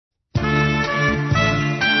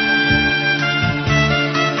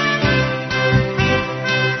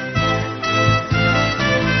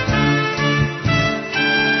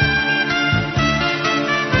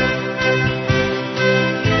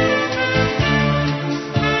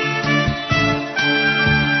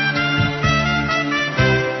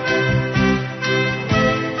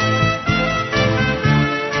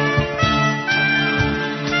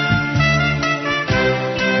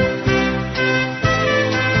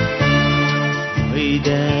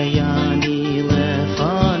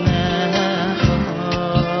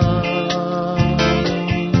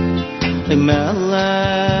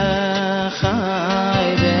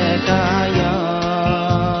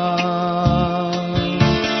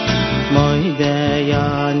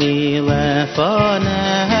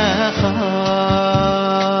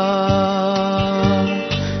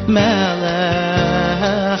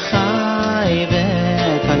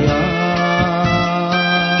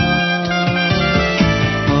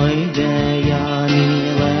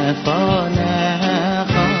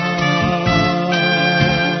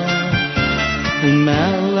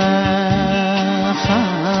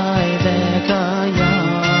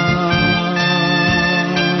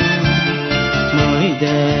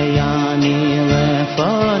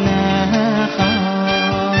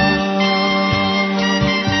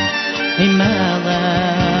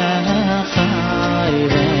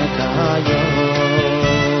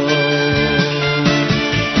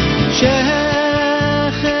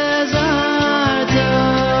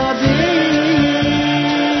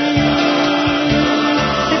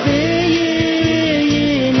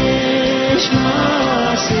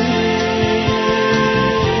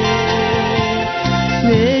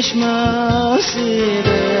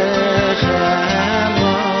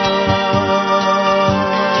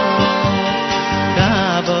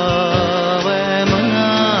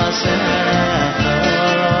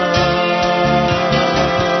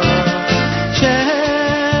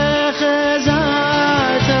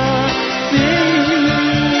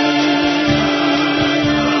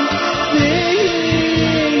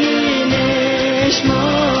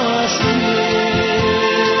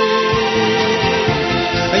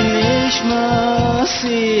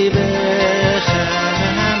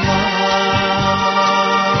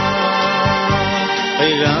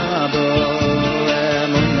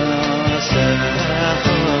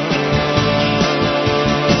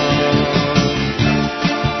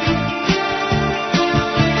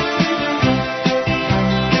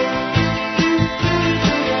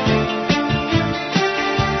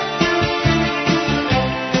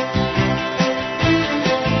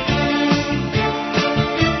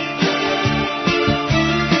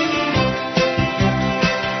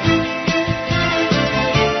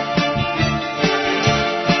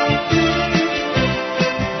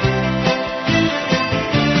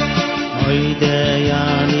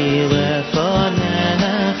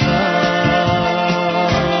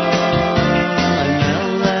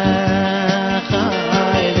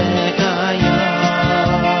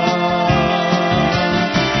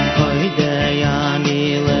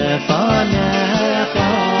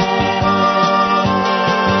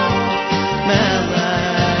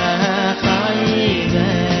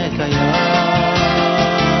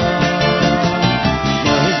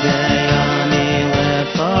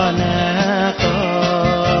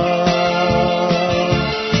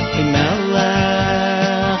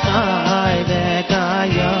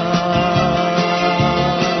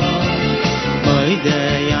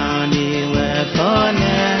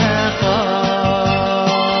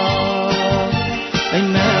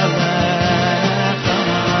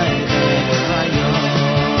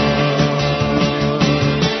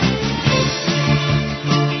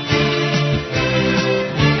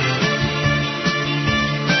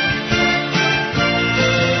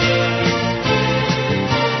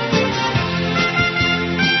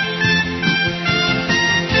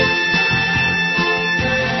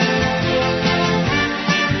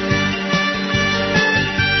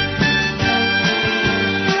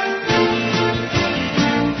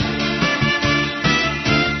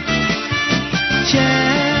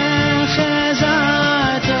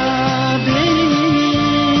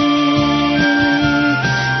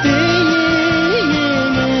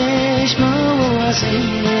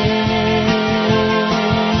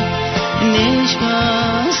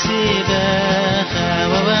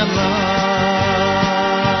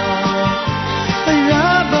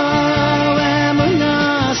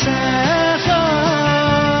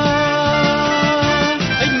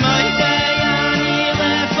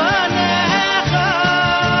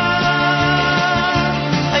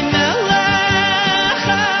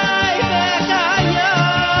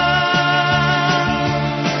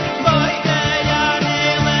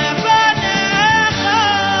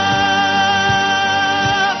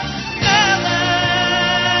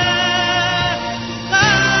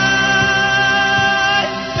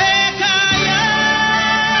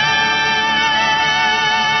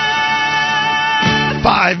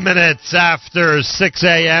5 minutes after 6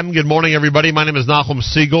 a.m. Good morning, everybody. My name is Nachum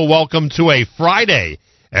Siegel. Welcome to a Friday,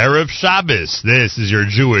 Erev Shabbos. This is your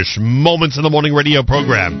Jewish Moments in the Morning radio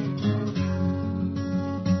program.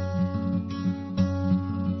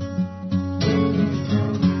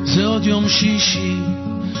 עוד יום שישי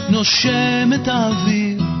נושם את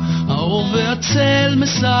האוויר, האור והצל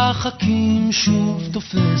משחקים שוב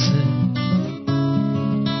תופסת,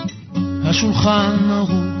 השולחן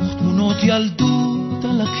ערוך, תמונות ילדות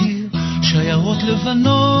על הקיר, שיירות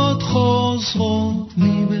לבנות חוזרות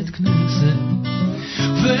מבית כנסת,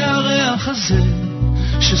 והריח הזה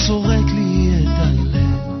ששורט לי את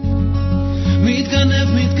הלב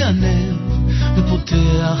מתגנב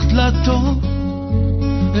ופותח דלתות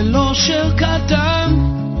אל אושר קטן,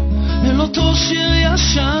 אל אותו שיר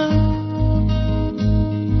ישן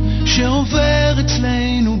שעובר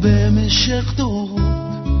אצלנו במשך דורות,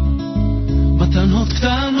 מתנות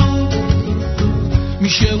קטנות, מי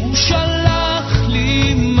שהוא שלח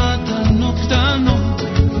לי מתנות קטנות,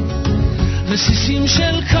 רסיסים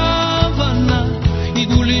של כוונה,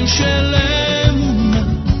 עיגולים של אמונה,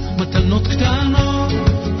 מתנות קטנות,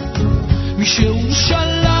 מי שהוא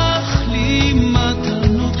שלח לי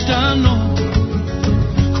מתנות קטנות,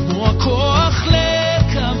 כמו הכוח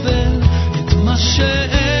לקבל את מה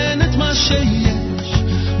שאין, את מה שיש,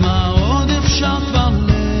 מה עוד אפשר כבר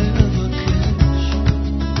לבקש.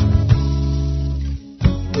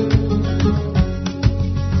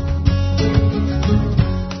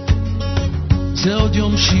 זה עוד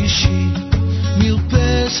יום שישי,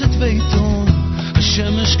 מרפסת ועיתון,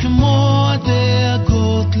 השמש כמו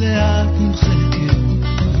הדאגות לאט נמחקת,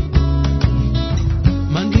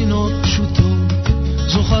 מנגינות פשוטות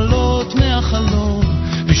זוחלות מהחלום,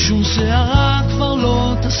 ושום שערה כבר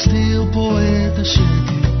לא תסתיר פה את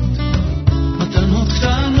השקט, מתנות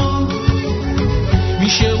קטנות, מי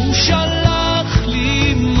שהוא שלח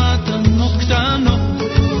לי מתנות קטנות,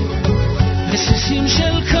 רסיסים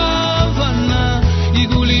של כוונה,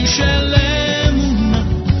 עיגולים של אמונה,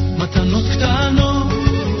 מתנות קטנות,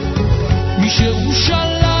 מי שהוא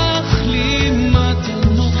שלח לי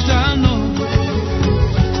מתנות קטנות,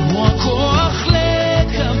 כמו הכוח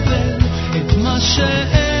לקבל את מה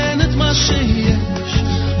שאין, את מה שיש,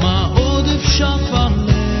 מה עוד אפשר כבר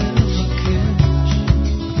לבקש,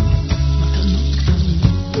 מתנות קטנות.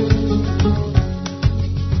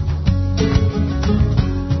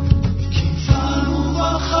 קיבלנו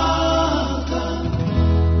בחרת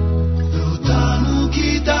ואותנו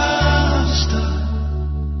קידשת,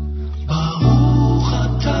 ברוך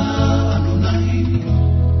אתה אדוני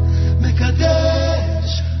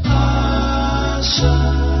מקדש השבת,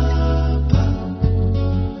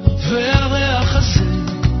 והריח הזה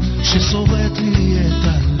ששורט לי את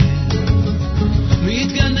הלב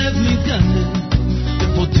מתגנב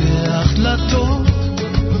ופותח דלתות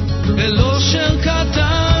אל אושר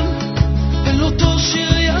קטן, אל אותו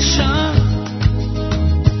שיר ישן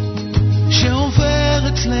שעובר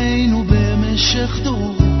אצלנו במשך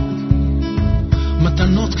דורות,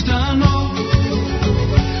 מתנות קטנות,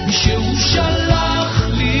 מי שהוא שלח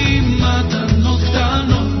לי מתנות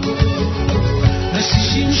קטנות,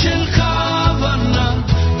 רסיסים של כוונה,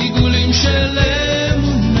 עיגולים של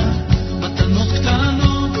אמונה, מתנות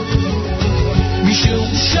קטנות, מי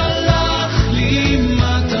שהוא שלח לי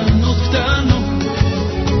מתנות קטנות,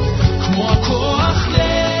 כמו הכוח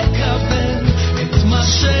לקבל את מה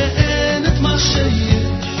שאין, את מה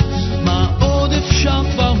שיש, מה עוד אפשר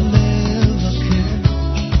כבר לבקש,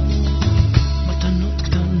 מתנות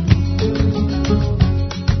קטנות.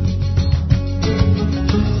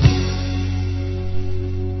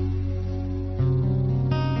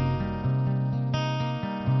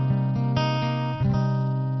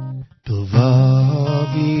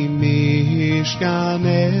 Bilvavi mishkan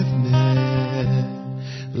evne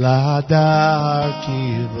ladar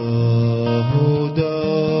kivodo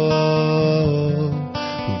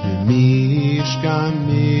ubimishkan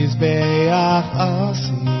mizbeach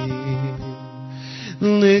asim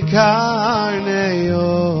likarne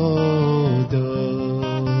yodo.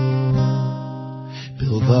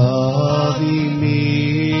 Bilvavi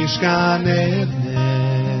mishkan evne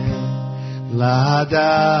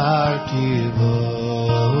ladar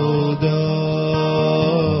kivodo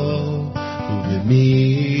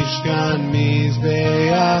ubimishkan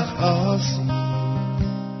mizbeach asim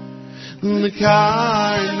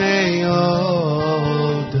likarne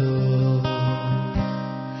yodo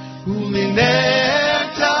uliner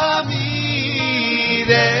tamid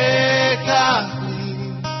ekachli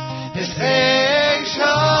es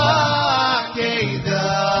eisha keida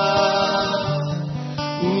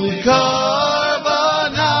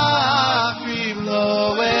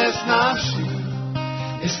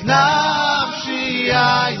nafshi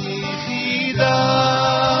היחידה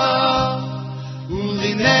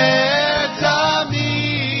ולנר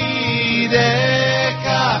תמיד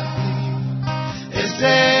אקחתי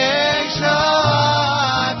אזק שם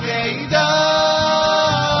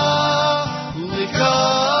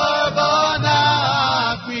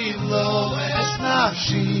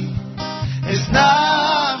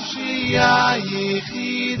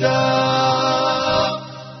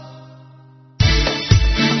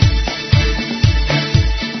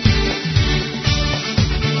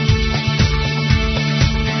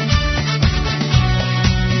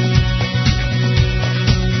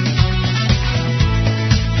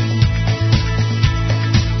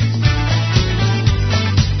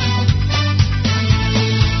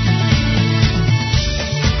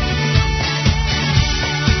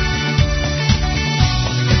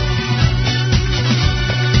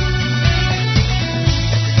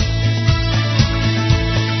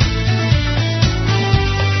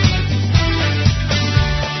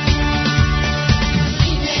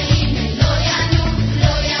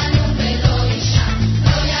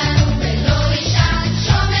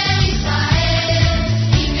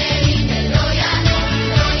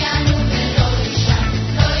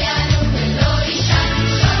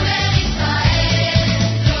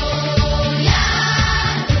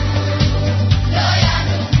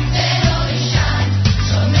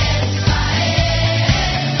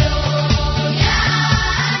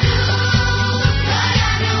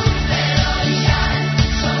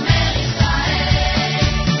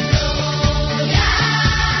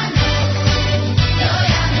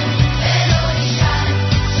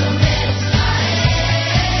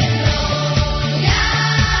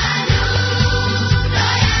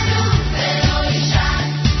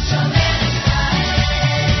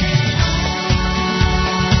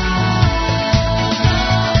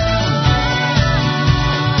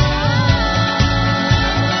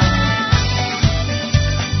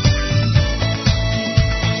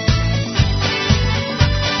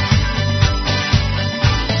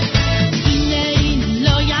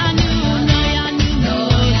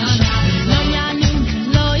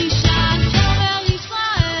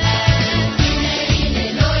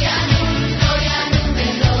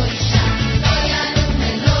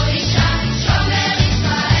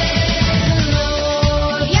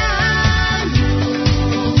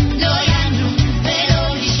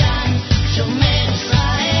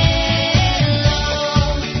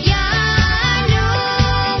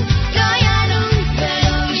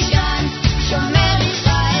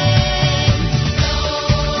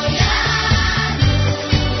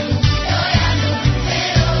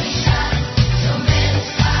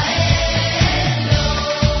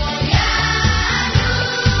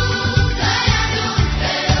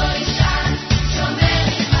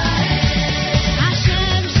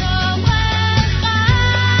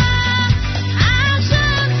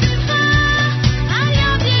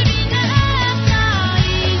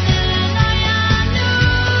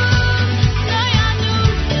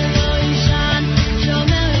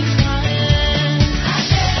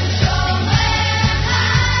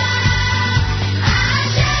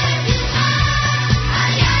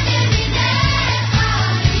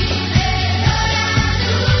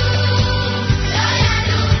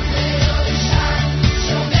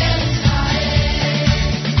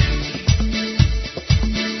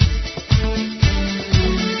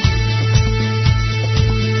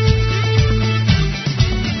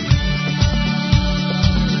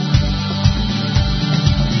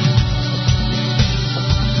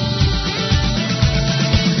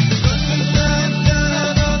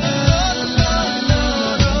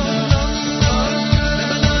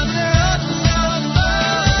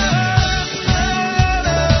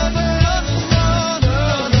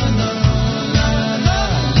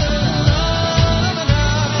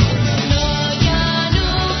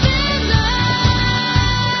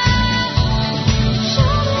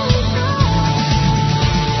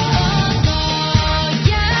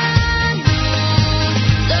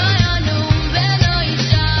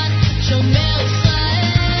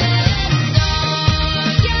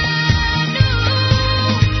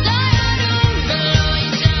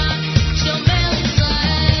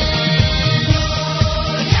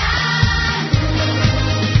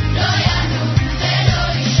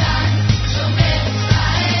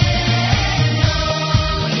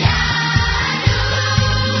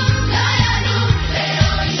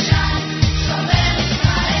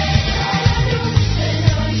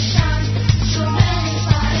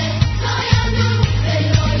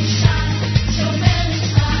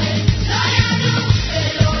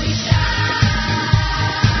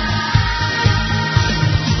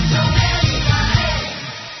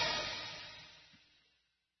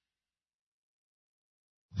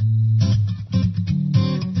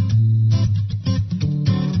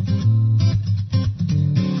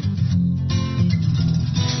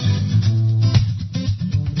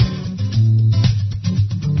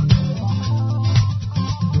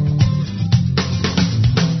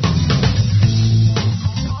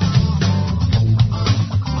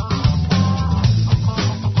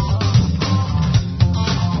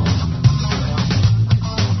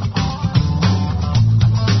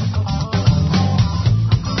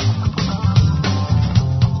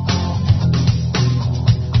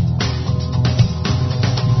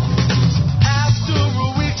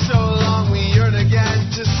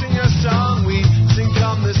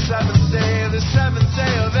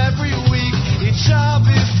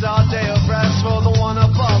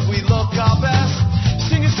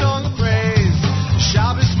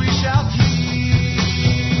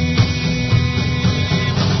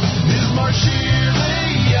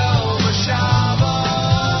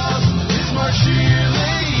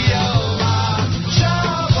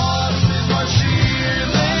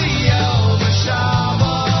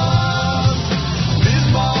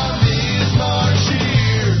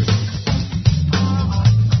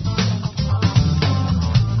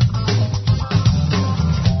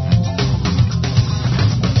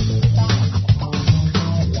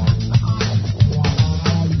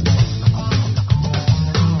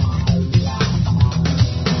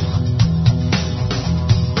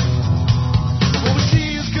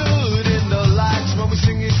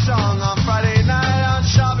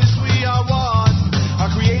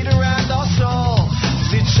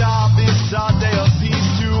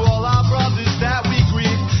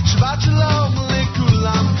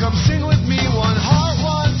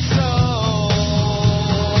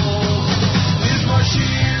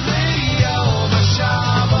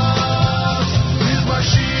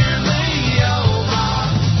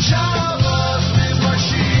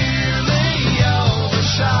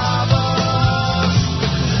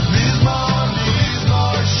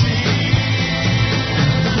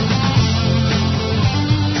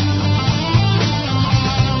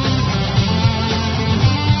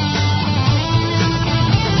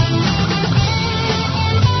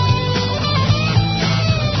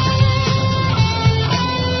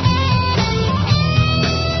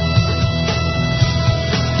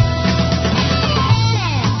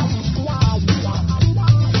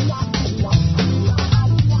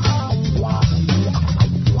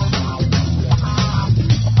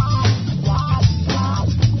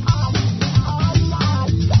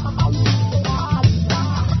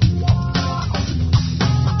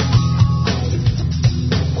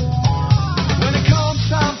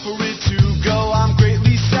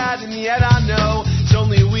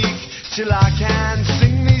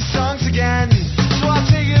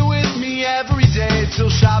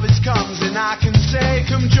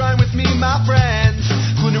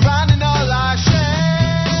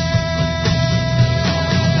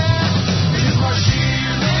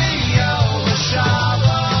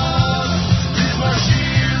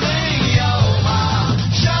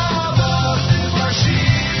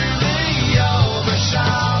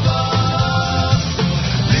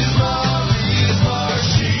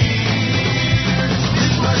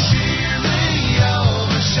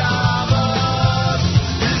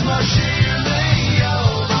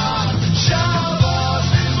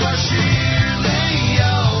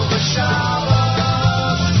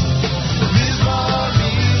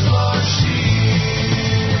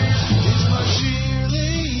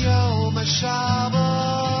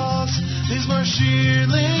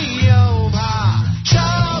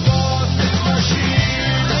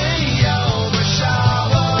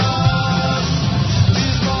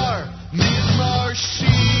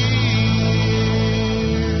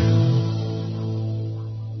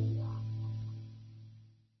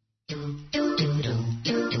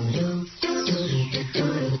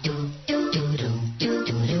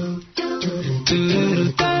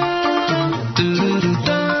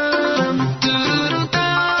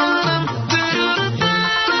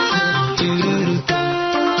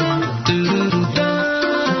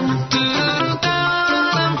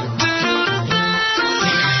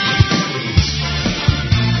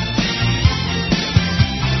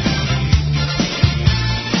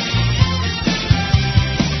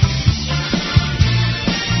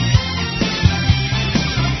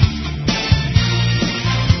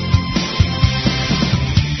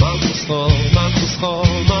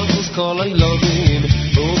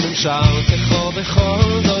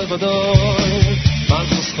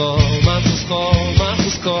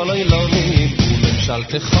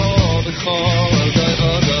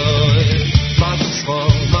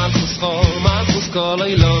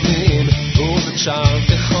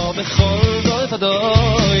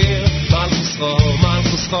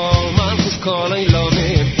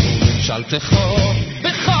Mמשלתך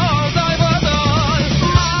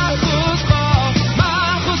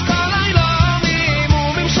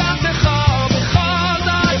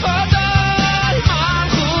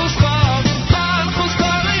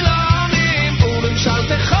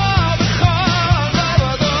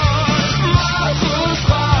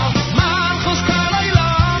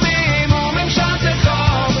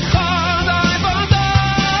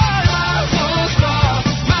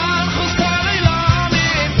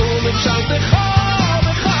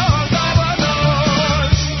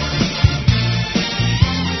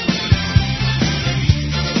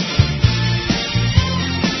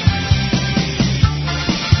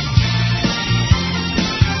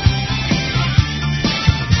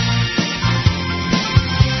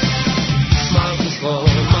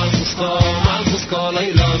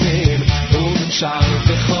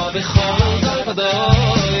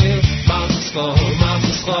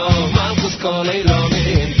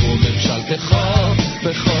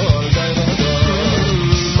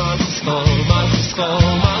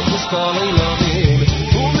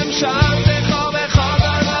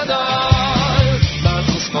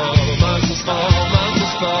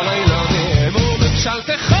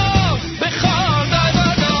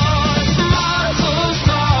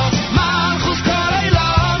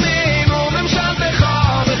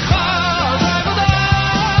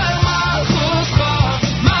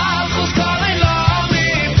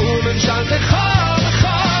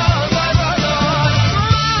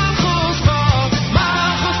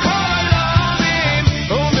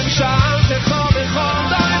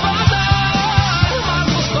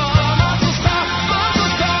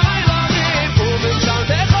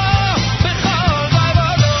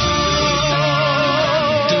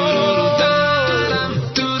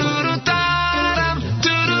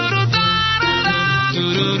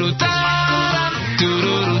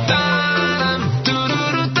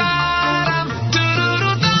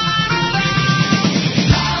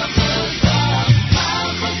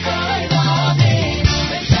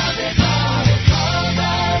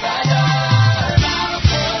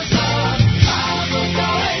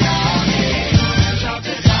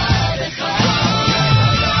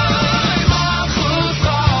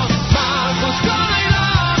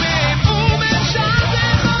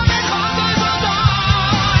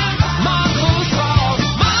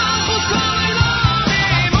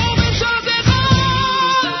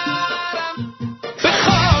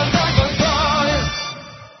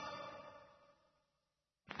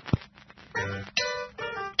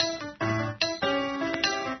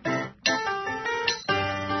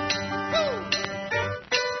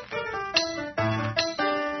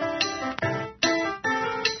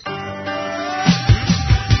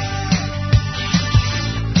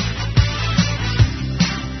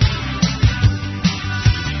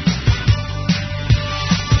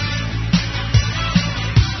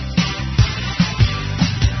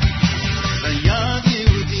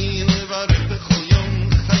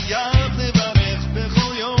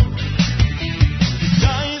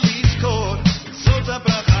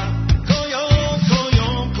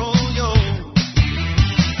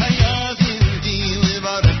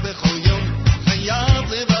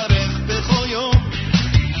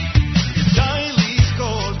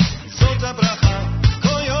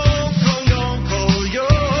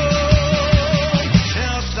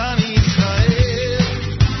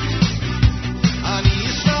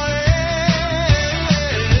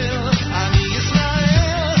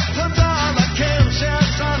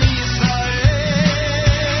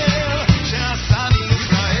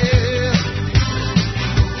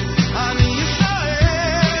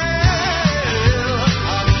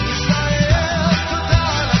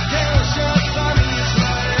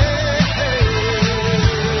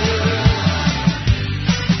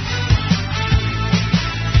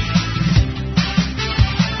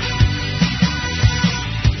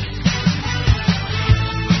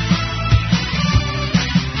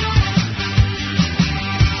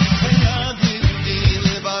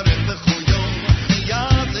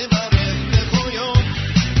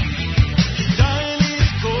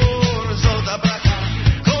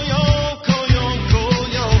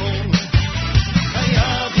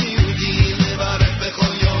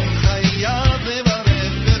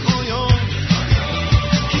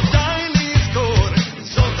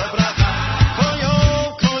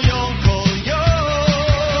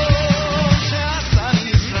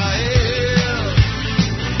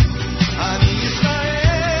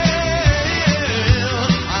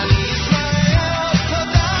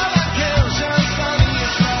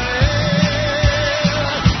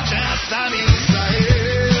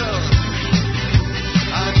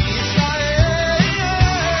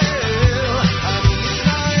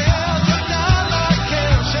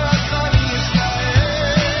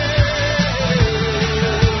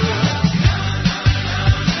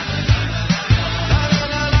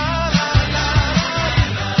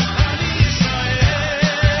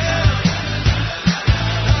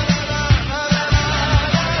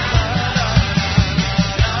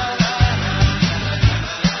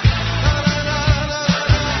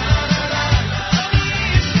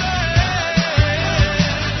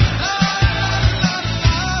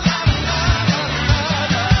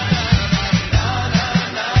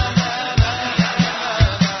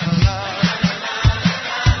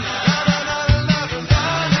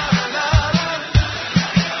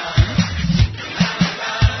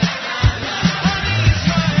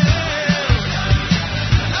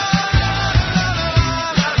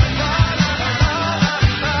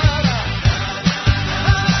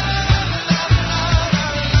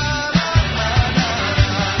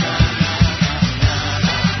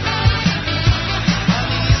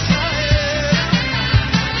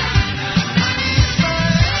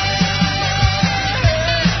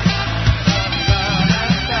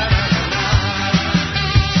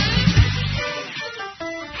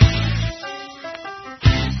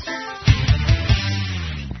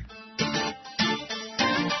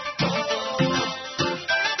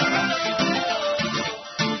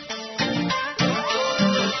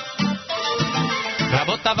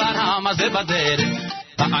דבר המזה בדרך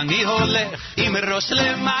ואני הולך עם ראש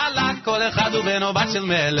למעלה כל אחד ובנו בת של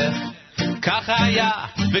מלך ככה היה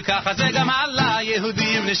וככה זה גם עלה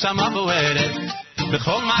יהודים נשמה בוערת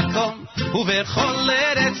בכל מקום ובכל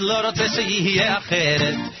ארץ לא רוצה שיהיה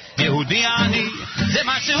אחרת יהודי אני זה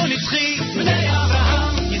משהו נצחי בני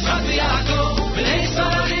אברהם יצחק ויעקב בני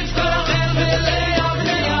ישראל כל רחל ולאה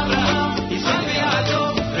בני אברהם יצחק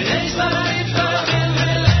ויעקב בני ישראל כל רחל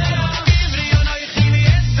ולאה עברי אנוכי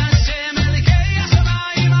ויעש השם אלוקי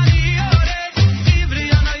השמיים אני יורד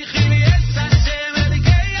עברי אנוכי ויעש השם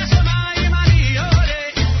אלוקי השמיים אני יורד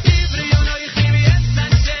עברי אנוכי ויעש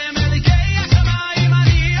השם אלוקי השמיים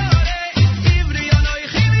אני יורד עברי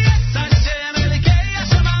אנוכי ויעש השם אלוקי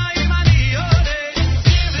השמיים אני יורד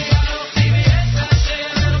עברי אנוכי ויעש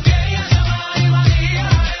השם אלוקי השמיים אני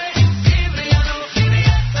יורד עברי אנוכי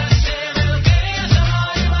ויעש השם אלוקי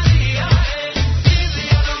השמיים אני יורד עברי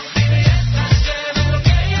אנוכי ויעש השם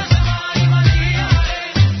אלוקי השמיים אני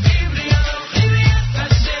יורד עברי אנוכי ויעש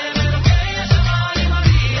השם אלוקי השמיים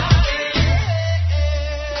אני yore.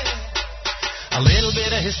 A little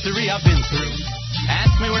bit of history I've been through.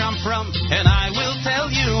 Ask me where I'm from, and I will tell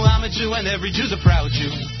you I'm a Jew, and every Jew's a proud Jew.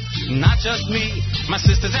 Not just me, my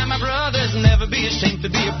sisters and my brothers. Never be ashamed to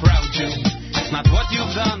be a proud Jew. It's not what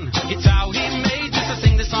you've done, it's how He made you. So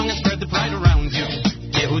sing this song and spread the pride around you.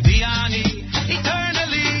 Yehudi ani,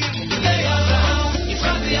 eternally. Bnei Abraham,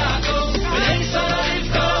 Yitzchak v'Yaakov, Bnei Sarah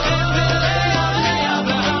Rivka, Bnei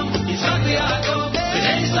Abraham, Yitzchak v'Yaakov,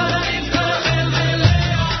 Bnei Sarah Rivka,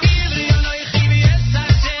 Ivri Anochi v'Yes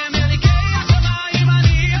Hashem Elikei Hashamayim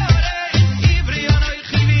ani yoreh. Ivri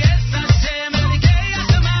Anochi v'Yes Hashem Elikei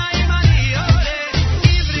Hashamayim ani yoreh.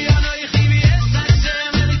 Ivri Anochi v'Yes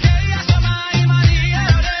Hashem Elikei Hashamayim ani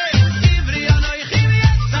yoreh. Ivri Anochi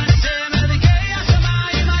v'Yes Hashem Elikei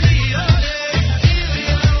Hashamayim ani yoreh. Ivri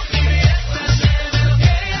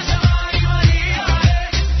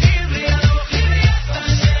Anochi v'Yes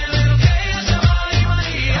Hashem Elikei Hashamayim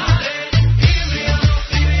ani yoreh. Ivri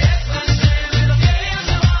Anochi v'Yes Hashem Elikei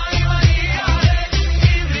Hashamayim ani yoreh. Ivri Anochi v'Yes Hashem Elikei Hashamayim ani yoreh.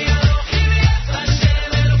 Ivri Anochi v'Yes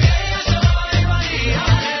Hashem Elikei Hashamayim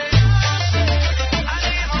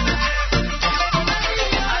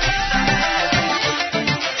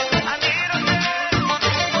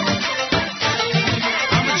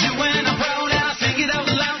I'm a Jew and I'm proud and I sing it out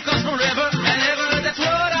loud 'cause forever and ever that's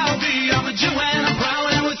what I'll be. I'm a Jew and I'm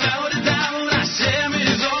proud and without a doubt Hashem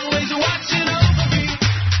is always watching over me.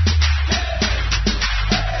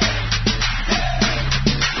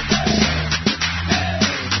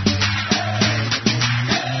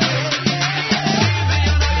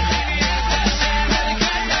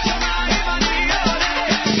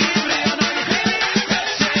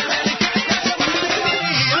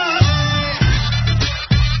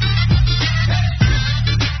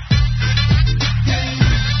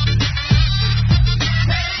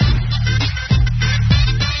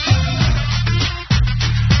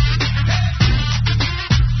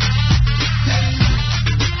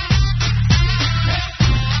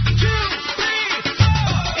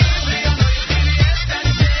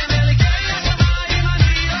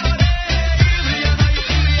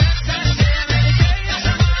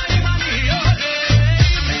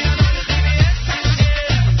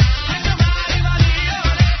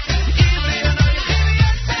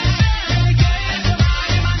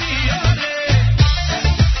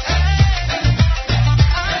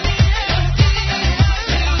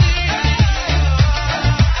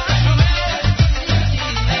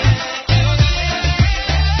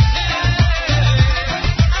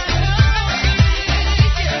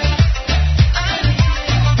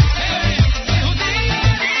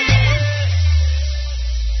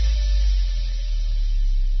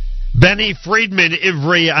 Benny Friedman,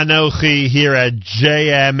 Ivri Anochi here at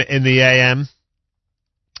JM in the AM.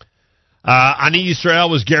 Ani Yisrael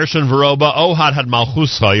was Gershon Veroba. Ohad had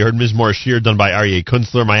Malchuscha. You heard Mizmor Shir done by Aryeh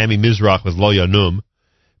Kunstler. Miami Mizrach with Lo Yanum.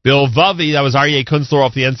 Bilvavi, that was Aryeh Kunstler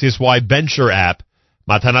off the NCSY Bencher app.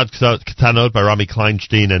 Matanat Ketanot by Rami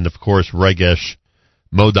Kleinstein. And, of course, Regesh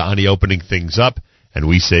Moda Ani opening things up. And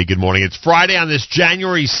we say good morning. It's Friday on this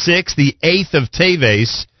January 6th, the 8th of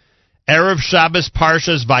Teves. Erev Shabbos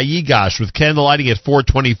Parshas Vayigash with candle lighting at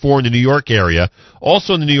 424 in the New York area.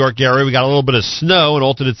 Also in the New York area, we got a little bit of snow, and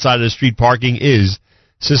alternate side of the street parking is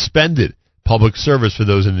suspended. Public service for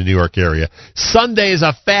those in the New York area. Sunday is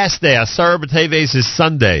a fast day. Asar B'Teves is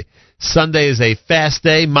Sunday. Sunday is a fast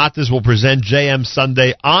day. Matas will present JM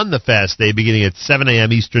Sunday on the fast day beginning at 7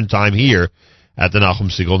 a.m. Eastern Time here at the Nachum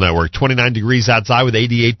Segal Network. 29 degrees outside with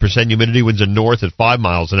 88% humidity. Winds are north at 5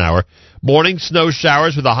 miles an hour. Morning snow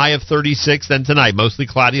showers with a high of 36. Then tonight, mostly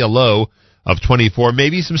cloudy, a low of 24.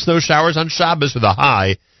 Maybe some snow showers on Shabbos with a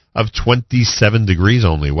high of 27 degrees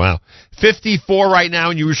only. Wow. 54 right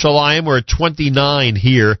now in Yerushalayim. We're at 29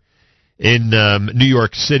 here in New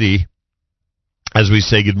York City as we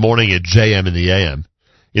say good morning at JM in the AM.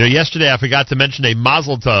 You know, yesterday I forgot to mention a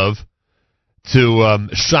mazel tov to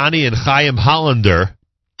Shani and Chaim Hollander,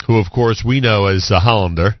 who, of course, we know as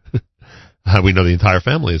Hollander. We know the entire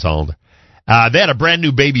family is Hollander. They had a brand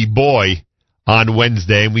new baby boy on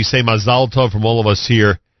Wednesday, and we say Mazal Tov from all of us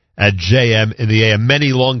here at JM in the AM.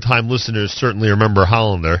 Many longtime listeners certainly remember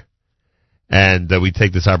Hollander, and we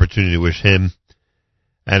take this opportunity to wish him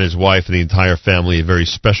and his wife and the entire family a very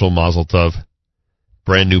special Mazal Tov.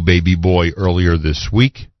 Brand new baby boy earlier this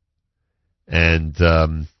week, and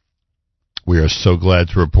we are so glad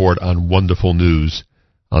to report on wonderful news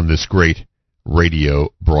on this great radio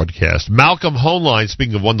broadcast. Malcolm Hoenlein,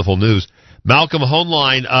 speaking of wonderful news, Malcolm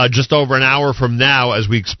Hoenlein, just over an hour from now, as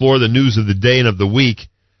we explore the news of the day and of the week,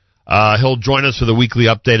 he'll join us for the weekly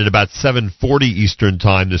update at about 7:40 Eastern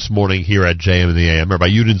Time this morning here at JM in the AM. Rabbi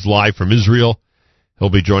Yudin's live from Israel. He'll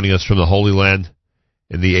be joining us from the Holy Land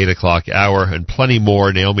in the 8 o'clock hour, and plenty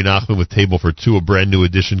more. Naomi Nachman with Table for Two, a brand new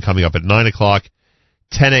edition coming up at 9 o'clock.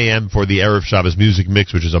 10 a.m. for the Erev Shabbos Music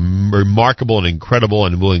Mix, which is a remarkable and incredible,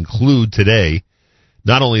 and will include today,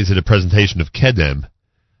 not only is it a presentation of Kedem,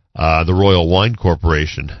 the Royal Wine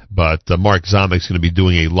Corporation, but Mark Zamek's going to be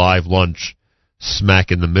doing a live lunch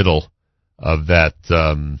smack in the middle of that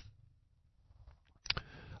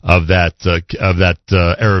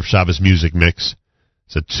Erev Shabbos Music Mix.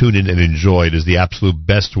 So tune in and enjoy. It is the absolute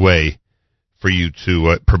best way for you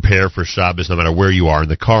to prepare for Shabbos, no matter where you are, in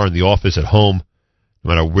the car, in the office, at home. No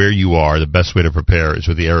matter where you are, the best way to prepare is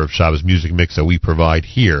with the Erev Shabbos Music Mix that we provide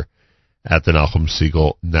here at the Nachum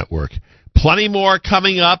Segal Network. Plenty more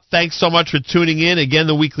coming up. Thanks so much for tuning in. Again,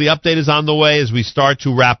 the weekly update is on the way as we start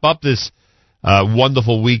to wrap up this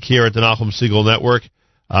wonderful week here at the Nachum Segal Network.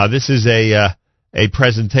 This is a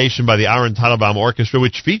presentation by the Aaron Teitelbaum Orchestra,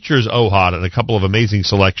 which features Ohad and a couple of amazing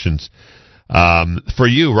selections for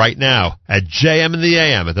you right now at JM in the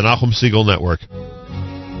AM at the Nachum Segal Network.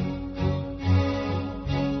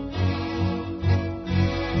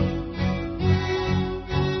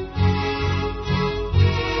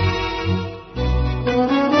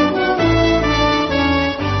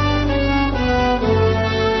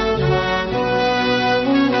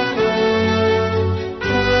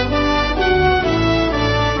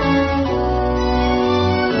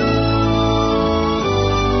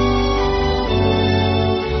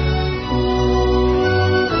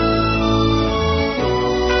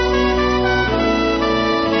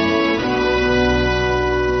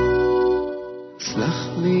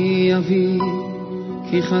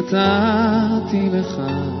 כי חטאתי לך,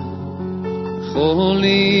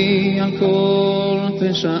 חולי על כל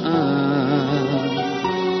פשעי,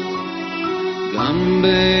 גם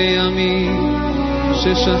בימים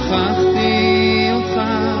ששכחתי אותך,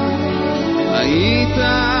 היית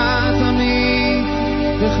תמיד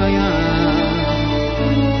בחיי,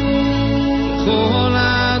 בכל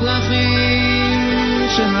הדרכים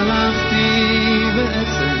שהלכתי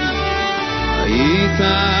בעצם, היית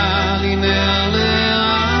לי נר לרגליי,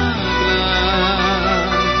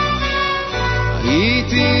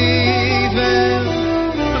 הייתי עיוור,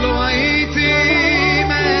 לא הייתי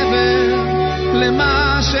מעבר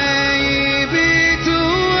למה שהביטו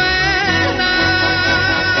עיניי,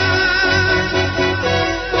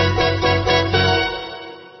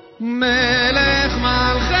 מלך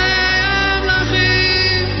מלכי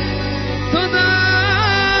המלכים, תודה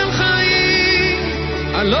על חיים,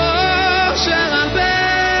 על אושר על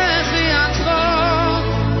בכי הצחוק,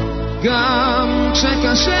 גם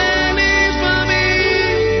כשקשה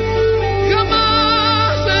לפעמים, גם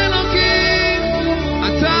אז אלוקים,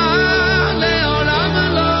 אתה לעולם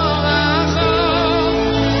לא רחוק,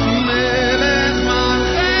 מלך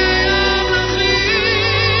מלכי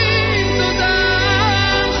המלכים, תודה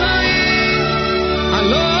על חיים,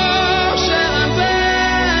 על אושר על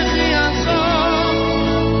בכי הצחוק,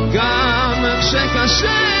 גם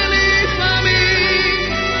כשקשה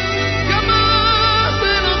לפעמים, גם אז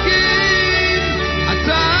אלוקים,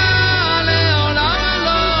 אתה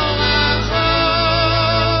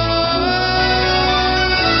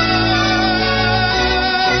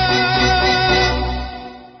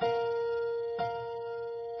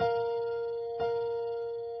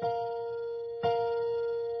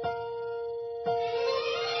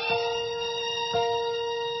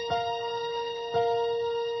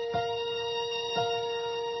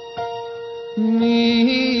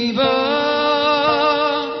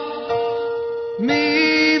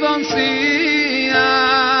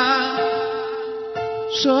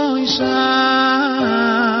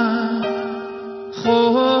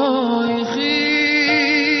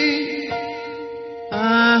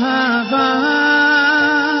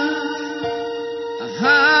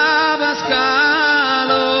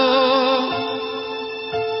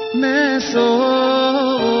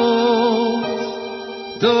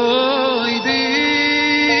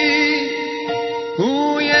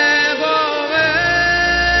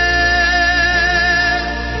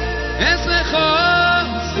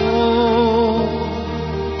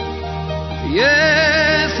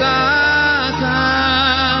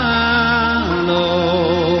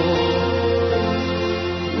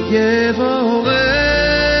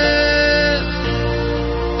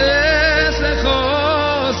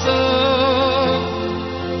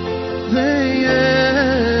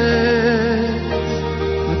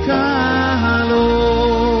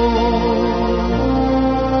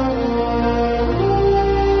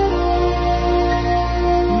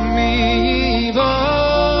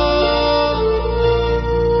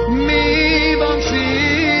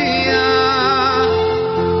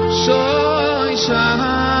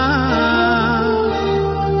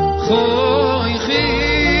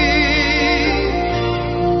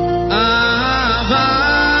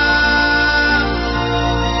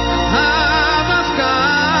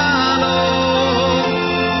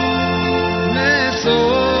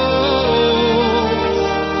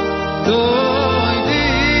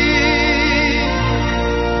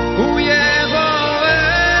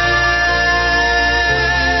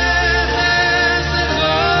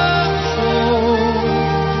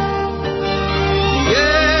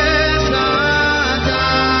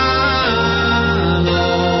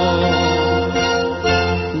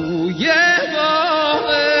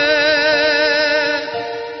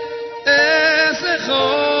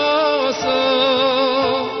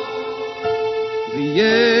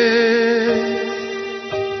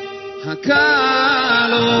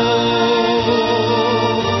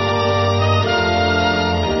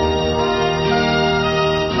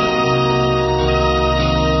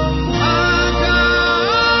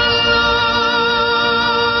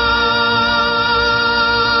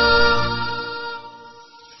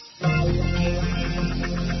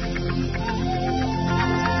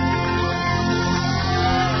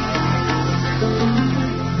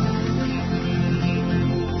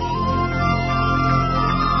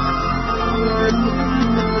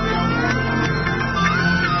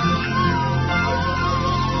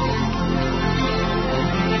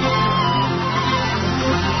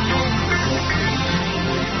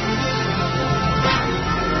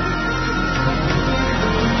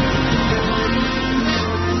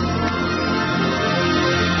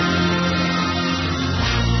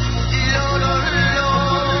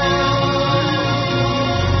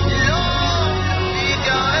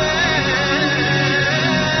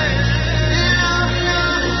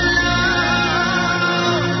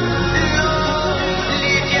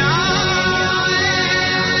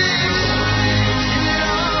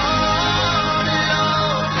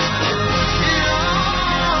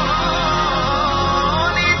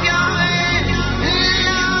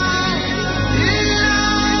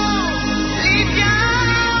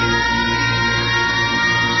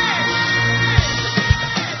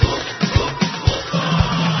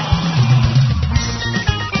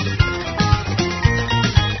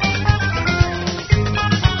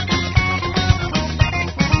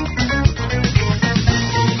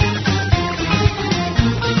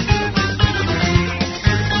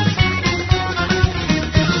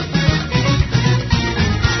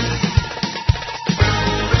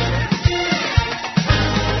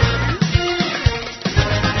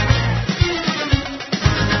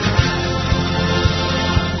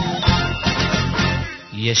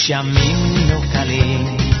יש ימים לא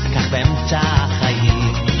קלים, כך באמצע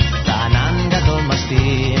החיים, וענן גדול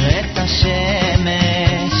מסתיר את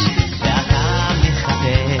השמש, ואתה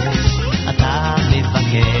מחפש, אתה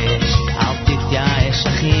מבקש, אל תתייאש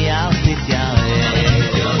אחי, אל תתייאש.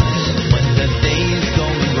 When the day's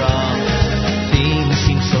going wrong, things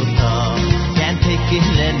seem so tough, can't take it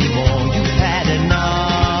anymore, you've had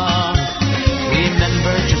enough.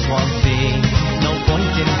 Remember just one thing, no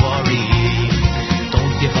point in worrying,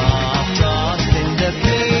 don't give up, trust in the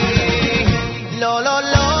King. Lo, lo,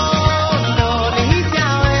 lo, lo,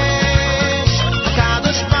 להתייאש, אתה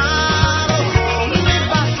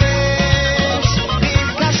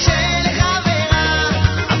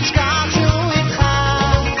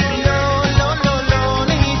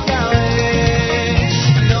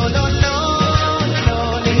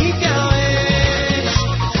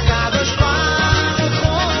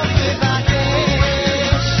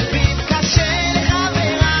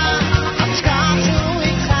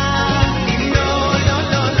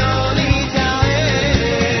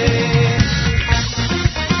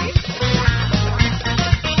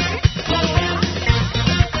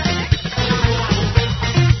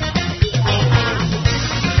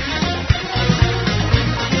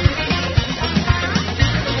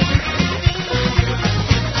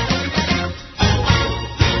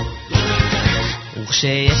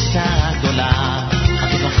וכשיש שרה גדולה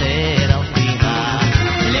אתה זוכר על פירה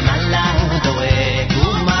למעלה הוא דורק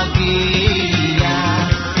ומגיע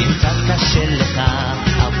אם קצת קשה לך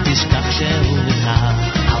אל תשכח שהוא איתך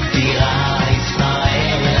על פירה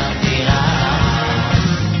ישראל על פירה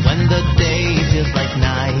When the day feels like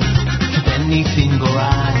night anything go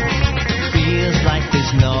right feels like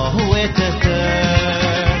there's nowhere to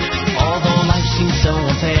turn although life seems so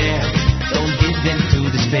unfair don't give in to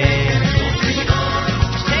despair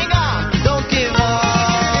hang on don't give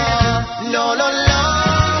up no no no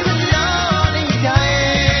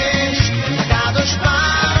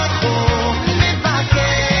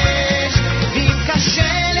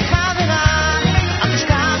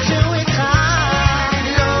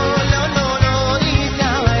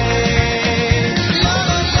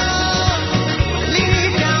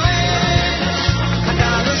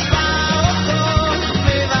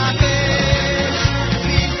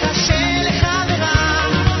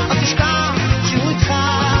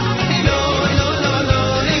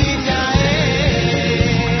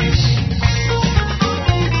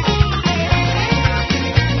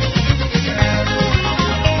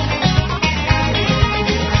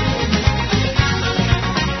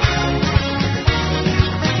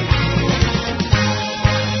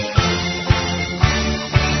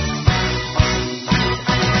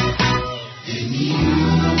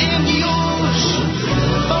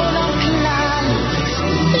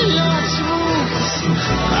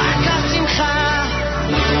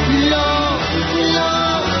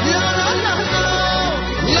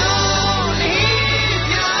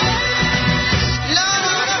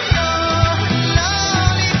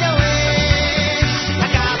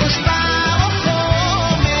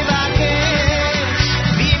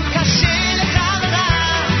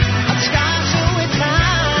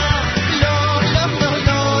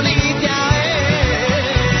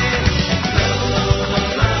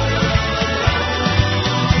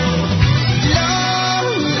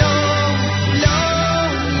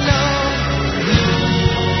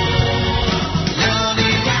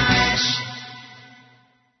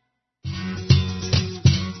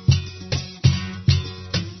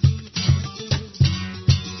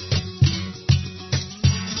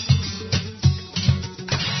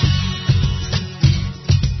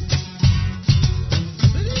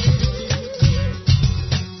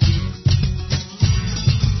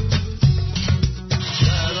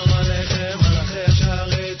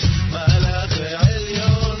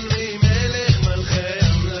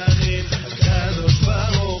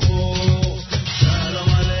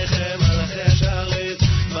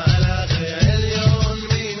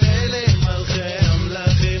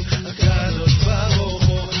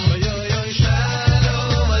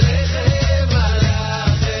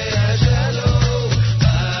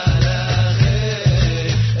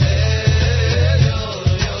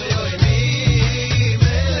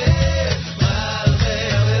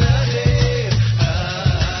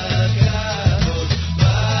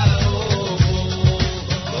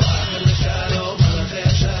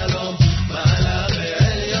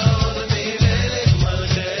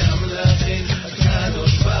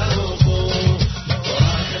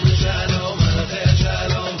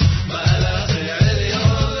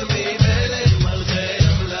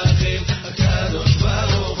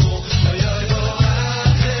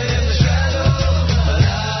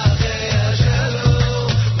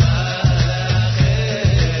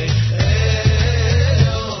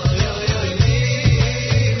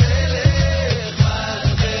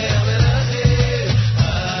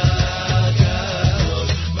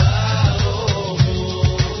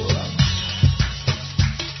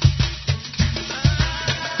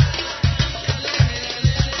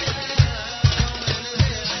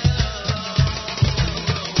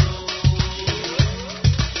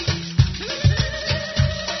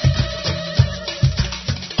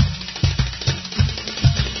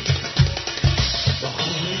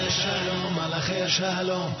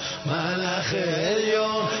שלום, מלאך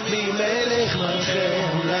עליון, ממלך מלכי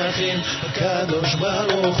המלכים, הקדוש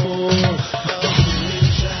ברוך הוא.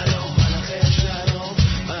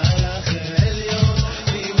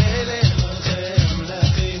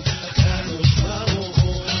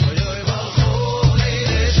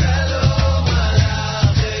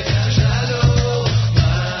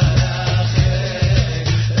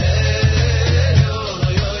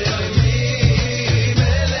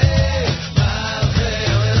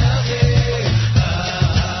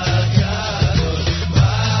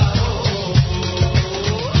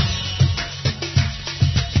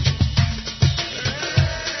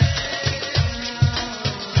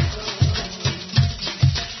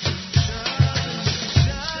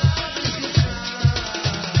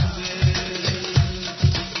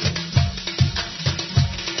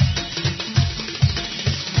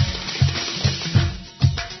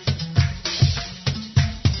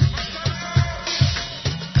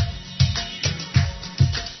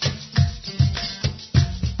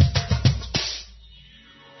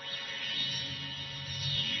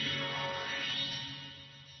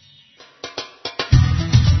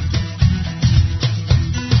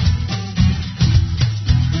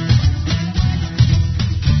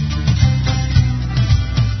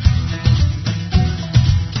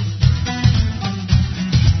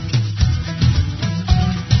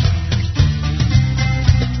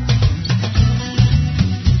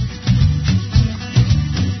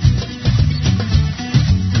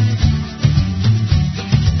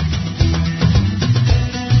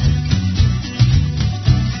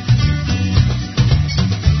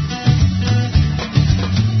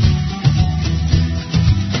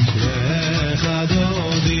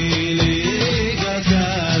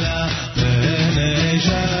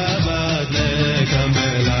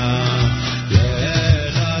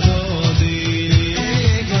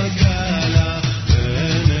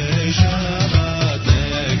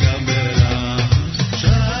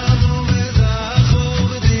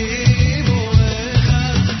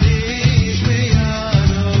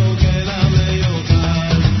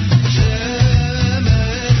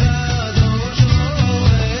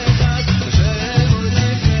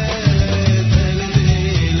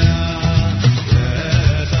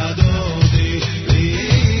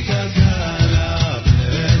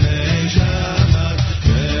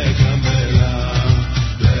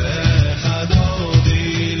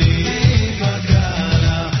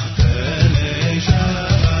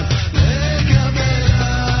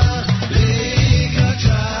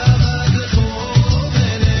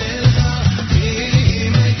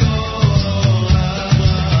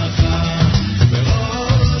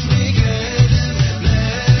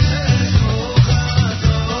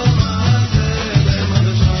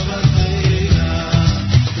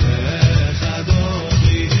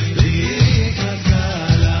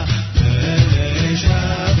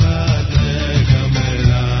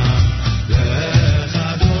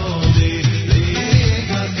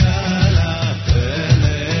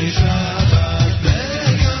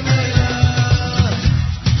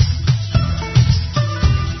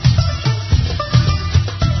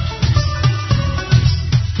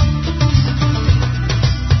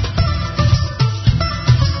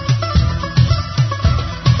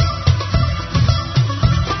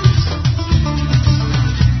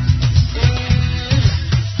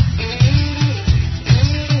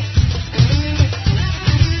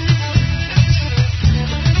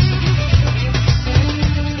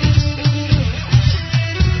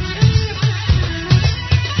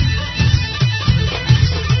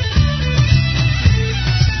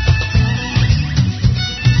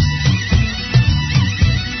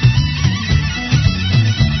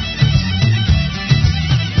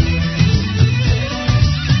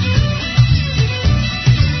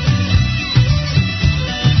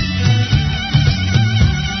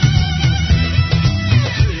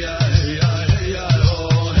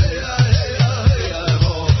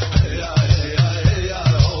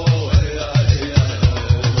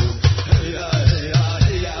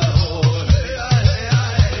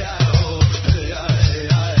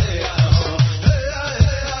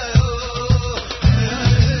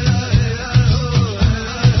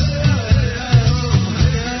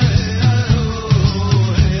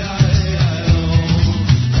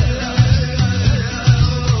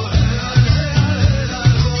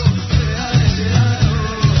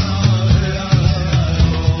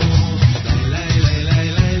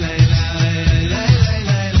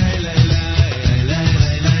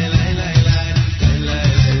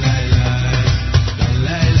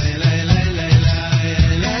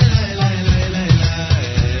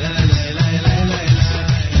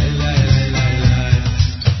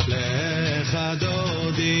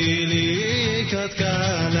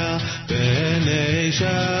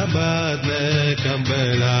 שבת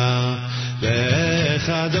נקבלה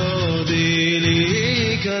לך דודי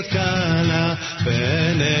לקראת קלה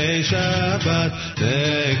פני שבת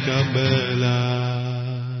נקבלה.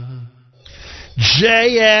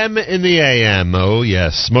 JM in the AM. Oh,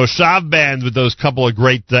 yes. Moshav Band with those couple of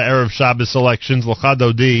great Erev Shabbos selections. L'cha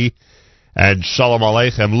Dodi and Shalom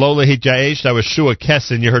Aleichem. Lola Hit Yaesh. That was Shua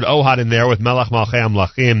Kessin. You heard Ohad in there with Melech Malchei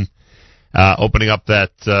Amlachim opening up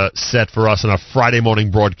that set for us on a Friday morning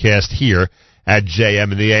broadcast here at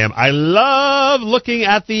JM in the AM. I love looking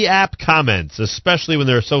at the app comments, especially when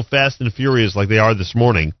they're so fast and furious like they are this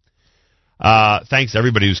morning. Thanks to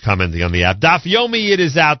everybody who's commenting on the app. Daf Yomi Yid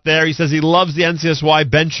is out there. He says he loves the NCSY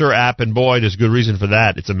Bencher app, and boy, there's good reason for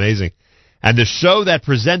that. It's amazing. And the show that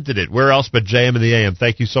presented it, where else but JM in the AM.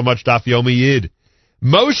 Thank you so much, Daf Yomi Yid.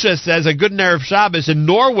 Moshe says, a good Erev Shabbos. In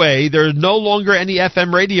Norway, there's no longer any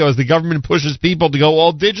FM radio as the government pushes people to go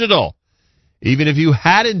all digital. Even if you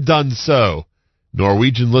hadn't done so,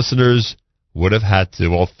 Norwegian listeners would have had to.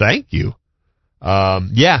 Well, thank you.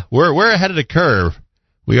 Yeah, we're ahead of the curve.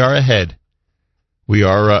 We are ahead. We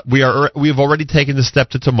have already taken the step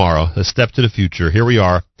to tomorrow, a step to the future. Here we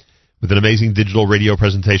are with an amazing digital radio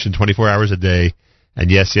presentation 24 hours a day. And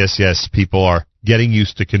yes, people are getting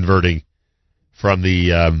used to converting from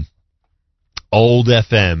the old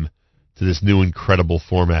FM to this new incredible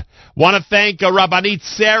format. Want to thank Rabbanit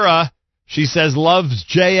Sarah. She says loves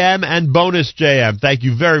JM and bonus JM. Thank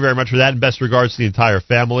you very, very much for that, and best regards to the entire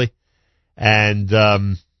family. And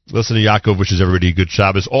listen to Yaakov wishes everybody a good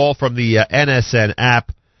Shabbos. All from the NSN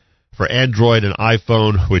app for Android and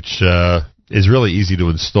iPhone, which is really easy to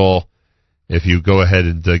install. If you go ahead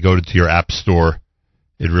and go to your app store,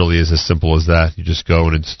 it really is as simple as that. You just go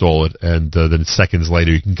and install it, and then seconds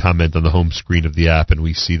later you can comment on the home screen of the app, and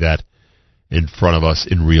we see that in front of us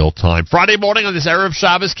in real time. Friday morning on this Erev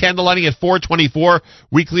Shabbos, candlelighting at 4:24,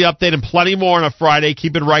 weekly update, and plenty more on a Friday.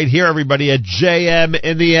 Keep it right here, everybody, at JM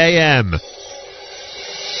in the AM.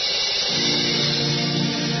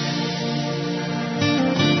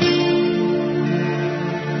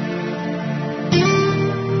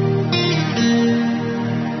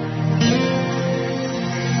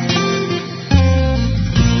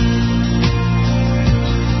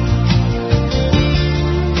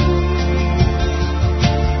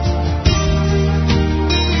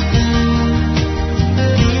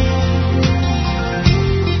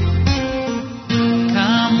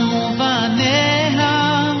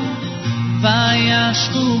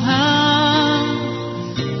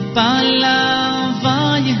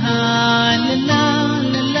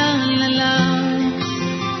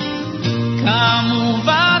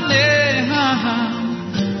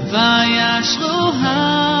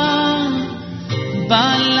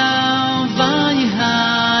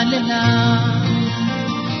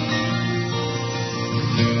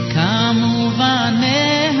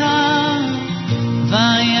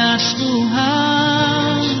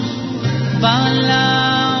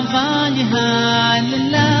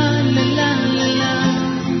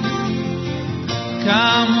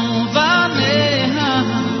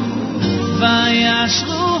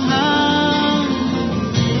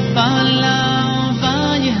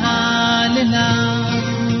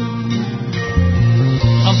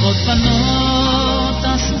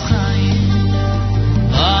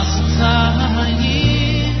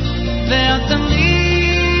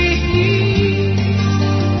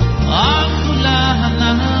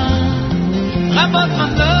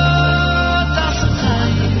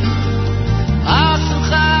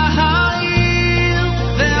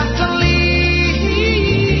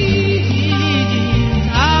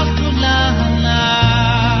 Kula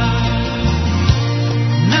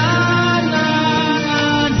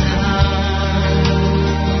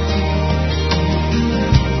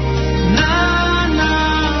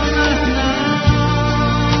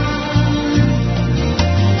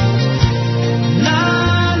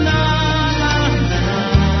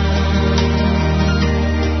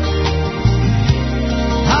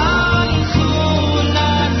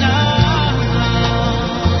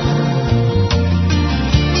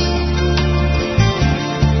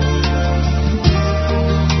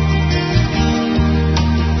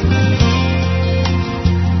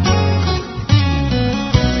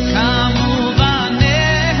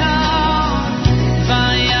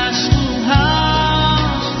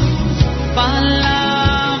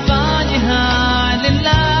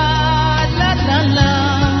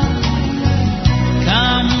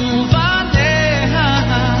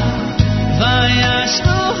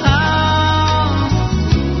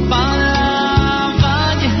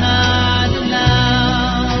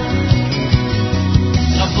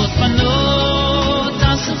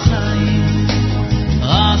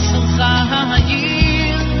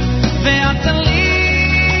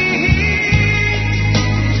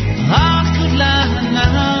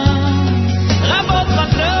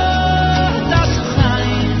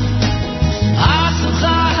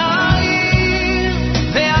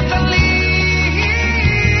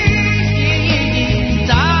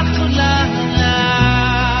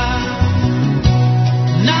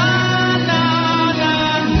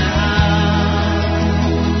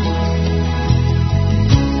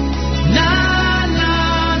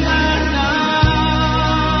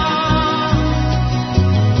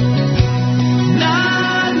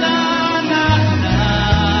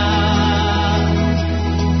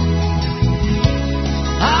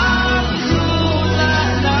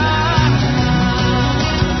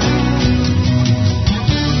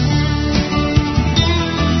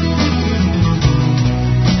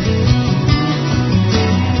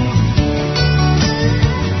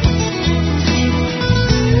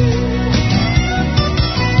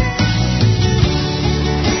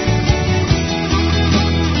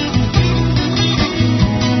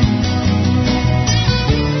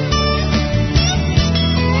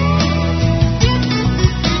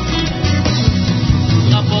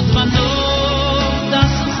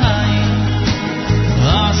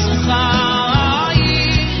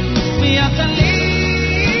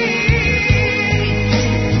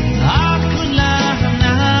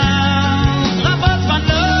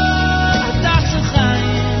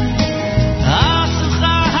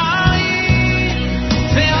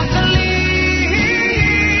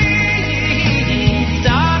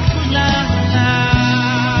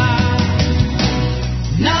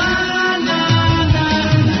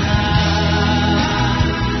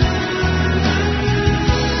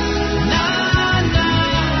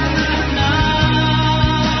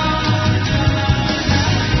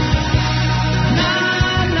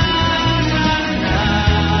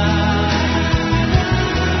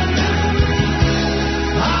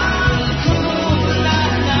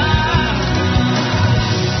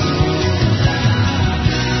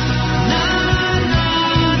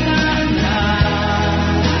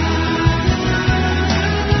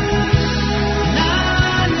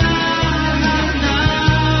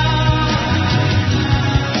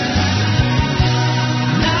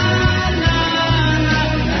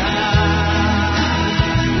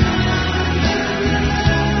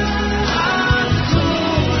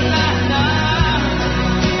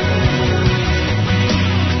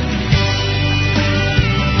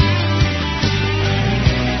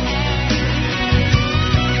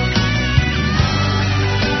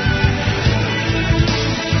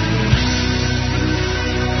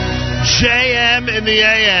JM in the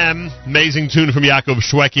AM. Amazing tune from Yaakov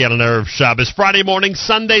Shweki on an Erev Shabbos. Friday morning,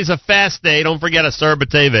 Sunday's a fast day. Don't forget Asar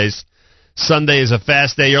B'Teves. Sunday is a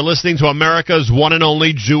fast day. You're listening to America's one and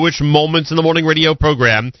only Jewish Moments in the Morning radio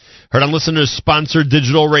program. Heard on listeners-sponsored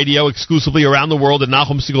digital radio exclusively around the world at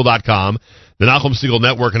NachumSegal.com, the Nachum Segal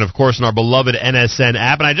Network, and, of course, in our beloved NSN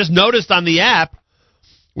app. And I just noticed on the app,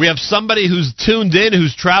 we have somebody who's tuned in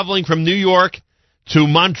who's traveling from New York to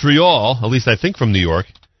Montreal, at least I think from New York.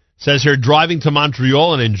 Says here, driving to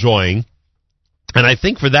Montreal and enjoying. And I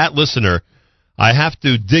think for that listener, I have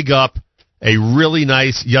to dig up a really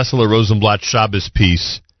nice Yessela Rosenblatt Shabbos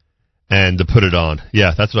piece and to put it on.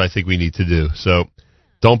 Yeah, that's what I think we need to do. So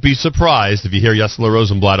don't be surprised if you hear Yessela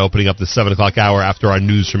Rosenblatt opening up the 7 o'clock hour after our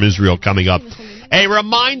news from Israel coming up. A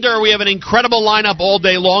reminder, we have an incredible lineup all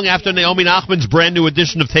day long after Naomi Nachman's brand new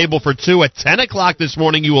edition of Table for Two. At 10 o'clock this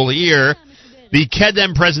morning, you will hear the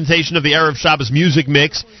Kedem presentation of the Erev Shabbos music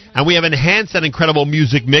mix, and we have enhanced that incredible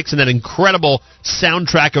music mix and that incredible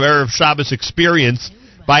soundtrack of Erev Shabbos experience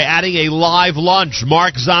by adding a live lunch.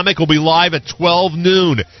 Mark Zamek will be live at 12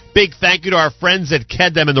 noon. Big thank you to our friends at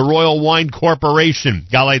Kedem and the Royal Wine Corporation.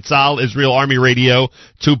 Galei Tzahal, Israel Army Radio,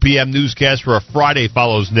 2 p.m. newscast for a Friday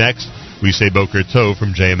follows next. We say Boker Tov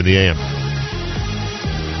from JM in the AM.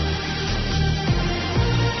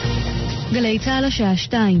 גלי צהל השעה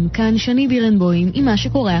 2, כאן שני בירנבוים עם מה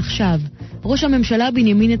שקורה עכשיו. ראש הממשלה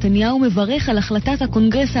בנימין נתניהו מברך על החלטת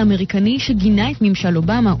הקונגרס האמריקני שגינה את ממשל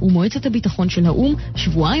אובמה ומועצת הביטחון של האום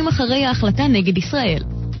שבועיים אחרי ההחלטה נגד ישראל.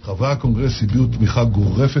 חברי הקונגרס הביעו תמיכה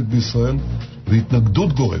גורפת בישראל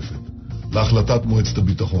והתנגדות גורפת להחלטת מועצת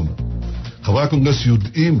הביטחון. חברי הקונגרס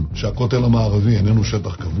יודעים שהכותל המערבי איננו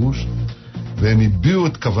שטח כבוש, והם הביעו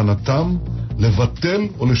את כוונתם לבטל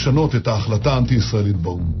או לשנות את ההחלטה האנטי-ישראלית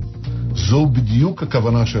באום. זו בדיוק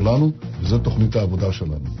הכוונה שלנו, וזו תוכנית העבודה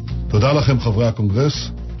שלנו. תודה לכם חברי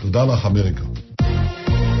הקונגרס, תודה לך אמריקה.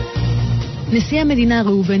 נשיא המדינה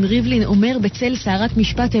ראובן ריבלין אומר בצל סערת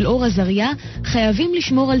משפט אלאור עזריה, חייבים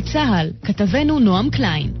לשמור על צה"ל. כתבנו נועם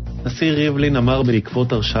קליין. נשיא ריבלין אמר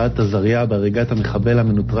בעקבות הרשעת עזריה בהריגת המחבל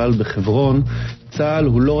המנוטרל בחברון, צה"ל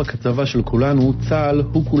הוא לא רק הצבא של כולנו, צה"ל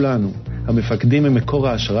הוא כולנו. המפקדים הם מקור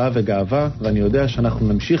ההשראה וגאווה, ואני יודע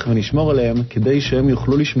שאנחנו נמשיך ונשמור עליהם כדי שהם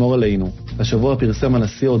יוכלו לשמור עלינו. השבוע פרסם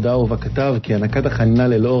הנשיא הודעה ובה כתב כי הענקת החנינה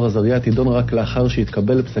לאלאור עזריה תידון רק לאחר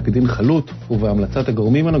שיתקבל פסק דין חלוט ובהמלצת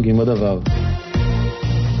הגורמים הנוגעים בדבר.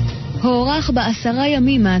 הוארך ב10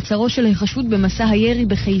 ימים מעצרו של החשוד במסע הירי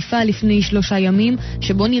בחיפה לפני 3 ימים,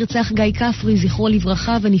 שבו נרצח גיא כפרי זכרו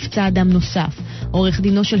לברכה ונפצע אדם נוסף. עורך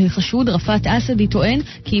דינו של החשוד רפת אסדי טוען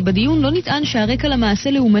כי בדיון לא נטען שהרקע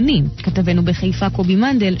למעשה לאומני. כתבנו בחיפה קובי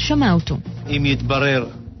מנדל שמע אותו. אם יתברר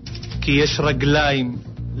כי יש רגליים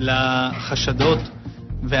לחשדות,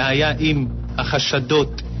 והיה אם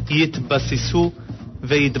החשדות יתבססו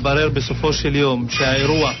ויתברר בסופו של יום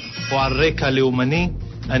שהאירוע הוא על רקע לאומני,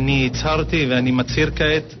 אני הצהרתי ואני מצהיר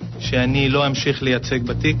כעת שאני לא אמשיך לייצג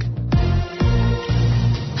בתיק.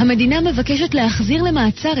 המדינה מבקשת להחזיר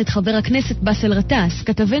למעצר את חבר הכנסת בסל רטס.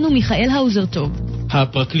 כתבנו מיכאל האוזר טוב.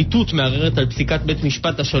 הפרקליטות מערערת על פסיקת בית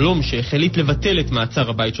משפט השלום שהחליט לבטל את מעצר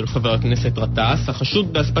הבית של חבר הכנסת רטס,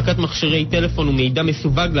 החשוד בהספקת מכשירי טלפון ומידע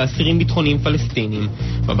מסווג לאסירים ביטחוניים פלסטינים.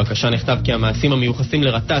 בבקשה נכתב כי המעשים המיוחסים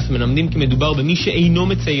לרטס מלמדים כי מדובר במי שאינו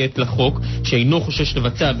מציית לחוק, שאינו חושש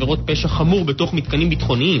לבצע עבירות פשע חמור בתוך מתקנים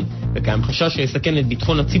ביטחוניים, וקיים חשש שיסכן את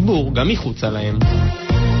ביטחון הציבור גם מחוצה להם.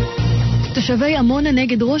 תושבי עמונה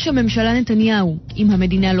נגד ראש הממשלה נתניהו. אם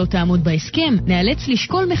המדינה לא תעמוד בהסכם, נאלץ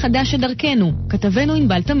לשקול מחדש את דרכנו. כתבנו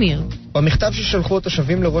ענבל תמיר. במכתב ששלחו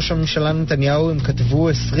התושבים לראש הממשלה נתניהו הם כתבו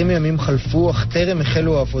 20 ימים חלפו אך טרם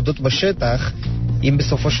החלו העבודות בשטח. אם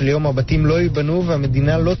בסופו של יום הבתים לא ייבנו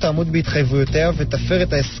והמדינה לא תעמוד בהתחייבויותיה ותפר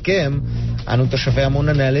את ההסכם, אנו תושבי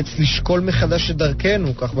עמונה נאלץ לשקול מחדש את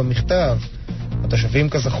דרכנו, כך במכתב. התושבים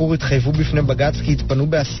כזכור התחייבו בפני בג"ץ כי התפנו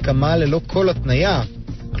בהסכמה ללא כל התניה.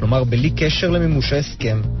 כלומר, בלי קשר למימוש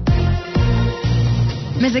ההסכם.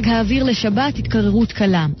 מזג האוויר לשבת, התקררות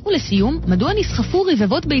קלה. ולסיום, מדוע נסחפו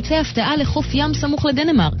רבבות ביצי הפתעה לחוף ים סמוך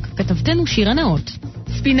לדנמרק? כתבתנו שירה נאות.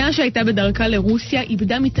 ספינה שהייתה בדרכה לרוסיה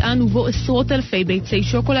איבדה מטען ובו עשרות אלפי ביצי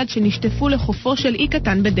שוקולד שנשטפו לחופו של אי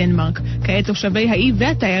קטן בדנמרק. כעת תושבי האי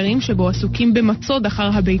והתיירים שבו עסוקים במצוד אחר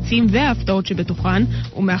הביצים וההפתעות שבתוכן,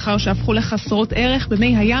 ומאחר שהפכו לחסרות ערך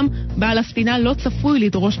במי הים, בעל הספינה לא צפוי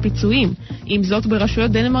לדרוש פיצויים. עם זאת,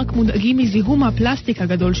 ברשויות דנמרק מודאגים מזיהום הפלסטיק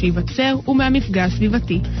הגדול שייווצר ומהמפגע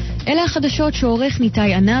הסביבתי. אלה החדשות שעורך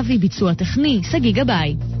ניתאי ענבי, ביצוע טכני, סגי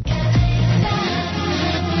גבאי.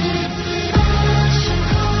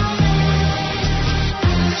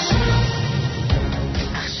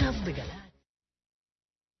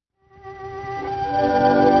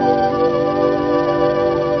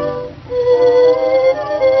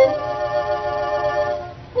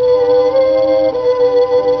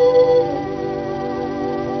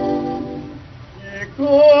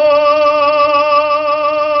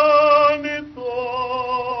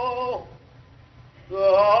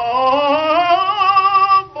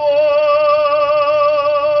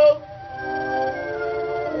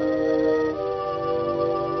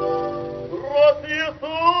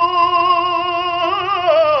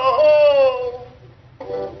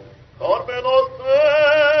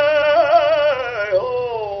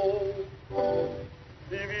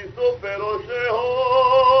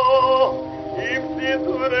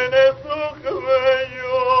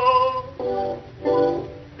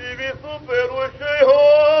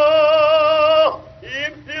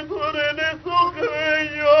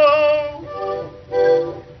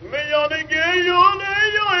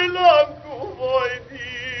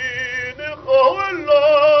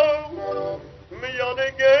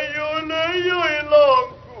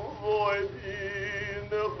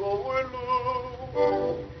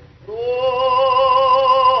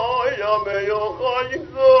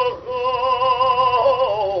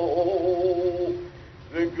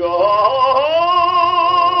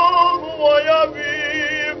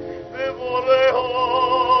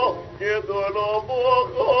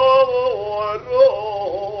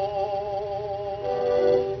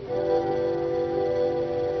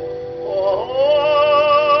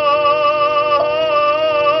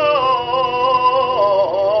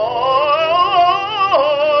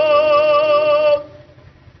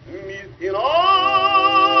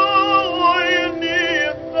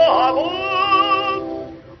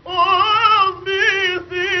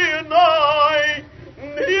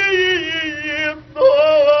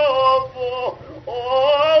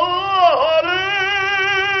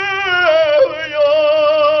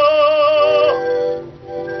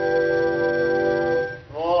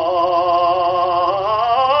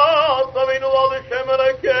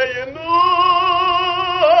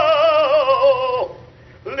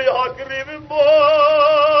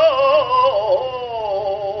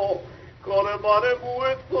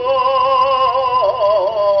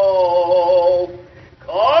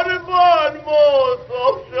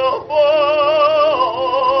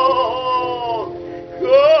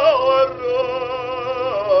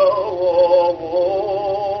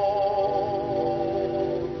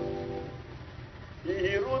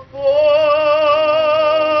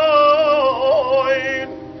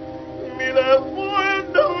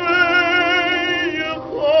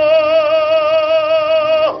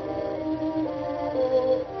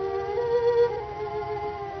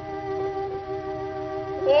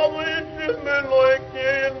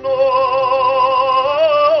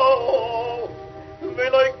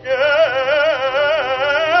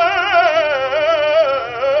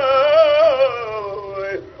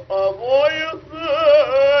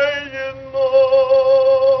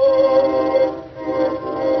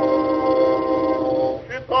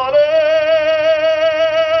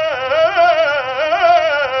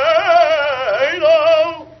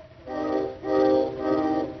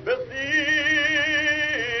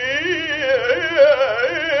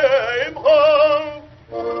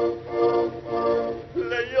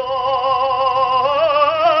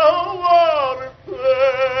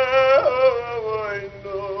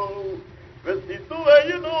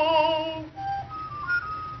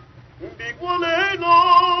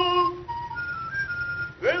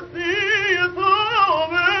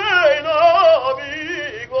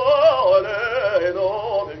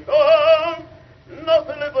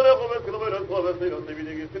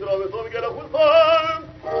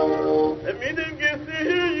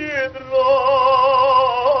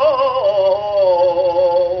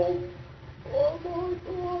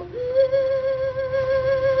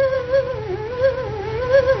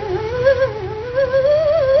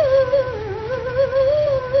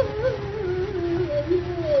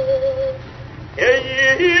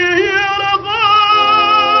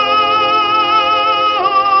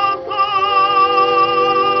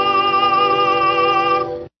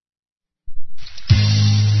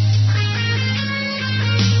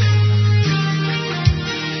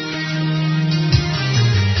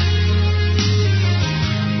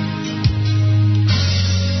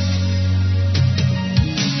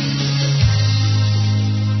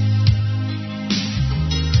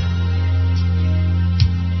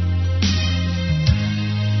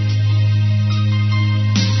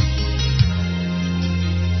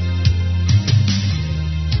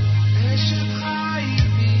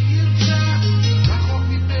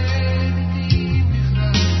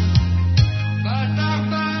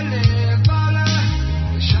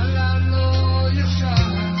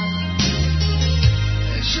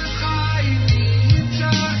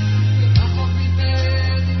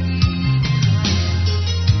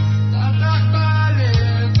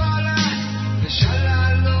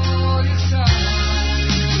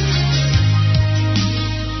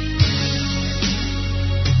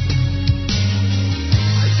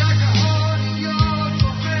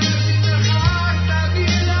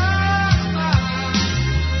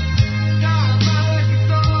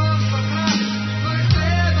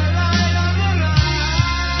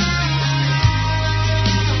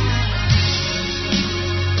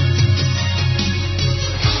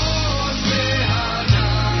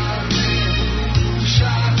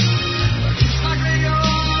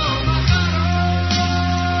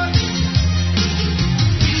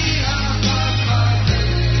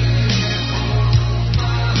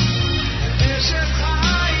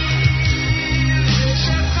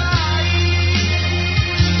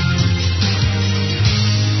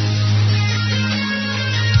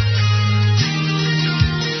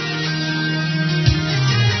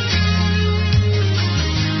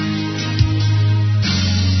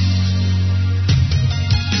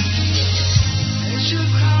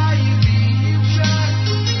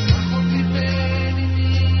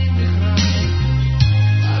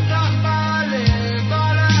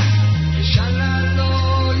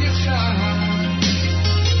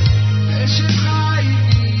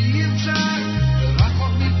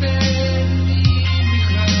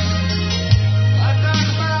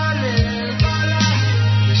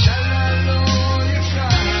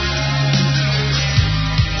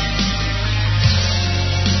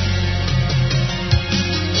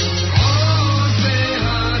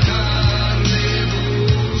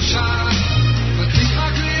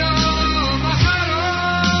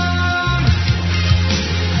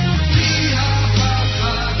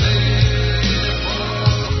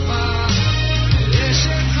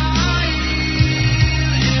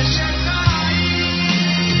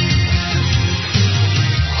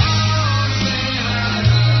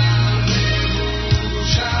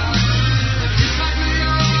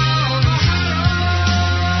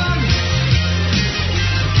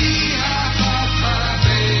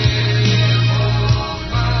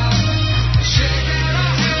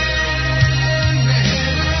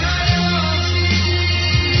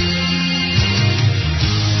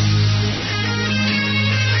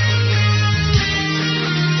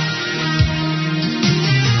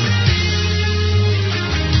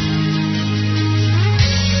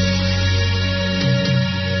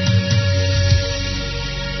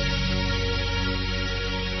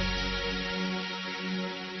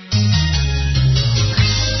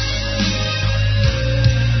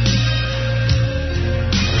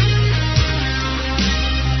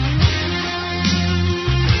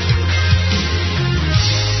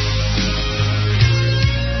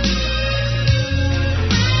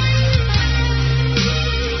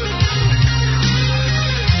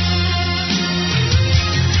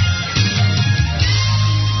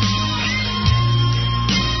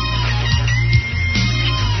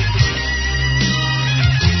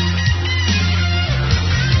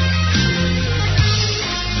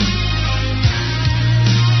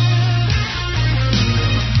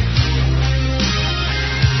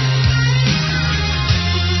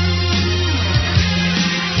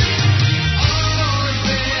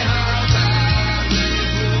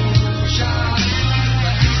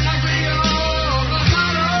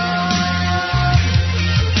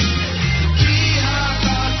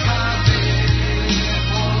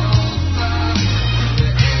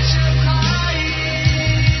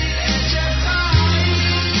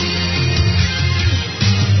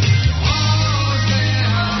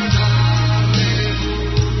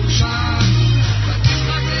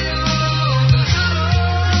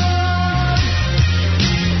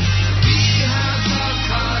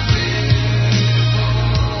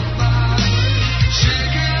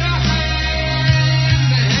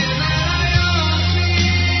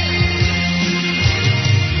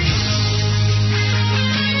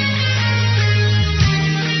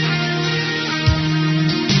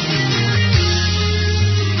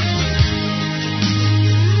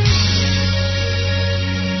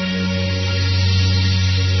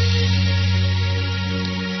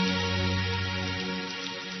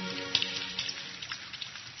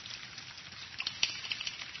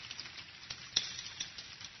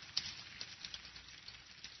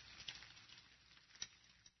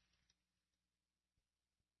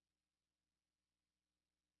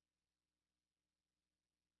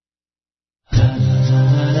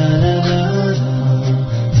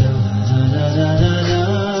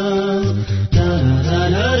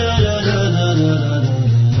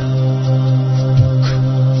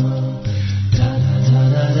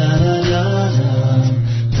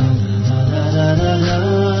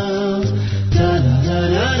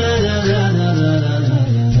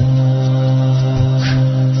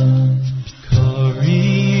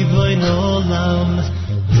 olam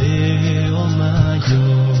ve'omayo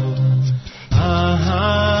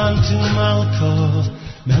ahantu malko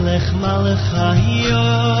melech malchayo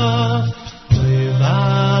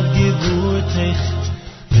levad gevurtech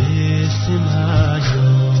ve'simhayo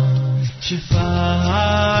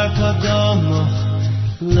shifar kadomoch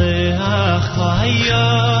leachaya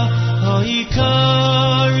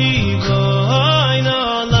oikari goin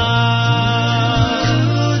olam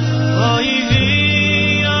oivi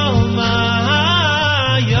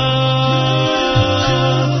omaya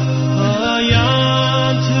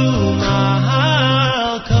oyantu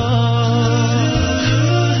mahalko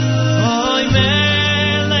oy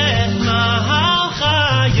melech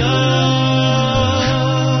mahalchayo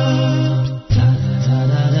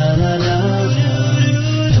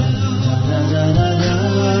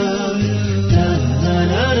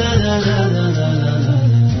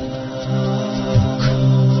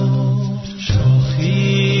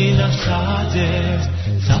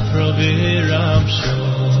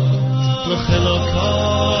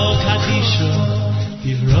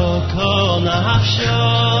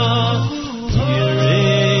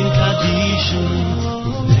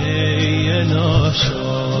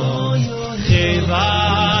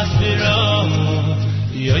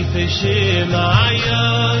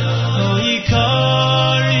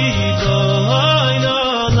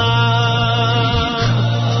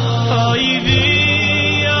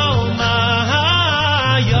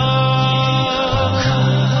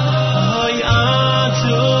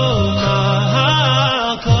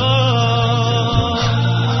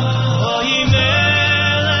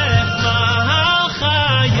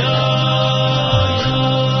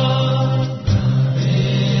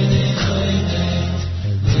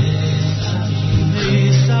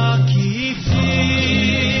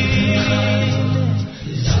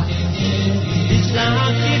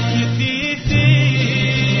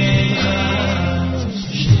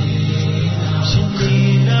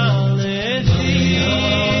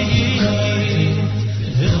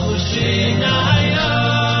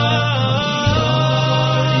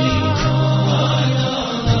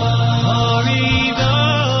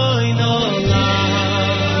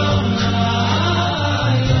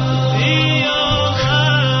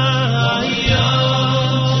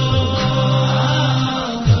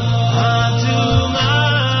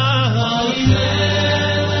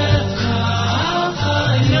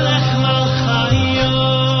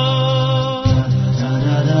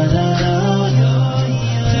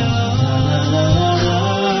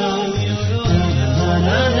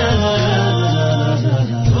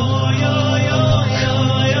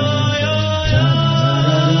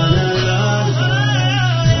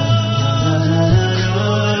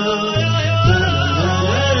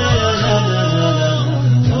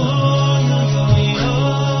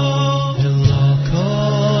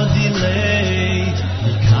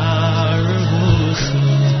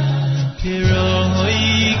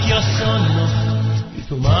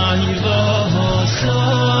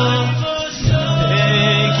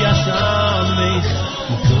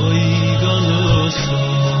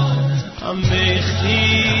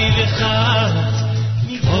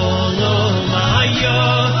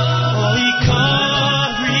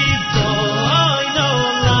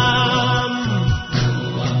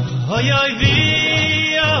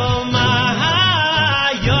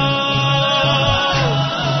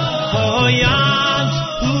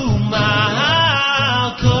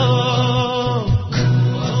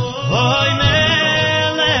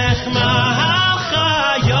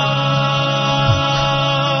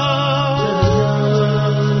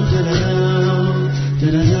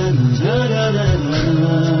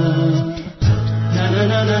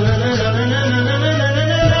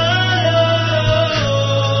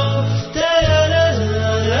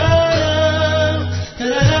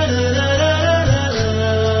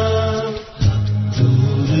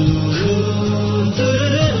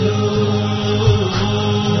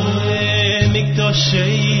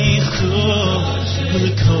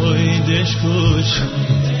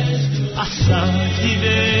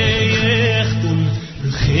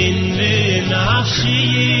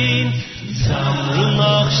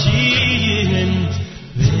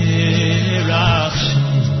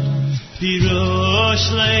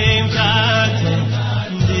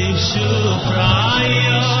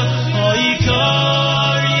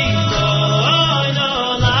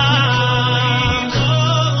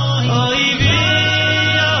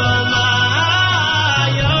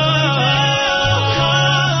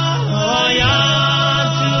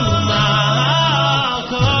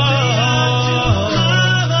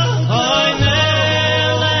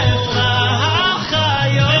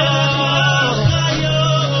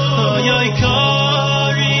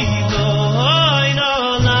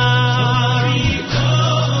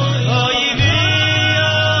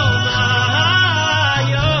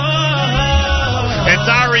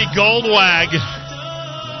Goldwag,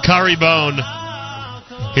 Curry Bone,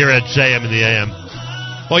 here at JM in the AM.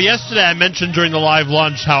 Well, yesterday I mentioned during the live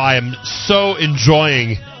lunch how I am so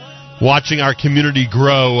enjoying watching our community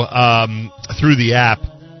grow through the app.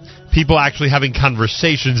 People actually having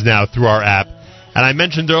conversations now through our app. And I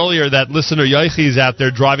mentioned earlier that listener Yoichi is out there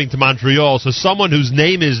driving to Montreal. So someone whose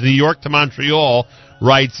name is New York to Montreal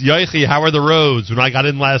writes, Yoichi, how are the roads? When I got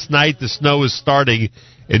in last night, the snow was starting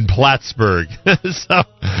in Plattsburgh. So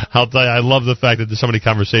I'll tell you, I love the fact that there's so many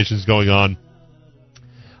conversations going on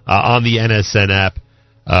the NSN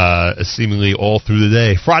app seemingly all through the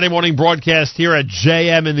day. Friday morning broadcast here at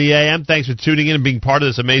JM in the AM. Thanks for tuning in and being part of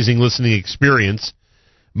this amazing listening experience.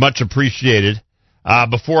 Much appreciated.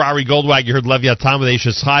 Before Ari Goldwag, you heard Leviathan with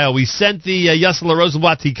Eishes Chayil. We sent the Yesela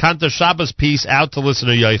Rosenblatt Tikanta Shabbos piece out to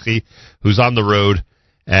listener Yoichi, who's on the road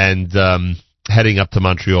and heading up to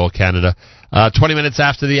Montreal, Canada. 20 minutes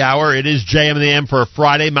after the hour, it is JM in the AM for a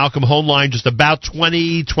Friday. Malcolm Hoenlein just about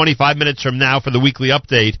 20-25 minutes from now for the weekly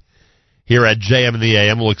update here at JM in the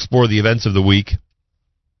AM. We'll explore the events of the week.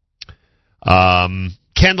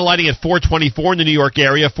 Candlelighting at 424 in the New York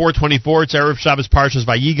area. 424, it's Erev Shabbos Parshas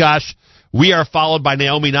Vayigash. We are followed by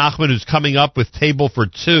Naomi Nachman, who's coming up with Table for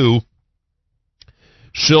Two.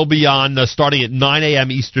 She'll be on starting at 9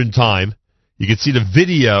 a.m. Eastern Time. You can see the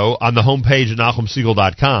video on the homepage at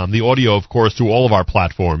NachumSegal.com. The audio, of course, through all of our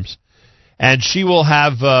platforms. And she will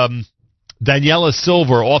have Daniela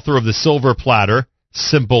Silver, author of The Silver Platter,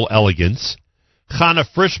 Simple Elegance. Chana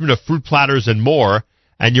Frischman of Fruit Platters and More.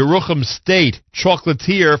 And Yerucham State,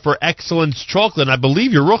 chocolatier for Excellence Chocolate. And I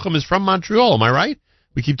believe Yerucham is from Montreal, am I right?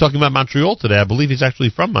 We keep talking about Montreal today. I believe he's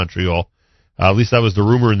actually from Montreal. At least that was the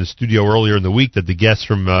rumor in the studio earlier in the week, that the guests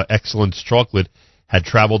from Excellence Chocolate had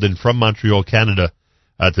traveled in from Montreal, Canada,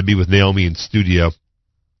 to be with Naomi in studio.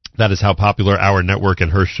 That is how popular our network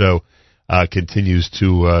and her show continues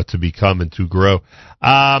to become and to grow.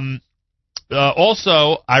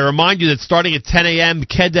 Also, I remind you that starting at 10 a.m.,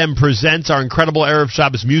 Kedem presents our incredible Erev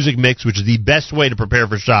Shabbos music mix, which is the best way to prepare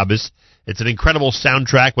for Shabbos. It's an incredible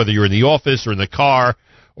soundtrack, whether you're in the office or in the car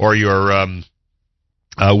or you're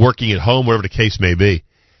working at home, whatever the case may be.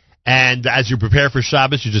 And as you prepare for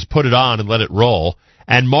Shabbos, you just put it on and let it roll.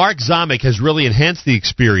 And Mark Zamek has really enhanced the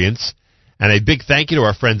experience. And a big thank you to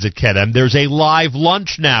our friends at Kedem. There's a live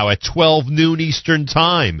lunch now at 12 noon Eastern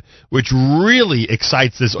Time, which really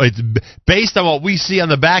excites this. It's based on what we see on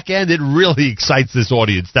the back end, it really excites this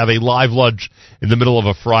audience to have a live lunch in the middle of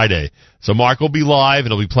a Friday. So Mark will be live,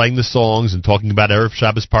 and he'll be playing the songs and talking about Erev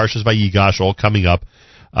Shabbos Parshas Vayigash, all coming up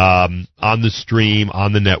on the stream,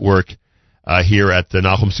 on the network, here at the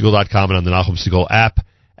NachumSegal.com and on the Nachum Segal app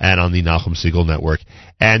and on the Nachum Segal network.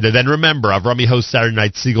 And then remember, Avrami hosts Saturday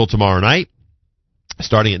Night Segal tomorrow night,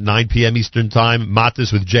 starting at 9 p.m. Eastern Time.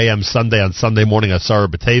 Matis with JM Sunday on Sunday morning, Asara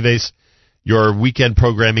B'Teves. Your weekend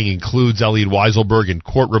programming includes Elliot Weiselberg and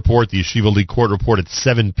Court Report, the Yeshiva League Court Report at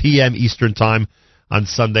 7 p.m. Eastern Time on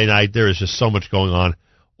Sunday night. There is just so much going on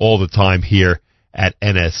all the time here at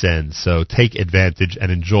NSN. So take advantage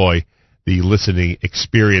and enjoy the listening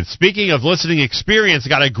experience. Speaking of listening experience, I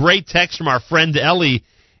got a great text from our friend Ellie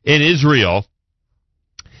in Israel.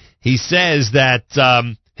 He says that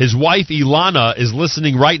his wife Ilana is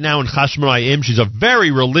listening right now in Chashmonayim. She's a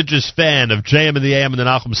very religious fan of JM and the AM and the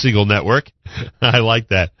Nachum Segal Network. I like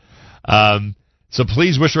that. So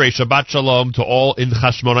please wish her a Shabbat Shalom to all in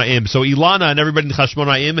Chashmonayim. So Ilana and everybody in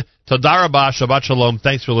Chashmonayim, Toda Rabah, Shabbat Shalom.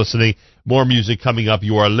 Thanks for listening. More music coming up.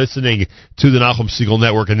 You are listening to the Nachum Segal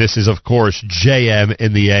Network, and this is, of course, JM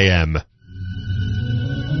in the AM.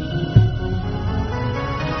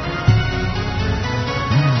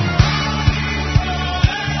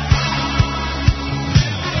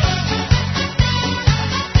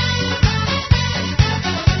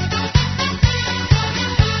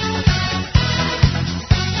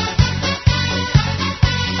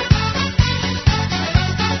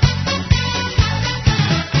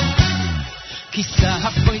 Kisa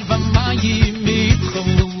hapoy v'mayim mitchom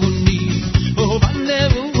lumuni, o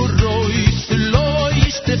v'nevu roi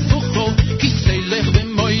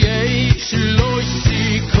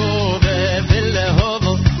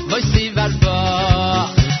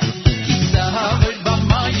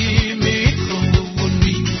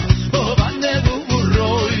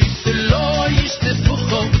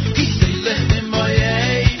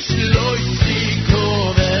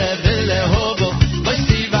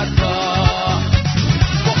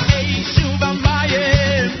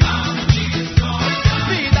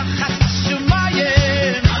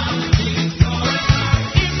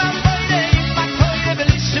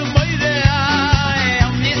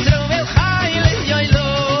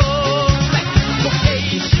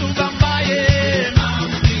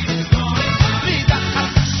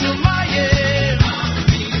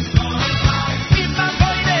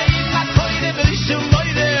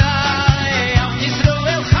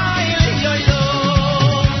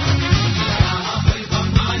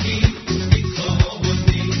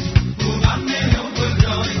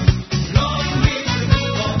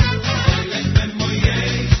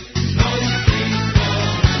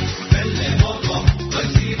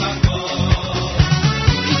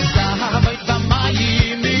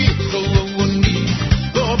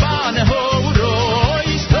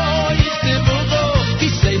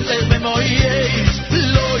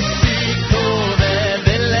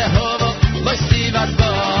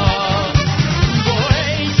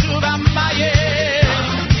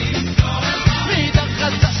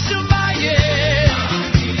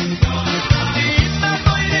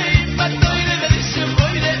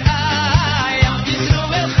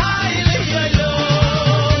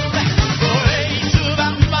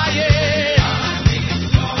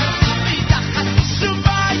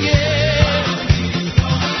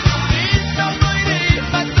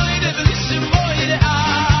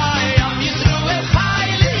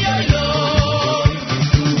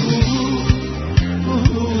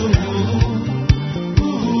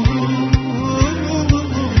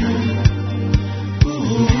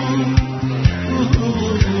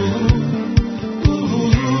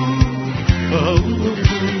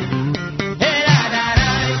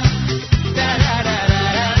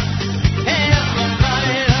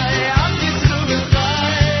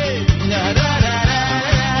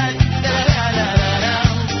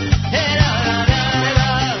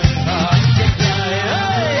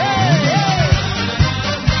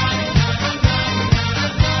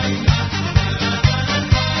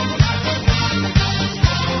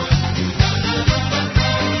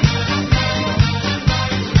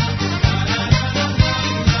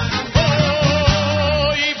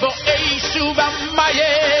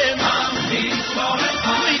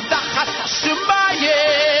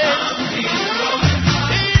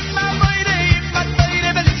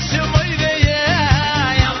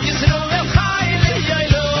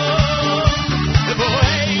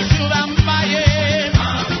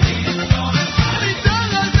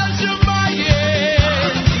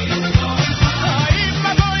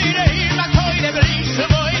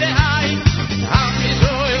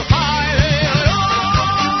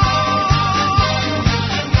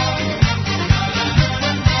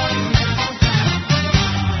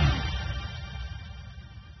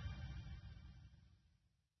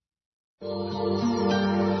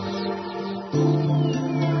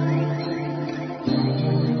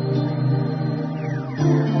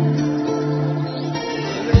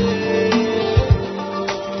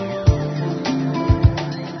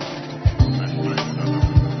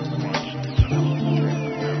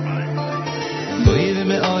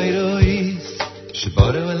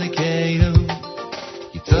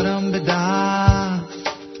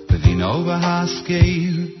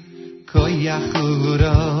בהשכיל כויח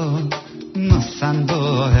וגבורה נוסן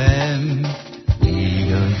בוהם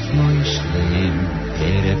ליגויס מוישלים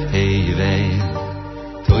ערב היבל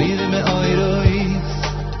טויב מאוירויס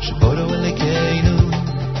שבורו אלוקינו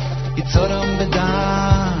יצורם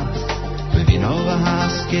בדעת ובינו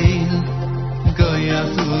בהשכיל כויח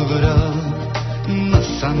וגבורה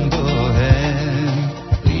נוסן בוהם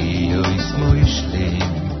ליגויס מוישלים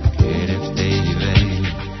ערב היבל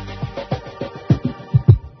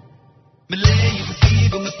Malay, you see,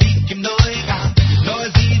 but my feet can know it.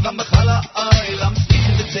 Noisy, I'm a color oil. I'm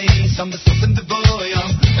speaking the taste, I'm the sauce and the boy.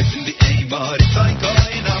 I sing the aim, but it's like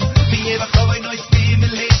going on. Be ever how I know it's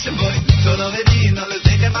stimulation, boy. So love it in, all the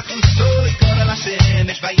things I'm a cool story. Call a Hashem,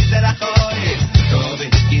 it's by Yisrael Achoy. Love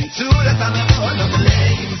it into the time of all.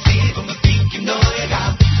 Malay, you see, but my feet can know it.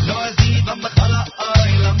 Noisy, I'm a color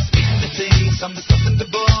oil. I'm speaking the taste, I'm the sauce and the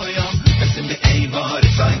boy. I sing the aim, but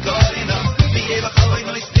it's like going on. Be ever how I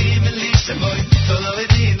know it's stimulation, boy. So love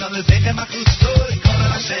it in, all the things I'm a cool story. Call a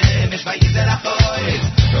Hashem, it's by Yisrael Achoy.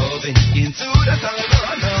 Love it into the time of all.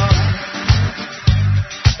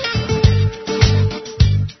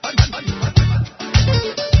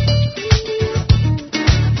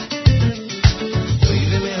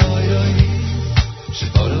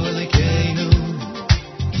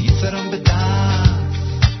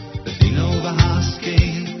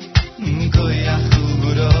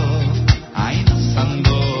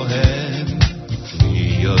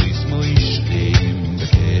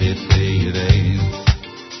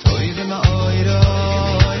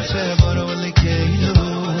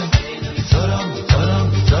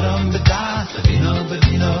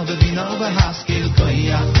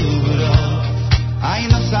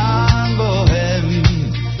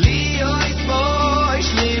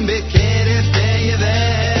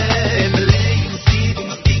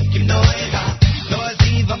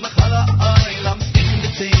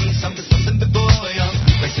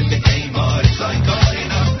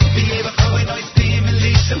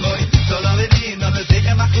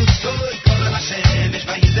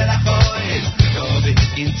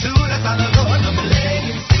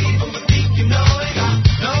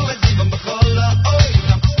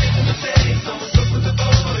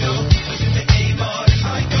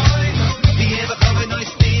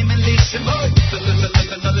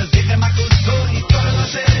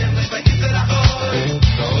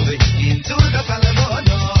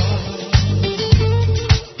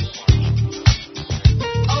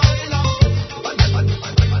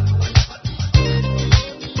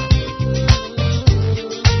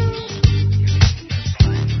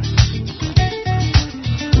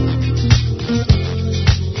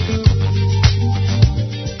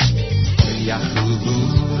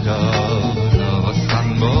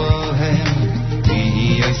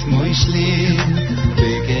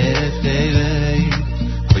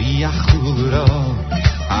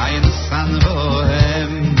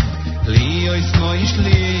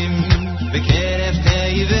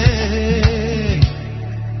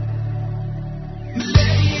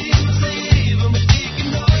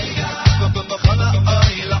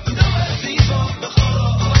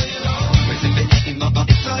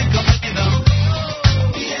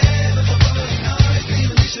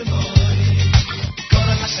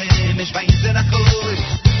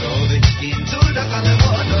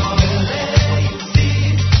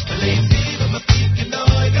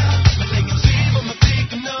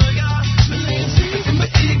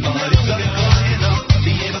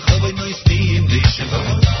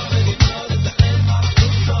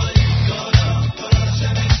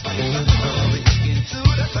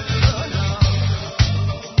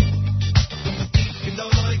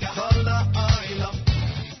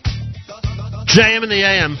 JM in the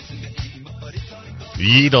AM.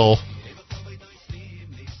 Yidel.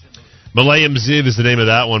 Malayim Ziv is the name of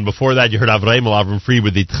that one. Before that, you heard Avrei Avram Fried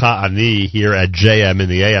with the T'ani here at JM in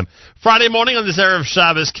the AM. Friday morning on this Erev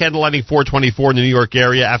Shabbos, candlelighting 424 in the New York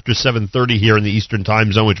area after 7:30 here in the Eastern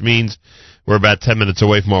Time Zone, which means we're about 10 minutes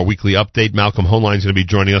away from our weekly update. Malcolm Hoenlein is going to be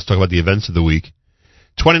joining us to talk about the events of the week.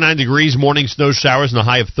 29 degrees, morning snow showers, and a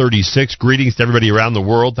high of 36. Greetings to everybody around the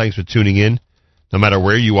world. Thanks for tuning in, no matter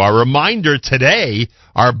where you are. Reminder, today,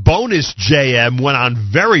 our bonus JM went on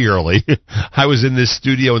very early. I was in this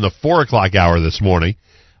studio in the 4 o'clock hour this morning,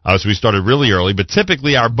 so we started really early. But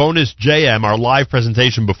typically, our bonus JM, our live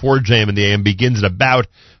presentation before JM in the AM, begins at about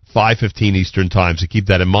 5:15 Eastern Time. So keep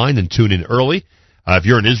that in mind and tune in early. If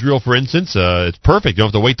you're in Israel, for instance, it's perfect. You don't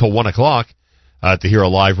have to wait till 1 o'clock to hear a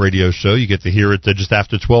live radio show. You get to hear it just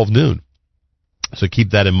after 12 noon. So keep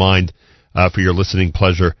that in mind for your listening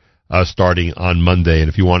pleasure. Starting on Monday. And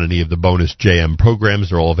if you want any of the bonus JM programs,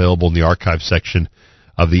 they're all available in the archive section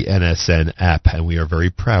of the NSN app, and we are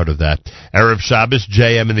very proud of that. Erev Shabbos,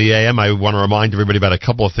 JM in the AM. I want to remind everybody about a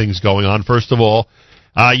couple of things going on. First of all,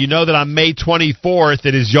 you know that on May 24th,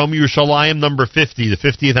 it is Yom Yerushalayim number 50, the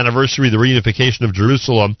 50th anniversary of the reunification of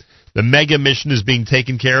Jerusalem. The mega mission is being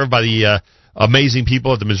taken care of by the amazing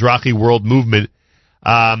people at the Mizrahi World Movement.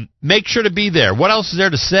 Make sure to be there. What else is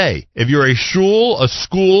there to say? If you're a shul, a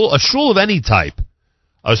school, a shul of any type,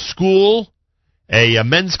 a school, a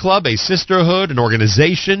men's club, a sisterhood, an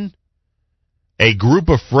organization, a group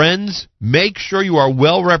of friends, make sure you are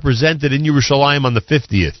well represented in Yerushalayim on the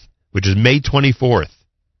 50th, which is May 24th.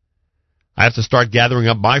 I have to start gathering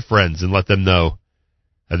up my friends and let them know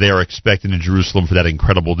that they are expected in Jerusalem for that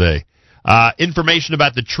incredible day. Information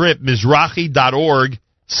about the trip,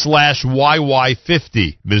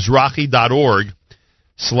 Mizrahi.org/YY50.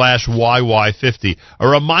 Mizrahi.org/YY50. A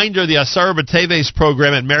reminder, the Asar B'Teves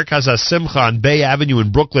program at Merkaz HaSimcha on Bay Avenue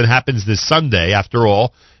in Brooklyn happens this Sunday. After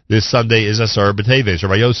all, this Sunday is Asar B'Teves.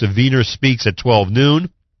 Rabbi Yosef Wiener speaks at 12 noon,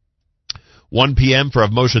 1 p.m. for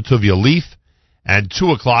Rav Moshe Tuvia Leaf, and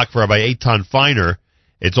 2 o'clock for Rabbi Eitan Feiner.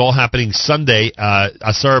 It's all happening Sunday,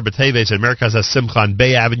 Asar B'Teves at Merkaz HaSimcha on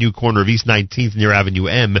Bay Avenue, corner of East 19th near Avenue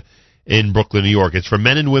M in Brooklyn, New York. It's for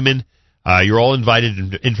men and women. You're all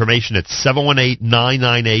invited. Information at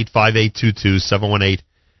 718-998-5822,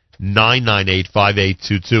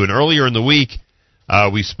 718-998-5822. And earlier in the week,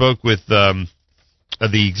 we spoke with the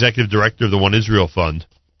executive director of the One Israel Fund.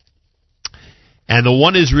 And the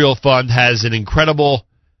One Israel Fund has an incredible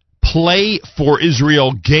Play for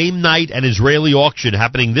Israel game night and Israeli auction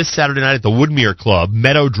happening this Saturday night at the Woodmere Club,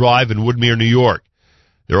 Meadow Drive in Woodmere, New York.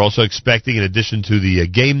 They're also expecting, in addition to the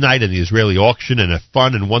game night and the Israeli auction and a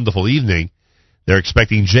fun and wonderful evening, they're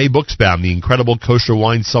expecting Jay Buxbaum, the incredible kosher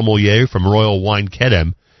wine sommelier from Royal Wine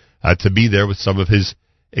Kedem, to be there with some of his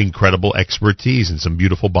incredible expertise and some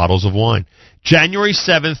beautiful bottles of wine. January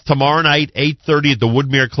 7th, tomorrow night, 8:30 at the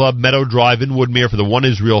Woodmere Club, Meadow Drive in Woodmere for the One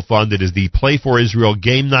Israel Fund. It is the Play for Israel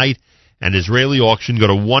game night and Israeli auction. Go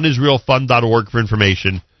to oneisraelfund.org for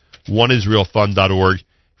information, oneisraelfund.org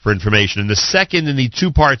for information. And the second in the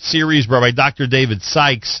two-part series by Dr. David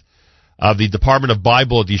Sykes of the Department of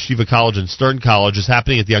Bible at the Yeshiva College and Stern College is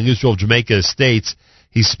happening at the Young Israel of Jamaica Estates.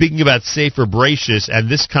 He's speaking about Sefer Bereshis, and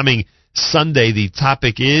this coming Sunday, the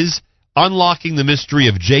topic is Unlocking the Mystery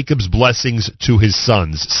of Jacob's Blessings to His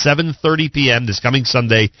Sons. 7:30 p.m. this coming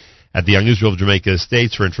Sunday at the Young Israel of Jamaica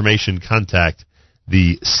Estates. For information, contact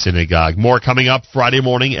the synagogue. More coming up Friday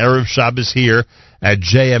morning, Erev Shabbos here at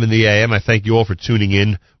JM in the AM. I thank you all for tuning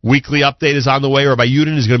in. Weekly update is on the way. Rabbi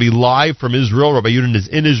Yudin is going to be live from Israel. Rabbi Yudin is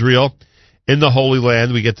in Israel, in the Holy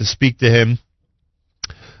Land. We get to speak to him,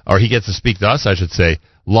 or he gets to speak to us, I should say,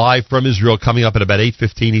 live from Israel, coming up at about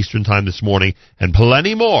 8:15 Eastern Time this morning, and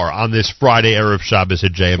plenty more on this Friday, Erev Shabbos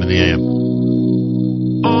at JM in the AM.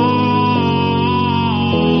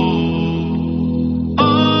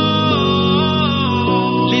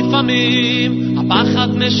 לפעמים הפחד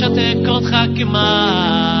משתק אותך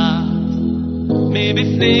כמעט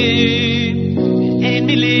מבפנים, אין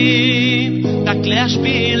מילים רק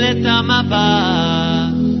להשפיל את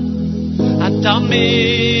המבט.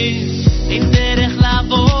 התמיד אין דרך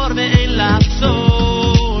לעבור ואין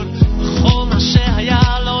לעצור, וכל מה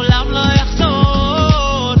שהיה לעולם לא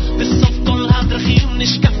יחזור, בסוף כל הדרכים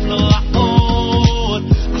נשקף לו האור.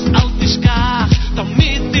 אז אל תשכח,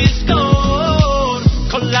 תמיד תזכור,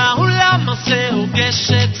 כל העולם הזה הוא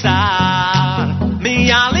גשם צר,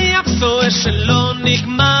 מיעלי הבשור שלא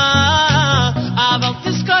נגמר, אבל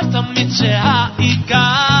תזכור תמיד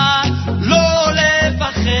שהעיקר לא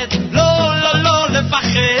לפחד, לא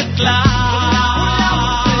לפחד כלל.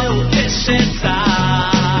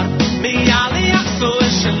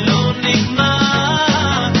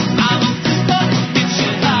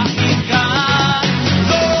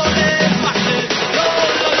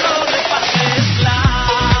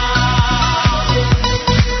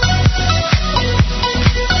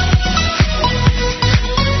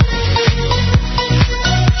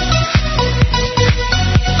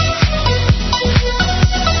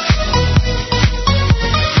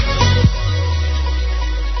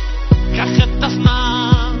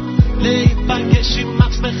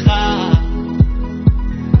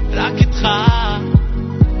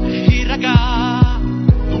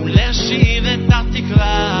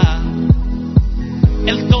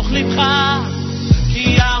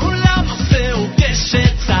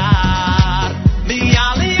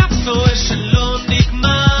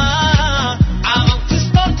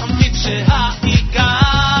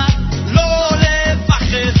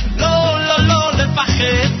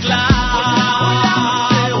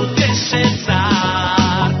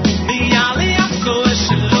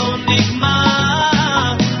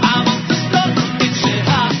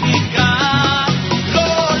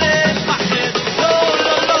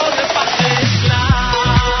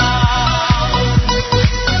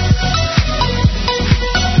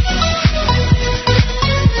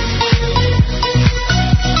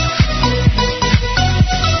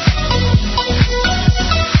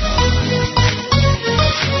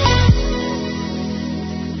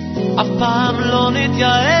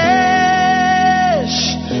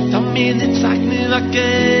 תמיד נצעק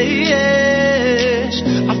נבקש,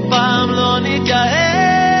 אף פעם לא נתייאש.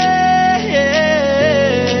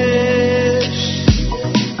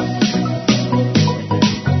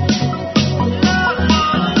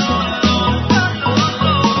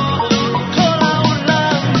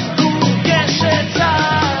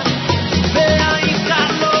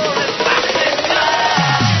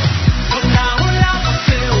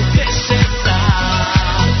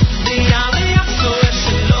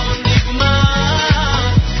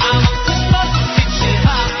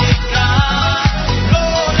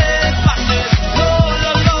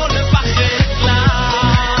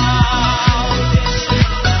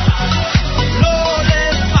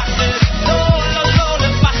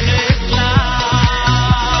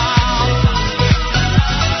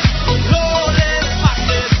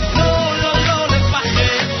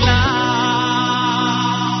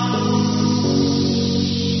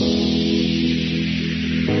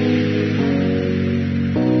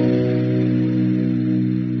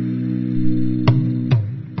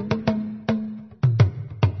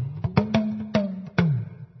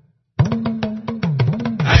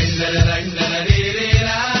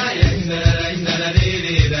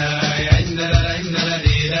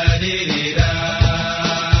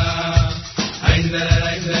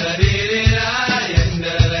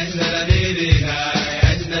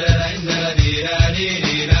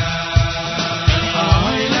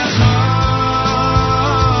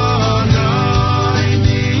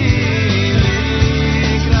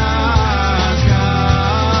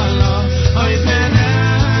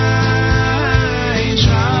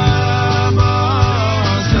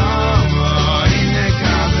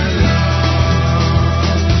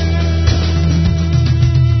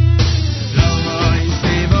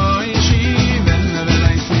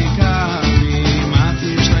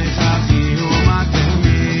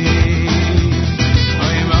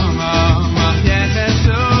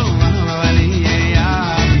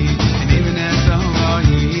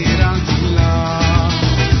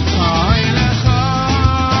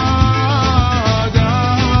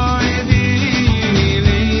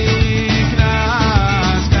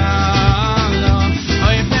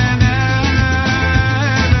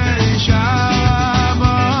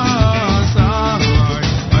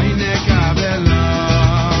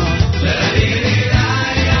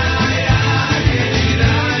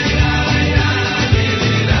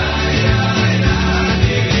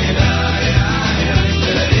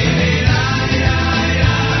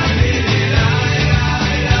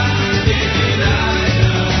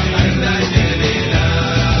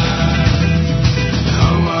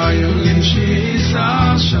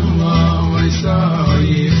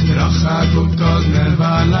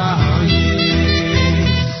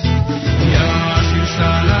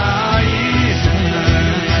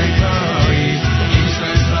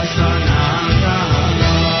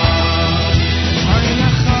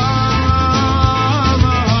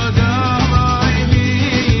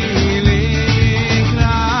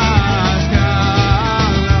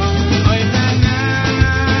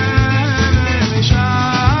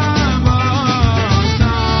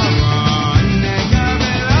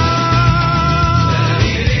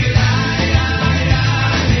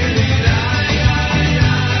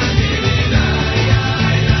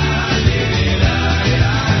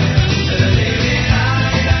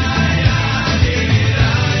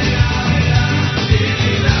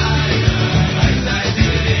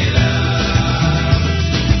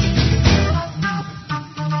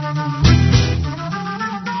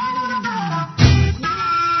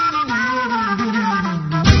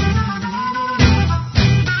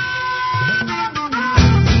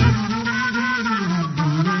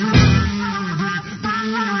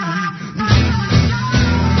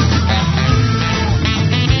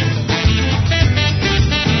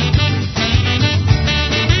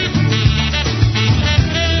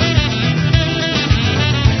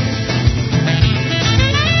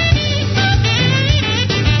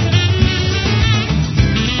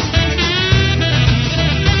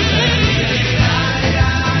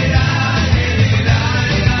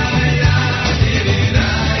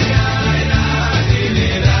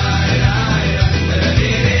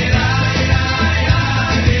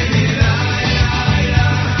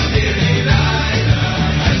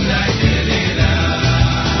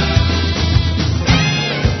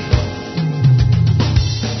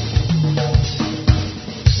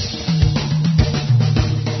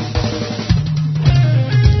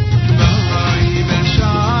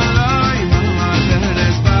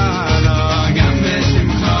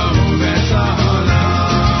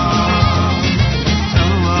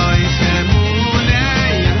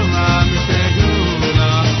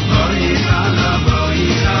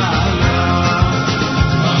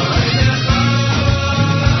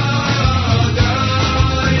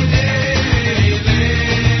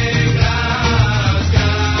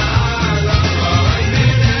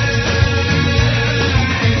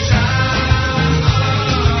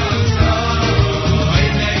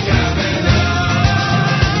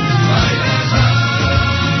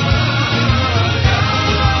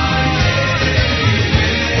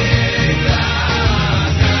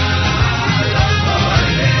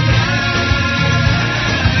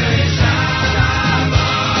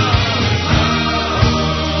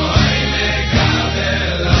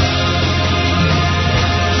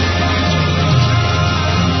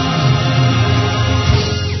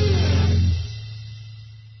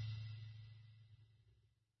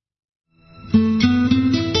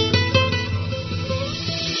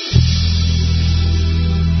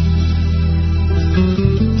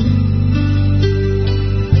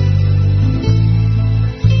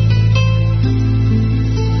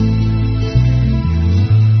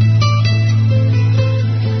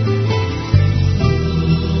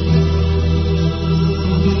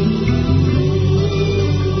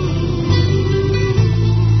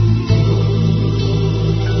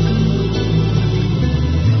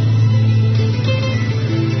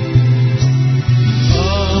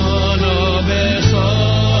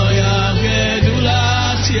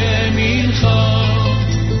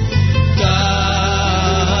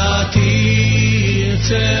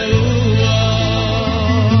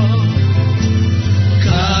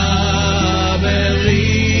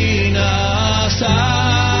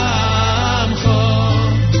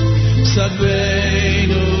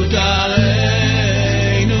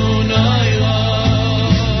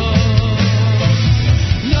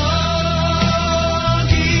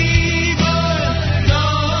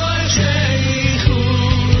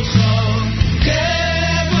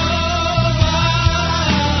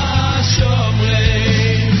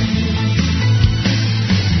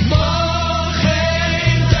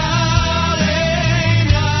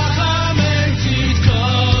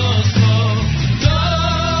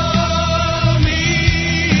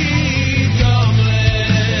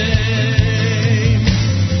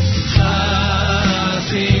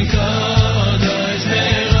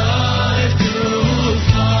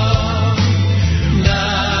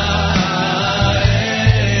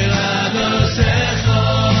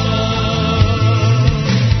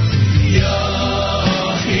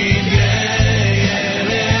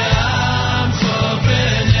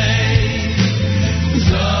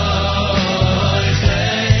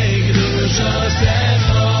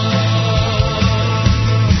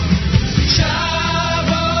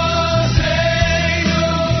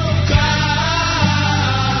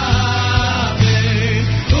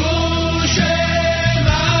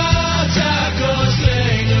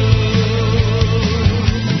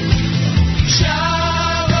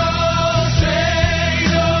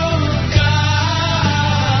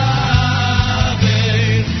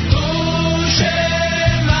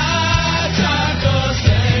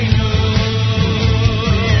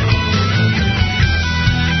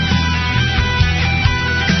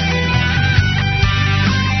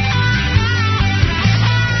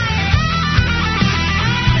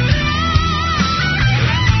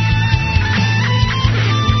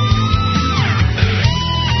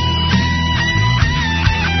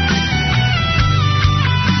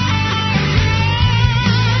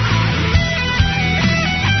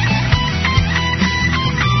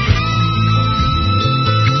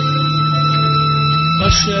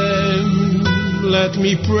 let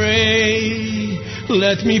me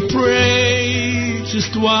pray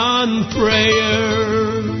just one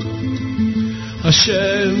prayer.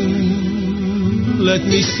 Hashem, let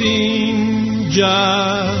me sing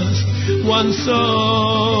just one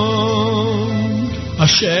song.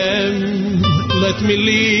 Hashem, let me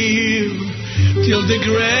live till the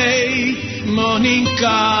great morning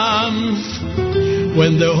comes,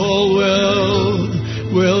 when the whole world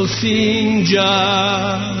will sing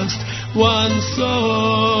just one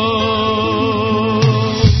song.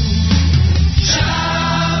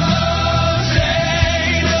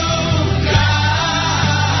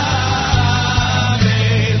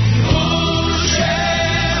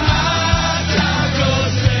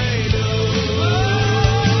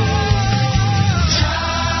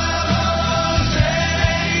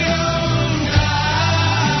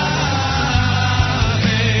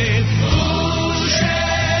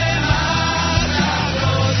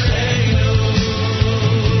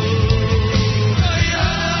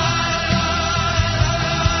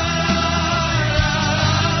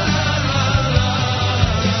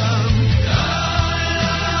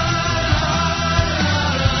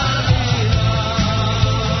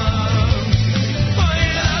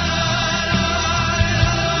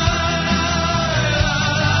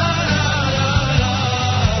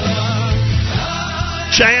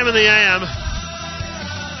 JM in the AM.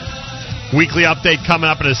 Weekly update coming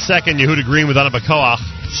up in a second. Yehuda Green with Anna Bakoach.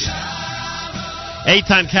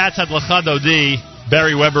 Eitan Katz at L'chad Odi.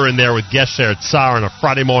 Barry Weber in there with Gesher Tsar on a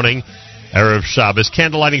Friday morning. Erev Shabbos.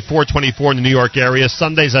 Candlelighting 424 in the New York area.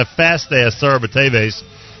 Sundays a fast day, Asar B'Teves.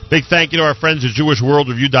 Big thank you to our friends at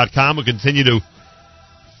JewishWorldReview.com who continue to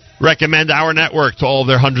recommend our network to all of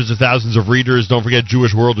their hundreds of thousands of readers. Don't forget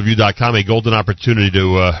JewishWorldReview.com, a golden opportunity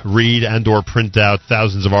to read and or print out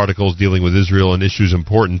thousands of articles dealing with Israel and issues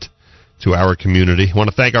important to our community. I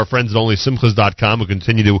want to thank our friends at OnlySimchas.com who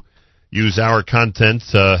continue to use our content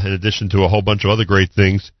in addition to a whole bunch of other great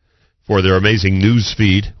things for their amazing news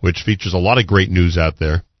feed, which features a lot of great news out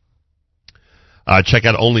there. Check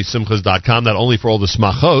out OnlySimchas.com, not only for all the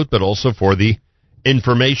smachot, but also for the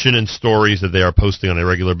information and stories that they are posting on a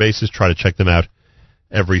regular basis. Try to check them out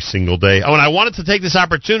every single day. Oh, and I wanted to take this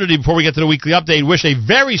opportunity before we get to the weekly update, wish a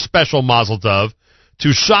very special mazel tov to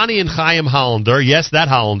Shani and Chaim Hollander. Yes, that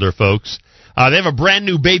Hollander, folks. They have a brand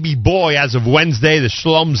new baby boy as of Wednesday, the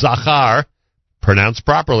Shlom Zachar, pronounced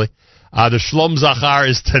properly. The Shlom Zachar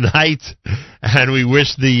is tonight, and we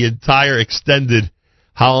wish the entire extended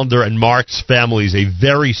Hollander and Marks families a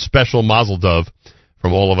very special mazel tov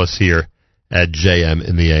from all of us here at JM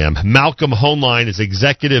in the AM. Malcolm Hoenlein is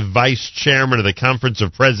Executive Vice Chairman of the Conference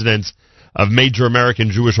of Presidents of Major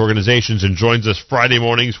American Jewish Organizations and joins us Friday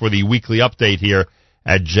mornings for the weekly update here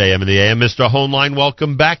at JM in the AM. Mr. Hoenlein,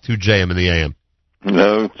 welcome back to JM in the AM.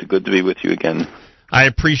 Hello, it's good to be with you again. I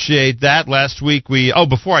appreciate that. Last week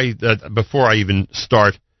before I even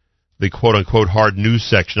start the quote-unquote hard news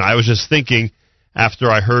section, I was just thinking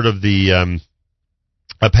after I heard of the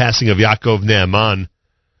passing of Yaakov Ne'eman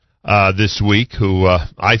this week, who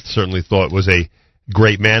I certainly thought was a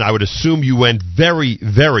great man. I would assume you went very,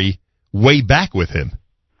 very way back with him.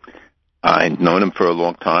 I'd known him for a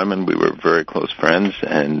long time, and we were very close friends,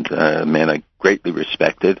 and a man I greatly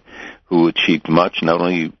respected, who achieved much, not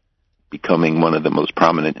only becoming one of the most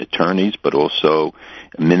prominent attorneys, but also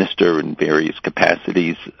a minister in various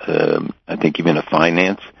capacities, I think even a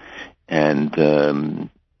finance, and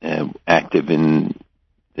active in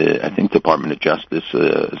I think Department of Justice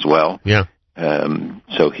as well. Yeah.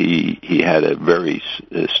 So he had a very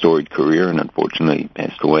storied career, and unfortunately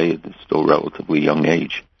passed away at a still relatively young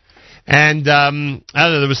age. And I don't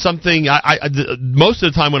know, there was something. Most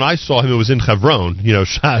of the time when I saw him, it was in Hebron,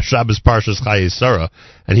 Shabbos Parshas Chayei Sarah,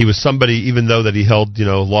 and he was somebody, even though that he held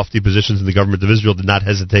lofty positions in the government of Israel, did not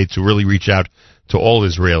hesitate to really reach out to all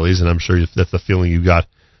Israelis, and I'm sure that's the feeling you got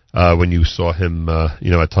when you saw him,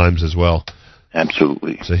 at times as well.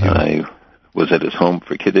 Absolutely. So I was at his home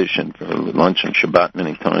for Kiddush and for lunch on Shabbat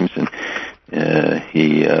many times, and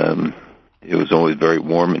it was always very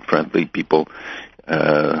warm and friendly. People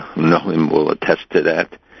who know him will attest to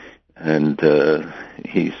that. And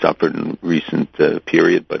he suffered in recent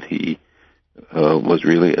period, but he was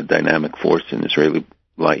really a dynamic force in Israeli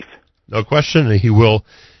life. No question, he will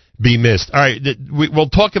be missed. All right, we'll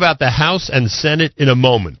talk about the House and Senate in a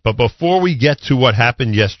moment, but before we get to what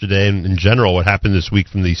happened yesterday and in general what happened this week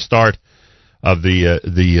from the start of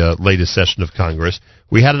the latest session of Congress,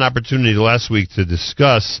 we had an opportunity last week to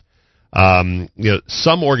discuss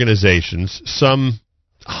some organizations, some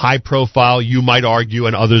high-profile, you might argue,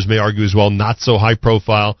 and others may argue as well, not so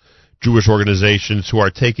high-profile Jewish organizations who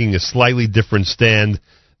are taking a slightly different stand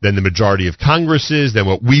than the majority of Congress is, than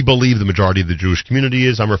what we believe the majority of the Jewish community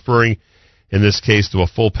is. I'm referring, in this case, to a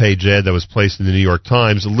full-page ad that was placed in the New York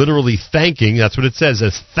Times, literally thanking, that's what it says,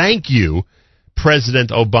 as thank you, President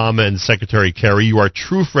Obama and Secretary Kerry. You are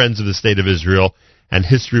true friends of the State of Israel, and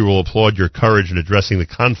history will applaud your courage in addressing the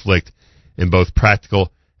conflict in both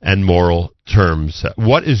practical and moral terms.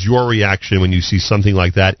 What is your reaction when you see something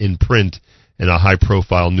like that in print in a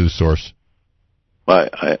high-profile news source? Well,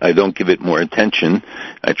 I don't give it more attention.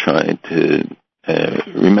 I try to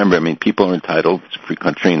remember, I mean, people are entitled, it's a free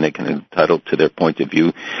country, and they can entitled to their point of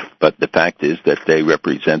view, but the fact is that they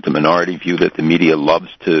represent a minority view that the media loves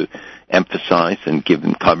to emphasize and give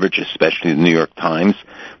them coverage, especially the New York Times,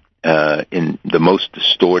 in the most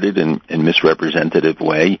distorted and misrepresentative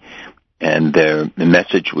way. And the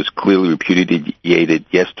message was clearly repudiated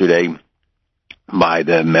yesterday by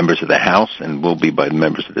the members of the House and will be by the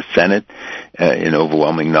members of the Senate in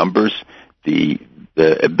overwhelming numbers. The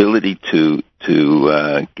ability to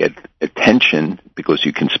get attention because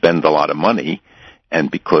you can spend a lot of money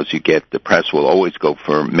and because you get, the press will always go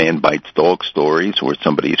for man bites dog stories where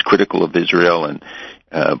somebody is critical of Israel and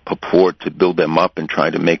purport to build them up and try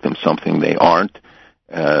to make them something they aren't,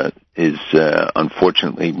 is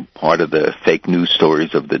unfortunately part of the fake news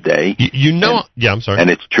stories of the day. I'm sorry. And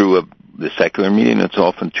it's true of the secular media, and it's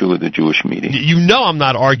often true of the Jewish media. I'm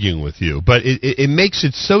not arguing with you, but it makes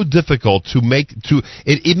it so difficult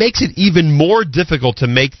it makes it even more difficult to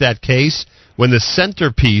make that case when the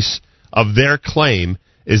centerpiece of their claim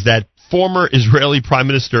is that former Israeli Prime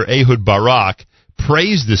Minister Ehud Barak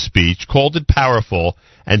praised the speech, called it powerful,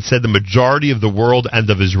 and said the majority of the world and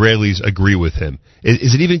of Israelis agree with him.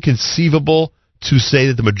 Is it even conceivable to say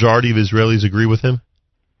that the majority of Israelis agree with him?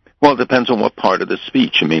 Well, it depends on what part of the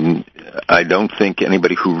speech. I mean, I don't think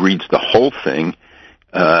anybody who reads the whole thing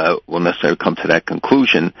will necessarily come to that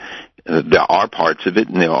conclusion. There are parts of it,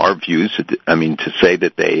 and there are views. I mean, to say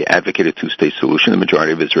that they advocate a two-state solution, the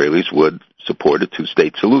majority of Israelis would support a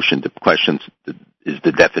two-state solution. The question is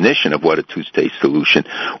the definition of what a two-state solution.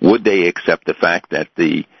 Would they accept the fact that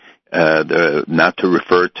not to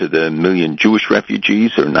refer to the 1 million Jewish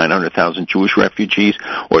refugees or 900,000 Jewish refugees,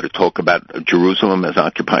 or to talk about Jerusalem as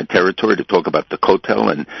occupied territory, to talk about the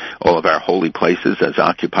Kotel and all of our holy places as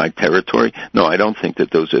occupied territory? No, I don't think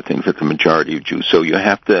that those are things that the majority of Jews. So you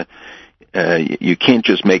have to, you can't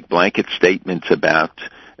just make blanket statements about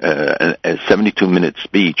a 72-minute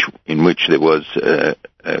speech in which there was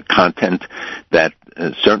content that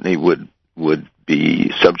certainly would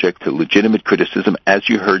be subject to legitimate criticism, as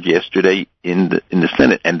you heard yesterday in the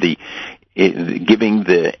Senate, and giving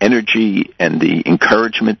the energy and the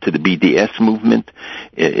encouragement to the BDS movement,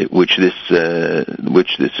 which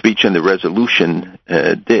the speech and the resolution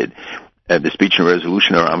did. The speech and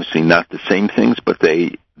resolution are obviously not the same things, but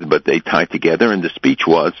they tie together. And the speech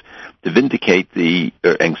was to vindicate and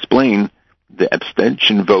explain the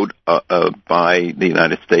abstention vote by the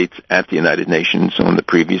United States at the United Nations on the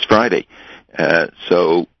previous Friday.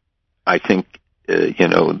 So I think,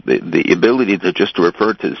 the ability to just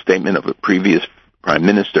refer to the statement of a previous prime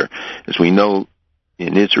minister, as we know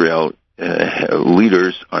in Israel,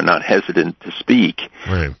 leaders are not hesitant to speak,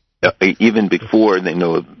 right, even before they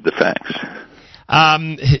know the facts.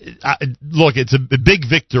 Look, it's a big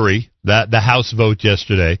victory, the House vote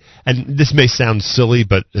yesterday, and this may sound silly,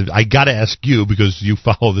 but I got to ask you, because you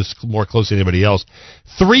follow this more closely than anybody else,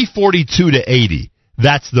 342 to 80,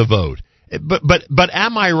 that's the vote. But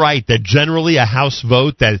am I right that generally a House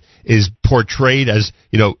vote that is portrayed as,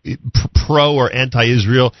 pro or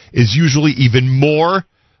anti-Israel is usually even more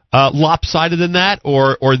lopsided than that,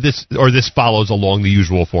 or this follows along the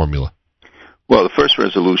usual formula? Well, the first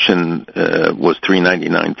resolution was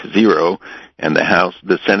 399 to 0, and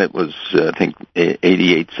the Senate was, I think,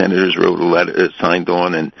 88 senators wrote a letter, signed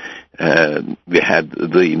on, and they had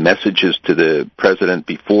the messages to the president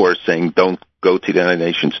before saying, don't go to the United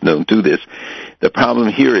Nations, don't do this. The problem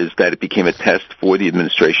here is that it became a test for the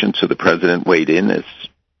administration, so the president weighed in, as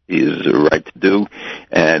he is right to do,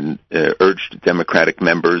 and urged Democratic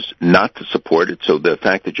members not to support it. So the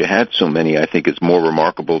fact that you had so many, I think, is more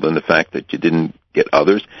remarkable than the fact that you didn't get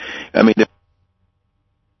others. I mean,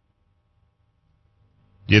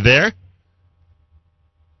 you there?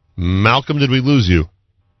 Malcolm, did we lose you?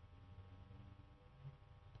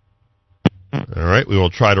 All right, we will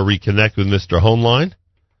try to reconnect with Mr. Hoenlein.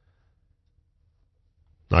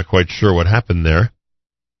 Not quite sure what happened there.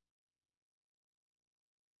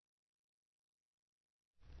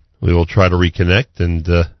 We will try to reconnect and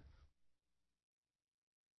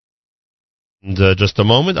just a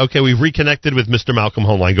moment. Okay, we've reconnected with Mr. Malcolm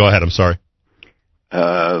Hoenlein. Go ahead, I'm sorry.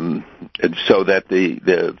 so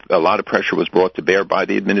that a lot of pressure was brought to bear by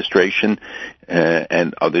the administration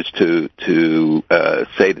and others to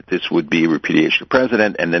say that this would be a repudiation of the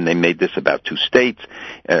president, and then they made this about two-state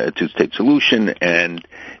solution, and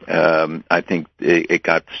I think it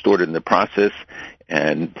got distorted in the process.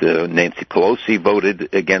 And Nancy Pelosi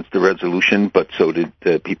voted against the resolution, but so did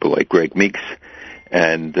people like Greg Meeks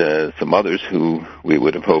and some others who we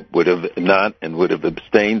would have hoped would have not and would have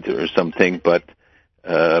abstained or something. But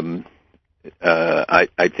I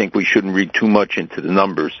think we shouldn't read too much into the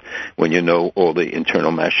numbers when you know all the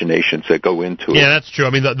internal machinations that go into it. Yeah, that's true. I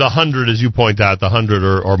mean, the 100, as you point out, the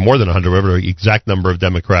 100 or more than 100, whatever the exact number of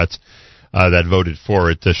Democrats that voted for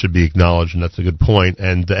it should be acknowledged, and that's a good point.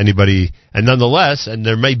 And nonetheless, and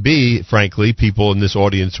there may be, frankly, people in this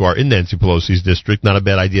audience who are in Nancy Pelosi's district, not a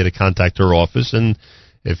bad idea to contact her office, and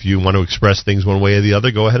if you want to express things one way or the other,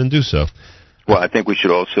 go ahead and do so. Well, I think we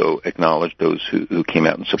should also acknowledge those who came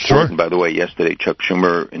out in support. Sure. And by the way, yesterday Chuck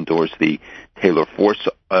Schumer endorsed the Taylor Force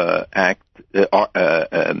Act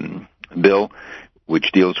bill,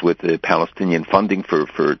 which deals with the Palestinian funding for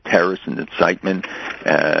terrorist and incitement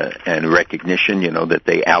and recognition, that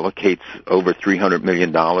they allocate over $300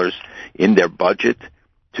 million in their budget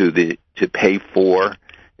to pay for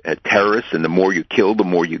terrorists, and the more you kill, the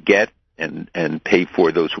more you get, and pay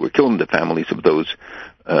for those who were killed and the families of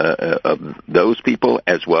those people,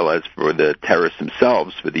 as well as for the terrorists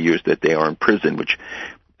themselves for the years that they are in prison, which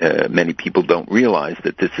many people don't realize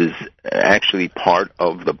that this is actually part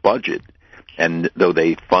of the budget. And though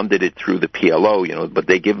they funded it through the PLO, but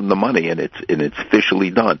they give them the money, and it's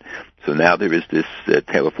officially done. So now there is this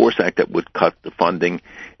Taylor Force Act that would cut the funding,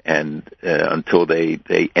 and until they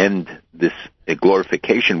end this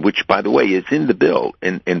glorification, which, by the way, is in the bill,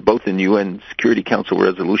 in both in UN Security Council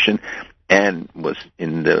resolution and was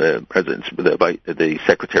in the the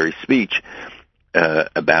Secretary's speech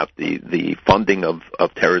about the funding of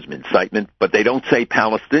terrorism incitement. But they don't say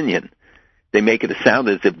Palestinian. They make it sound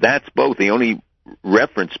as if that's both. The only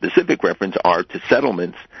specific reference are to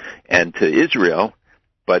settlements and to Israel,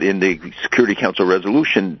 but in the Security Council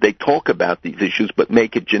resolution, they talk about these issues but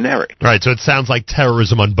make it generic. Right, so it sounds like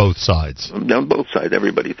terrorism on both sides. On both sides,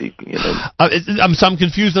 everybody. I'm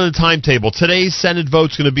confused on the timetable. Today's Senate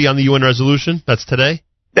vote's going to be on the UN resolution? That's today?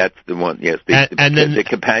 That's the one, yes. The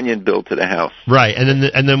companion bill to the House. Right,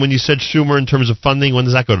 and then when you said Schumer in terms of funding, when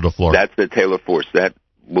does that go to the floor? That's the Taylor Force. That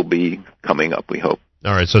will be coming up, we hope.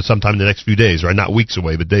 All right, so sometime in the next few days, right? Not weeks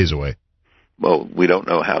away, but days away. Well, we don't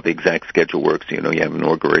know how the exact schedule works. You have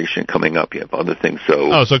inauguration coming up. You have other things.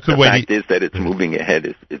 So it could the fact is that it's moving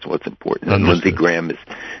ahead is what's important. And Lindsey Graham is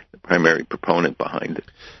the primary proponent behind it.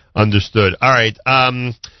 Understood. All right.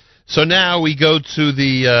 So now we go to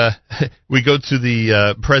the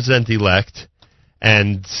president-elect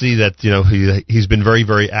and see that he's been very,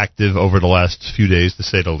 very active over the last few days, to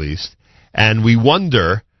say the least. And we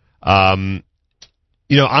wonder, I'm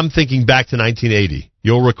thinking back to 1980.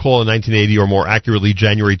 You'll recall in 1980, or more accurately,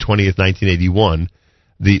 January 20th, 1981,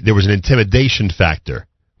 there was an intimidation factor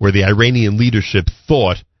where the Iranian leadership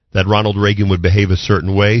thought that Ronald Reagan would behave a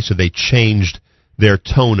certain way, so they changed their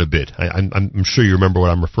tone a bit. I'm sure you remember what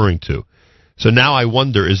I'm referring to. So now I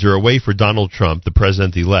wonder, is there a way for Donald Trump, the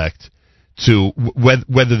president-elect, to,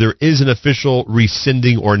 whether there is an official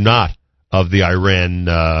rescinding or not of the Iran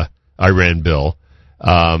bill,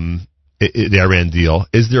 the Iran deal,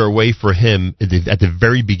 is there a way for him at the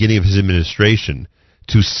very beginning of his administration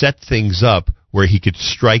to set things up where he could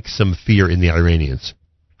strike some fear in the Iranians?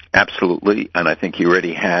 Absolutely, and I think he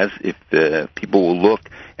already has. If people will look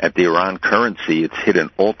at the Iran currency, it's hit an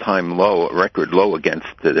all-time low, a record low against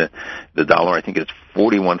the dollar. I think it's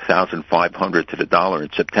 41,500 to the dollar.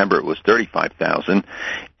 In September, it was 35,000,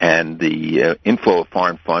 and the inflow of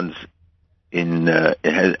foreign funds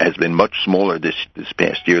has been much smaller this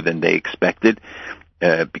past year than they expected,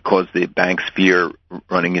 because the banks fear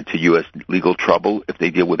running into U.S. legal trouble if they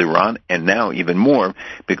deal with Iran, and now even more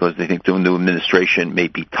because they think the new administration may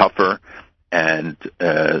be tougher and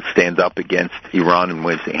stand up against Iran in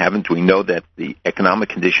ways they haven't. We know that the economic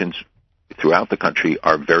conditions throughout the country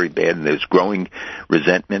are very bad, and there's growing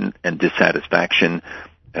resentment and dissatisfaction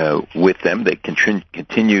with them. They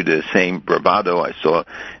continue the same bravado. I saw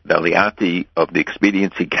Valiati of the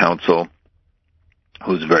Expediency Council,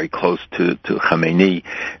 who's very close to Khamenei,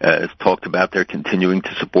 has talked about their continuing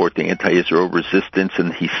to support the anti-Israel resistance,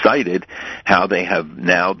 and he cited how they have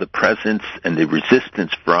now the presence and the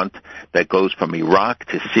resistance front that goes from Iraq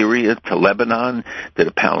to Syria to Lebanon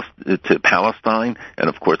to Palestine, and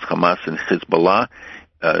of course Hamas and Hezbollah,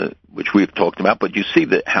 which we've talked about. But you see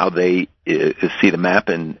how they see the map,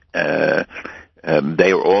 and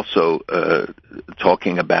They are also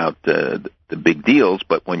talking about the big deals,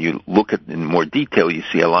 but when you look at in more detail, you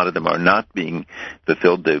see a lot of them are not being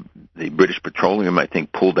fulfilled. The British Petroleum, I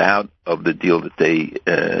think, pulled out of the deal that they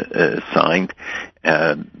signed.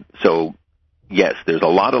 So, yes, there's a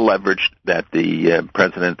lot of leverage that the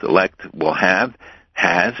president-elect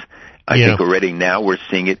has. I think already now we're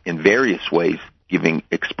seeing it in various ways being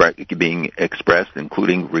expressed,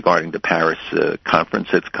 including regarding the Paris conference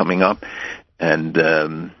that's coming up. And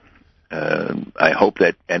I hope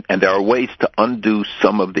that, and there are ways to undo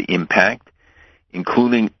some of the impact,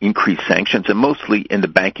 including increased sanctions, and mostly in the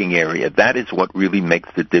banking area. That is what really makes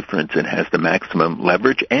the difference and has the maximum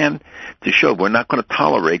leverage, and to show we're not going to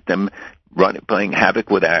tolerate them playing havoc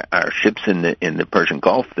with our ships in the Persian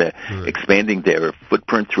Gulf. They're expanding their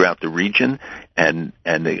footprint throughout the region, and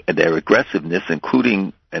their aggressiveness,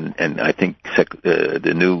 including, and I think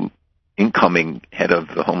the new incoming head of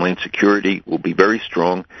Homeland Security will be very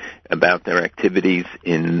strong about their activities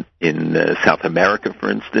in South America, for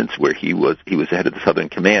instance, where he was head of the Southern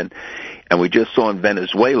Command. And we just saw in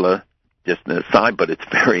Venezuela, just an aside, but it's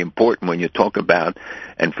very important when you talk about,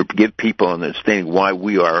 and forgive people understanding why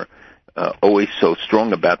we are always so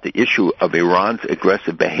strong about the issue of Iran's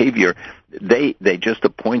aggressive behavior. They just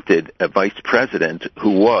appointed a vice president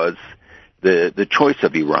who was the choice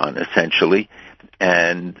of Iran, essentially,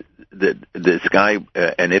 and this guy,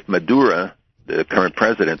 and if Maduro, the current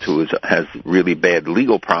president, who has really bad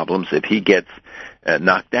legal problems, if he gets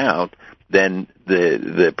knocked out, then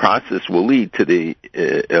the process will lead to the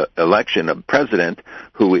election of president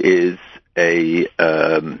who is a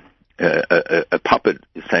puppet,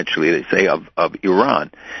 essentially, they say, of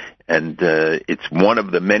Iran. And it's one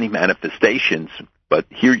of the many manifestations, but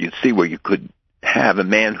here you see where you could have a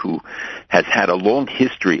man who has had a long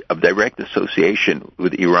history of direct association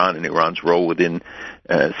with Iran and Iran's role within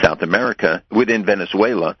South America, within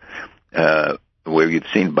Venezuela, where you've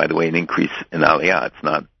seen, by the way, an increase in Aliyah. It's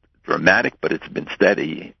not dramatic, but it's been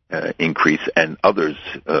steady increase, and others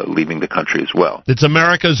leaving the country as well. It's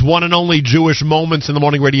America's one and only Jewish Moments in the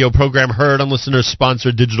Morning radio program, heard on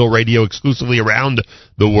listeners-sponsored digital radio exclusively around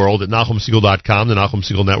the world at NachumSegal.com, the Nachum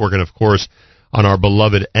Segal Network, and, of course, on our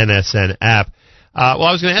beloved NSN app. Well,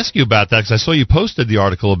 I was going to ask you about that because I saw you posted the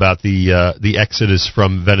article about the exodus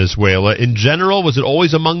from Venezuela. In general, was it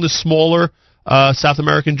always among the smaller South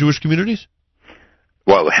American Jewish communities?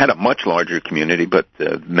 Well, it had a much larger community, but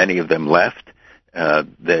many of them left.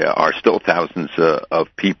 There are still thousands of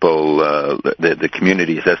people. The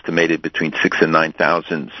community is estimated between 6,000 and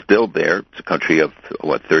 9,000 still there. It's a country of,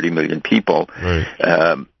 30 million people.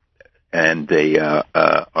 Right. And they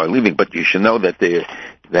are leaving. But you should know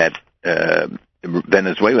that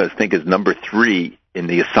Venezuela, I think, is number 3 in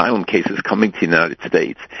the asylum cases coming to the United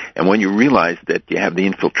States. And when you realize that you have the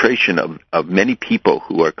infiltration of many people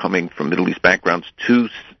who are coming from Middle East backgrounds to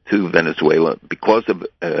Venezuela because of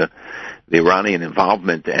the Iranian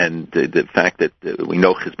involvement and the fact that we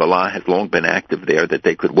know Hezbollah has long been active there, that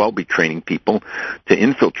they could well be training people to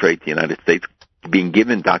infiltrate the United States, being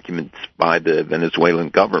given documents by the Venezuelan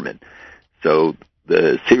government. So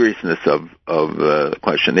the seriousness of the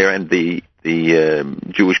question there, and the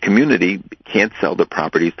Jewish community can't sell their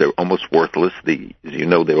properties. They're almost worthless. As you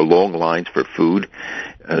know, there are long lines for food.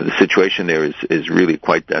 The situation there is really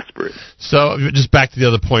quite desperate. So just back to the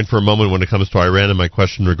other point for a moment when it comes to Iran and my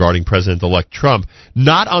question regarding President-elect Trump,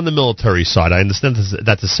 not on the military side. I understand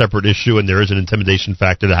that's a separate issue and there is an intimidation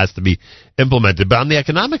factor that has to be implemented. But on the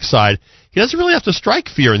economic side, he doesn't really have to strike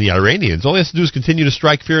fear in the Iranians. All he has to do is continue to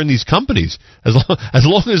strike fear in these companies. As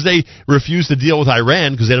long as they refuse to deal with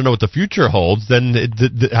Iran because they don't know what the future holds, then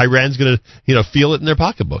Iran's going to feel it in their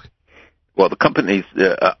pocketbook. Well, the companies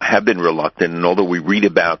have been reluctant, and although we read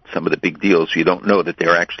about some of the big deals, you don't know that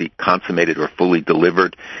they're actually consummated or fully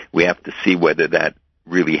delivered. We have to see whether that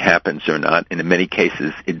really happens or not, and in many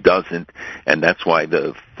cases it doesn't, and that's why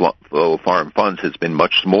the flow of foreign funds has been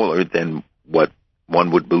much smaller than what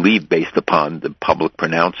one would believe based upon the public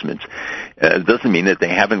pronouncements. It doesn't mean that they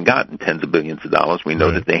haven't gotten tens of billions of dollars. We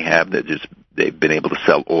know that they have. They've been able to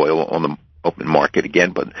sell oil on the open market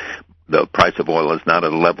again, but the price of oil is not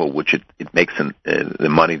at a level which it makes the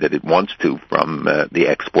money that it wants to from the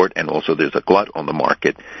export, and also there's a glut on the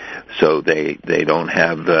market, so they don't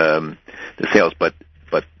have the sales. But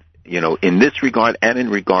in this regard and in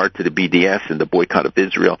regard to the BDS and the boycott of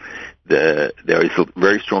Israel, there is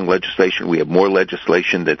very strong legislation. We have more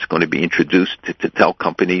legislation that's going to be introduced to tell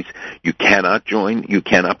companies you cannot join, you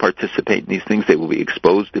cannot participate in these things. They will be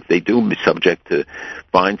exposed if they do, be subject to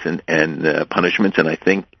fines and punishments. And I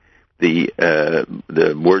think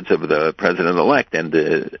the words of the president-elect and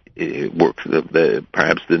the works of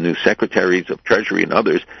perhaps the new secretaries of Treasury and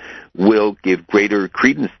others will give greater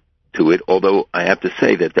credence to it, although I have to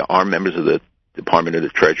say that there are members of the Department of the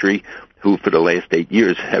Treasury who for the last 8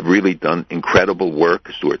 years have really done incredible work,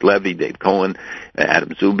 Stuart Levy, Dave Cohen,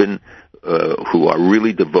 Adam Zubin, who are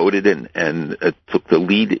really devoted and took the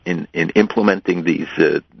lead in implementing these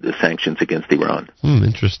the sanctions against Iran.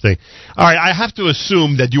 Interesting. All right, I have to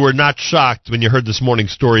assume that you were not shocked when you heard this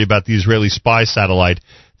morning's story about the Israeli spy satellite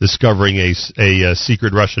discovering a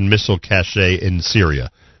secret Russian missile cache in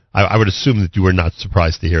Syria. I would assume that you were not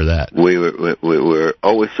surprised to hear that. We were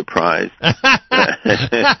always surprised by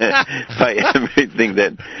everything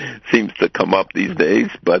that seems to come up these days,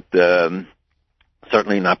 but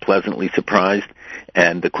certainly not pleasantly surprised.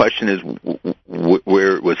 And the question is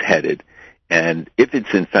where it was headed. And if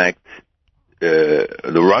it's in fact the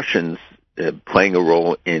Russians playing a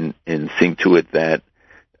role in seeing to it that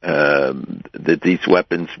these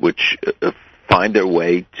weapons, which find their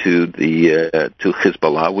way to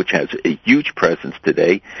Hezbollah, which has a huge presence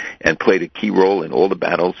today and played a key role in all the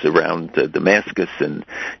battles around Damascus and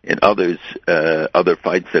in other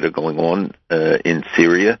fights that are going on in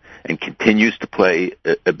Syria, and continues to play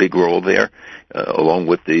a big role there, along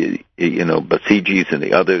with the Basijis and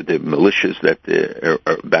the militias that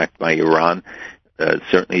are backed by Iran.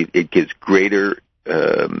 Certainly, it gives greater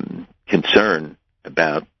concern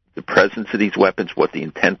about the presence of these weapons, what the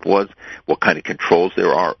intent was, what kind of controls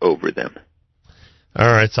there are over them.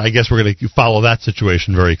 All right, so I guess we're going to follow that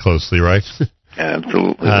situation very closely, right?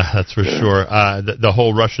 Absolutely. That's for sure. The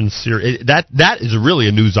whole Russian-Syrian, that is really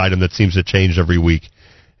a news item that seems to change every week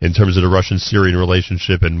in terms of the Russian-Syrian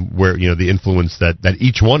relationship and where, the influence that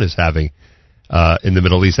each one is having in the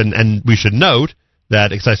Middle East. And we should note that,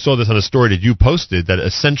 because I saw this on a story that you posted, that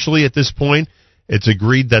essentially at this point it's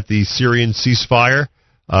agreed that the Syrian ceasefire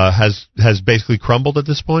has basically crumbled at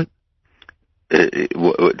this point?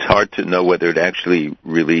 It's hard to know whether it actually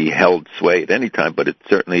really held sway at any time, but it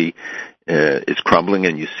certainly is crumbling,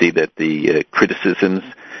 and you see that the criticisms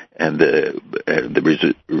and the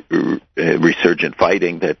resurgent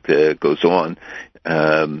fighting that goes on.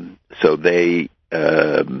 So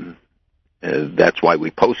that's why we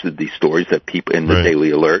posted these stories that people in the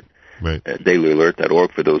Daily Alert,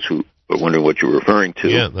 dailyalert.org, for those who are wondering what you're referring to.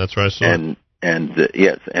 Yeah, that's right. I saw.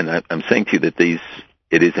 Yes, and I'm saying to you that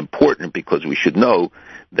it is important because we should know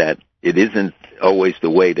that it isn't always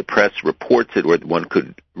the way the press reports it, or one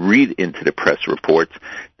could read into the press reports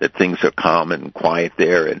that things are calm and quiet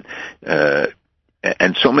there, and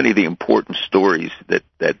so many of the important stories that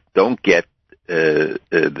don't get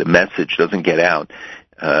the message, doesn't get out,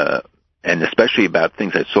 and especially about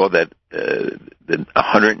things I saw that the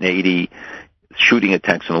 180 shooting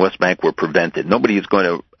attacks on the West Bank were prevented. Nobody is going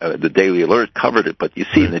to, the Daily Alert covered it, but you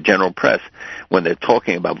see in the general press, when they're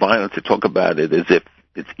talking about violence, they talk about it as if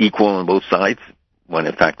it's equal on both sides, when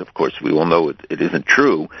in fact, of course, we all know it isn't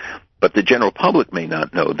true, but the general public may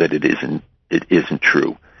not know that it isn't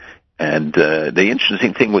true. And the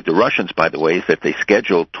interesting thing with the Russians, by the way, is that they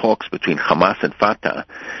schedule talks between Hamas and Fatah,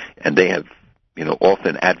 and they have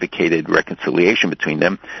often advocated reconciliation between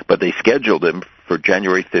them, but they scheduled them for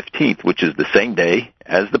January 15th, which is the same day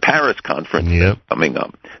as the Paris conference coming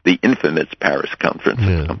up, the infamous Paris conference.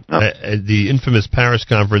 The infamous Paris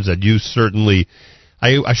conference that you certainly,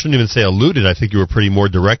 I shouldn't even say alluded, I think you were pretty more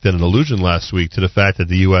direct than an allusion last week to the fact that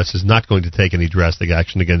the U.S. is not going to take any drastic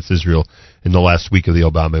action against Israel in the last week of the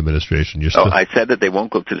Obama administration. I said that they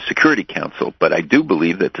won't go to the Security Council, but I do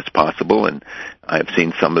believe that it's possible, and I've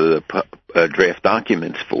seen some of the draft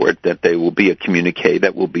documents for it, that there will be a communique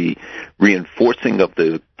that will be reinforcing of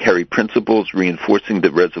the Kerry principles, reinforcing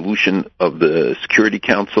the resolution of the Security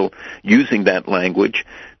Council, using that language,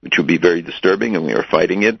 which would be very disturbing, and we are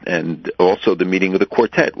fighting it, and also the meeting of the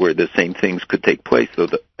quartet, where the same things could take place. So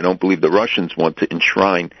I don't believe the Russians want to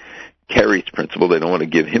enshrine Kerry's principle. They don't want to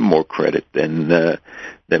give him more credit than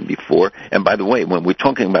before. And by the way, when we're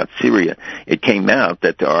talking about Syria, it came out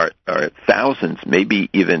that there are thousands, maybe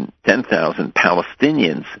even 10,000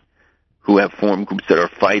 Palestinians who have formed groups that are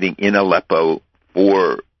fighting in Aleppo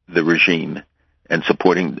for the regime and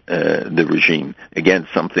supporting the regime. Again,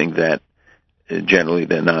 something that generally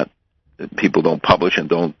people don't publish and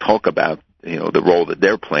don't talk about, the role that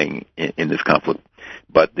they're playing in this conflict.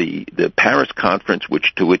 But the Paris conference,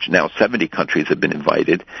 to which now 70 countries have been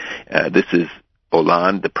invited, this is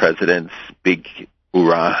Hollande, the president's big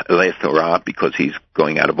last hurrah, because he's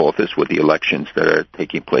going out of office with the elections that are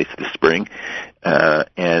taking place this spring.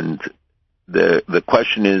 And the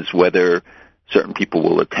question is whether certain people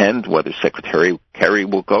will attend, whether Secretary Kerry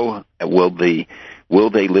will go, will Will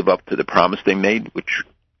they live up to the promise they made, which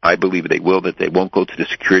I believe they will, that they won't go to the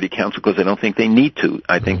Security Council because I don't think they need to.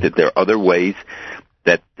 I think that there are other ways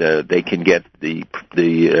that they can get the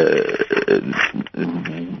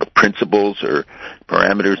principles or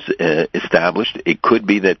parameters established. It could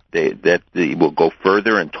be that they will go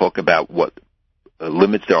further and talk about what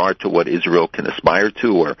limits there are to what Israel can aspire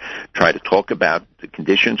to, or try to talk about the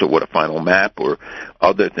conditions or what a final map or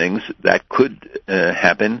other things that could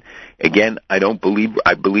happen. Again, I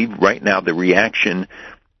believe right now the reaction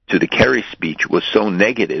to the Kerry speech was so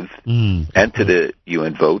negative, and to the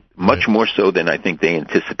UN vote, much more so than I think they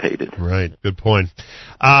anticipated. Right, good point.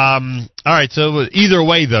 All right, so either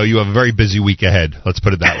way, though, you have a very busy week ahead. Let's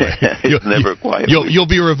put it that way. It's never quiet. You'll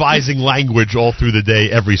be revising language all through the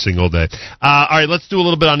day, every single day. All right, let's do a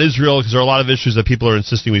little bit on Israel, because there are a lot of issues that people are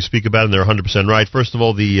insisting we speak about, and they're 100% right. First of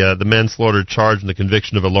all, the manslaughter charge and the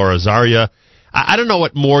conviction of Elora Azaria. I don't know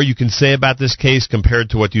what more you can say about this case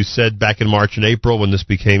compared to what you said back in March and April when this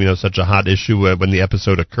became, such a hot issue when the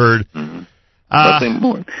episode occurred. Nothing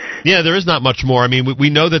more. Yeah, there is not much more. I mean, we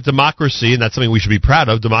know that democracy, and that's something we should be proud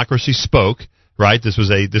of. Democracy spoke, right? This was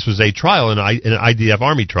a trial, an IDF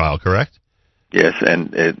Army trial, correct? Yes,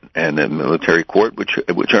 and a military court,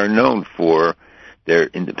 which are known for their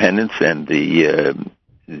independence and the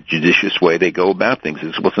judicious way they go about things.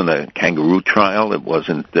 This wasn't a kangaroo trial. It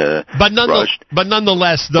wasn't rushed. But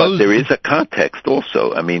nonetheless, but there is a context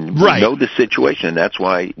also. I mean, we know the situation, and that's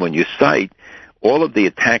why when you cite all of the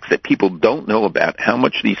attacks that people don't know about, how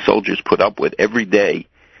much these soldiers put up with every day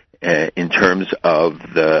in terms of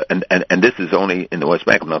and this is only in the West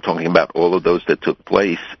Bank. I'm not talking about all of those that took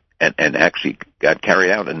place and actually got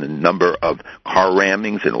carried out, and the number of car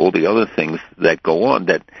rammings and all the other things that go on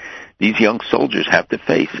that these young soldiers have to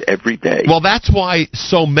face every day. Well, that's why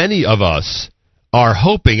so many of us are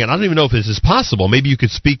hoping, and I don't even know if this is possible. Maybe you could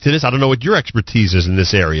speak to this. I don't know what your expertise is in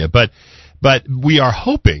this area, but we are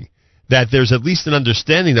hoping that there's at least an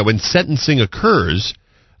understanding that when sentencing occurs,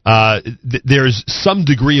 there's some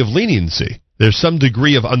degree of leniency. There's some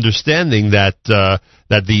degree of understanding that the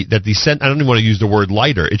I don't even want to use the word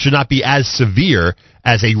lighter. It should not be as severe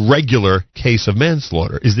as a regular case of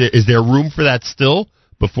manslaughter. Is there room for that still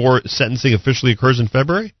before sentencing officially occurs in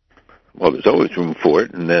February? Well, there's always room for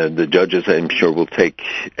it, and the judges, I'm sure, will take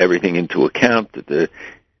everything into account. That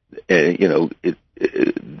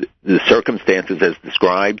the circumstances as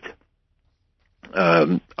described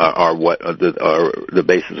are the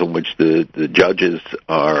basis on which the judges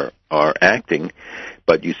are acting.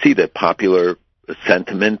 But you see that popular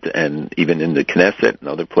sentiment, and even in the Knesset and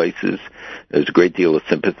other places, there's a great deal of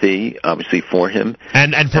sympathy, obviously, for him.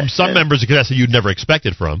 And from some members of Knesset you'd never expect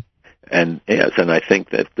it from. And yes, and I think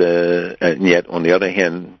that, and yet, on the other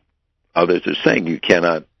hand, others are saying you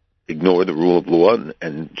cannot ignore the rule of law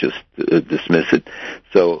and just dismiss it.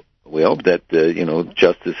 So we hope that,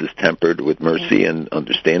 justice is tempered with mercy and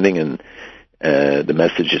understanding, and the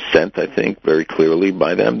message is sent, I think, very clearly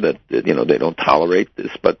by them that, they don't tolerate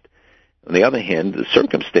this. But on the other hand, the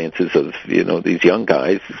circumstances of, these young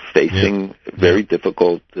guys facing very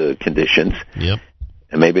difficult conditions. Yep.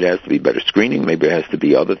 And maybe there has to be better screening. Maybe there has to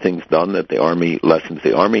be other things done that lessons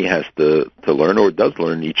the Army has to learn or does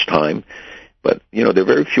learn each time. But, there are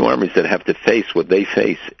very few armies that have to face what they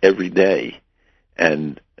face every day.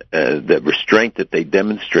 And the restraint that they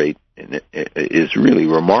demonstrate is really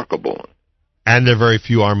remarkable. And there are very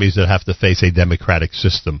few armies that have to face a democratic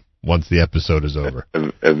system once the episode is over.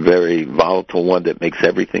 A very volatile one that makes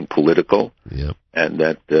everything political. Yep. And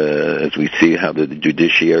that, as we see how the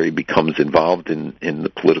judiciary becomes involved in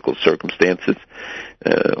the political circumstances,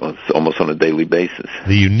 almost on a daily basis.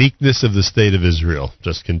 The uniqueness of the state of Israel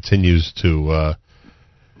just continues to...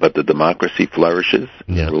 But the democracy flourishes,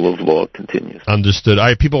 and the rule of law continues. Understood. All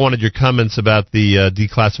right, people wanted your comments about the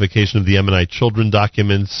declassification of the Yemenite children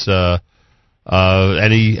documents.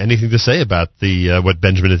 Anything to say about what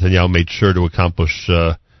Benjamin Netanyahu made sure to accomplish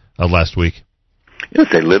last week? Yes,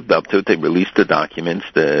 they lived up to it. They released the documents.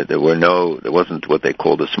 There wasn't what they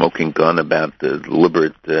called a smoking gun about the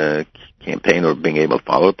deliberate campaign or being able to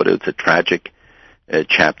follow it, but it's a tragic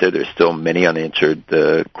chapter. There's still many unanswered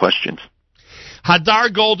questions.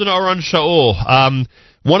 Hadar Golden Oran Shaul.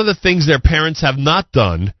 One of the things their parents have not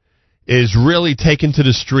done is really taken to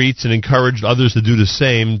the streets and encouraged others to do the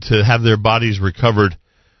same, to have their bodies recovered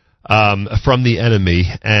from the enemy.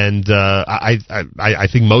 And I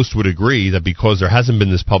think most would agree that because there hasn't been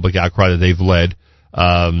this public outcry that they've led,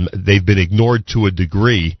 they've been ignored to a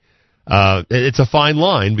degree. It's a fine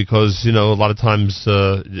line because, a lot of times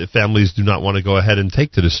families do not want to go ahead and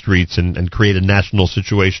take to the streets and create a national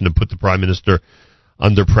situation and put the prime minister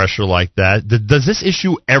under pressure like that. Does this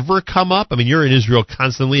issue ever come up? I mean, you're in Israel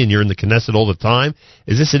constantly, and you're in the Knesset all the time.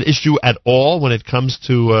 Is this an issue at all when it comes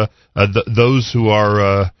to those who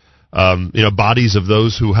are, bodies of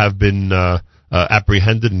those who have been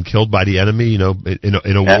apprehended and killed by the enemy? In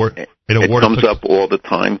a war. It comes up all the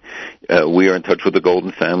time. We are in touch with the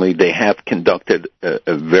Golden family. They have conducted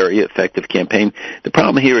a very effective campaign. The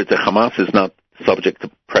problem here is that Hamas is not subject to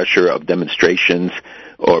pressure of demonstrations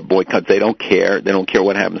or boycotts. They don't care. They don't care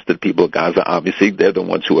what happens to the people of Gaza. Obviously, they're the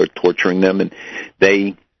ones who are torturing them, and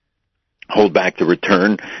they hold back the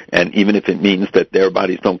return. And even if it means that their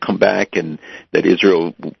bodies don't come back, and that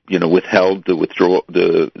Israel, withheld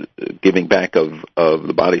the giving back of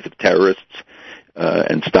the bodies of terrorists,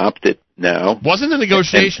 and stopped it now. Wasn't the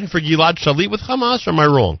negotiation for Gilad Shalit with Hamas, or am I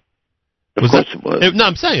wrong? Of course it was. No,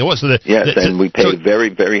 I'm saying it was. And we paid a very,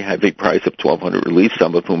 very heavy price of 1,200 release,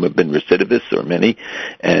 some of whom have been recidivists, or many,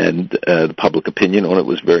 and the public opinion on it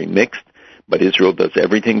was very mixed. But Israel does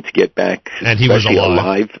everything to get back, and he was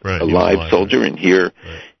alive. A live soldier. And here,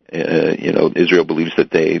 Israel believes that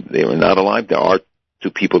they were not alive. There are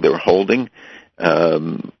two people they were holding,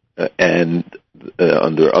 and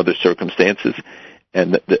under other circumstances.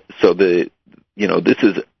 And this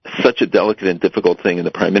is such a delicate and difficult thing. And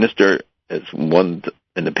the Prime Minister, as one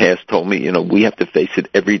in the past told me, we have to face it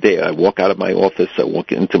every day. I walk out of my office, I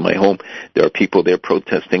walk into my home, there are people there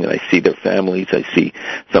protesting, and I see their families, I see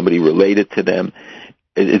somebody related to them.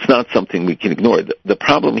 It's not something we can ignore. The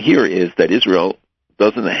problem here is that Israel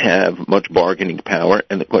doesn't have much bargaining power,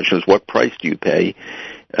 and the question is, what price do you pay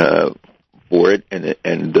for it,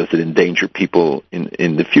 and does it endanger people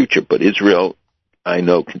in the future? But Israel, I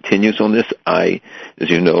know, continues on this. As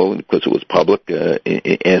you know, because it was public,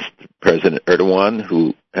 asked President Erdogan,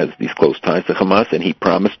 who has these close ties to Hamas, and he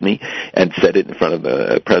promised me and said it in front of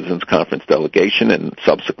the President's Conference delegation, and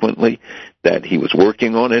subsequently that he was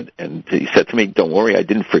working on it. And he said to me, "Don't worry, I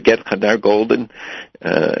didn't forget Hadar Golden."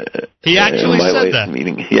 He actually said that.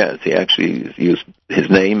 Meeting. Yes, he actually used his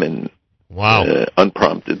name and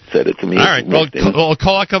unprompted said it to me. All right, well,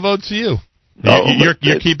 kol hakavod to you.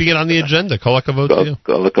 You're keeping it on the agenda. Kol hakavod to you.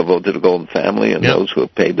 Kol hakavod to the Golden family and those who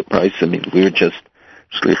have paid the price. I mean, we're just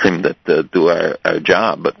shlichim that do our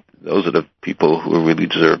job, but those are the people who really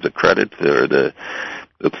deserve the credit for the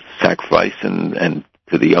sacrifice and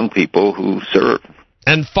to the young people who serve.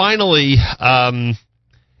 And finally,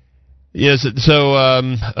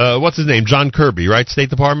 what's his name? John Kirby, right? State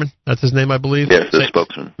Department? That's his name, I believe? Yes, the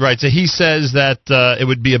spokesman. Right, so he says that it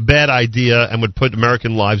would be a bad idea and would put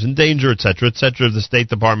American lives in danger, et cetera, if the State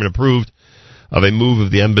Department approved of a move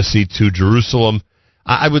of the embassy to Jerusalem.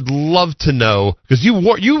 I would love to know, because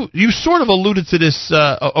you sort of alluded to this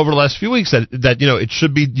over the last few weeks, that it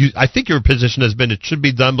should be, I think your position has been it should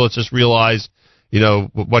be done, but let's just realize,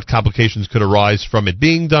 what complications could arise from it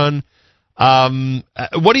being done.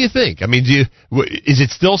 What do you think? I mean, is it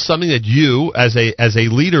still something that you, as a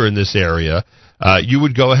leader in this area, you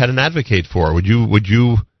would go ahead and advocate for? Would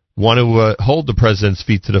you want to hold the president's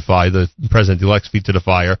feet to the fire, the president-elect's feet to the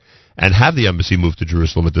fire, and have the embassy move to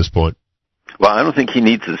Jerusalem at this point? Well, I don't think he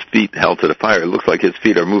needs his feet held to the fire. It looks like his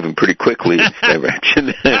feet are moving pretty quickly in this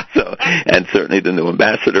direction. And certainly the new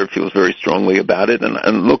ambassador feels very strongly about it.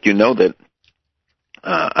 And look, that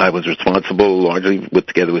I was responsible largely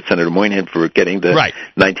together with Senator Moynihan for getting the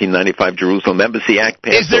 1995 Jerusalem Embassy Act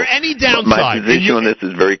passed. Is there any downside? My position on this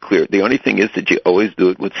is very clear. The only thing is that you always do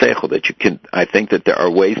it with seichel, that you can. I think that there are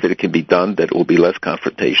ways that it can be done that will be less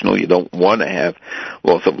confrontational. You don't want to have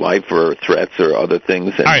loss of life or threats or other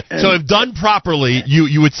things. All right. So if done properly,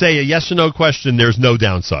 you would say a yes or no question. There's no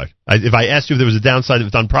downside. If I asked you if there was a downside,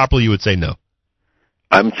 if done properly, you would say no.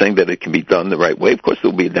 I'm saying that it can be done the right way. Of course,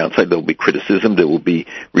 there will be a downside. There will be criticism. There will be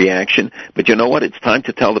reaction. But you know what? It's time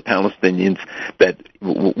to tell the Palestinians that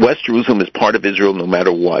West Jerusalem is part of Israel no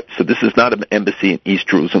matter what. So this is not an embassy in East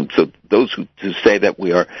Jerusalem. So those who say that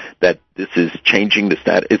that this is changing the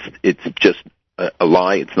status, it's just a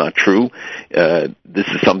lie. It's not true. This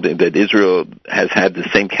is something that Israel has had the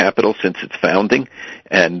same capital since its founding,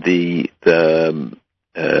 and the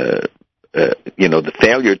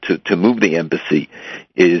failure to move the embassy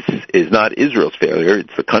is not Israel's failure.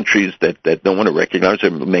 It's the countries that don't want to recognize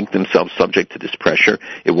or make themselves subject to this pressure.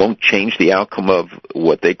 It won't change the outcome of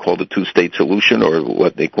what they call the two-state solution or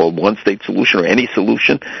what they call one-state solution or any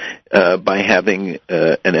solution by having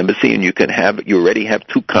an embassy. And you already have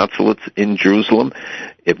two consulates in Jerusalem.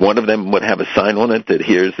 If one of them would have a sign on it that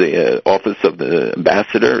here's the office of the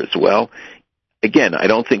ambassador as well, again, I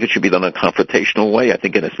don't think it should be done in a confrontational way. I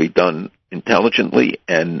think it has to be done intelligently,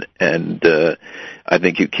 and I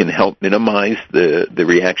think you can help minimize the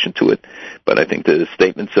reaction to it. But I think the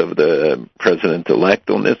statements of the president-elect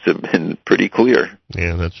on this have been pretty clear.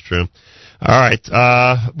 Yeah, that's true. All right,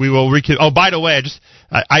 we will Oh, by the way,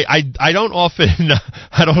 I don't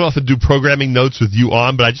often do programming notes with you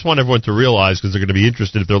on, but I just want everyone to realize, because they're going to be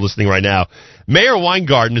interested if they're listening right now. Mayor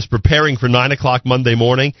Weingarten is preparing for 9 o'clock Monday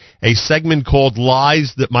morning a segment called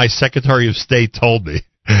 "Lies That My Secretary of State Told Me."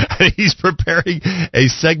 He's preparing a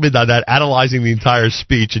segment on that, analyzing the entire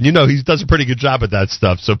speech, and he does a pretty good job at that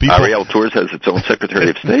stuff. So Ariel Tours has its own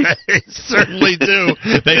Secretary of State. They certainly do.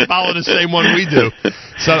 They follow the same one we do.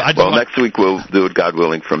 So next week we'll do it, God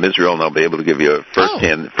willing, from Israel, and I'll be able to give you a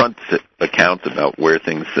front account about where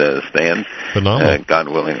things stand. Phenomenal. God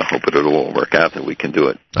willing, I hope it'll all work out and we can do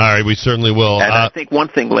it. All right, we certainly will. And I think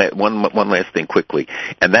one last thing quickly,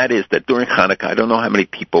 and that is that during Hanukkah, I don't know how many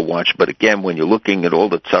people watch, but again, when you're looking at all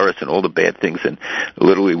the tzaras and all the bad things, and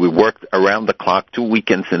literally we worked around the clock 2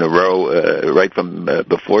 weekends in a row, right from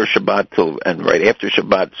before Shabbat and right after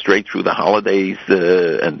Shabbat, straight through the holidays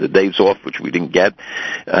and the days off, which we didn't get.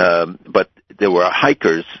 But there were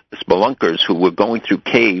hikers, spelunkers, who were going through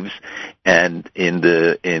caves and in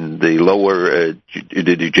the lower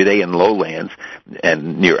the Judean lowlands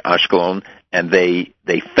and near Ashkelon, and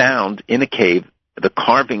they found in a cave the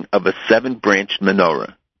carving of a 7-branched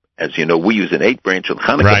menorah. As you know, we use an 8-branch on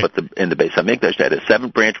Hanukkah, right. But in the Beis Hamikdash, they had a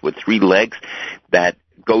 7-branch with 3 legs that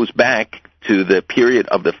goes back to the period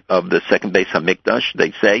of the second Beis Hamikdash,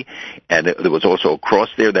 they say, and there was also a cross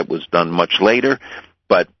there that was done much later,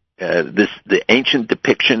 but the ancient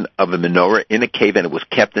depiction of a menorah in a cave, and it was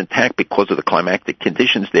kept intact because of the climatic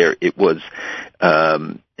conditions there. It was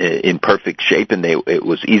in perfect shape, and it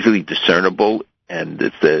was easily discernible. And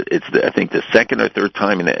it's I think the second or third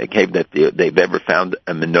time in a cave that they've ever found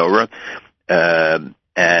a menorah.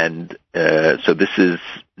 So this is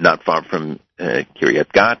not far from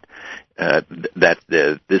Kiryat Gat.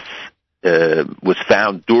 This was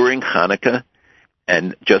found during Hanukkah,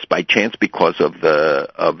 and just by chance, because of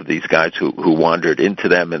these guys who wandered into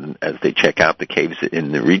them, and as they check out the caves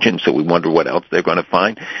in the region, so we wonder what else they're going to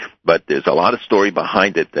find. But there's a lot of story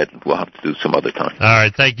behind it that we'll have to do some other time. All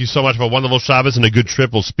right, thank you so much for a wonderful Shabbos and a good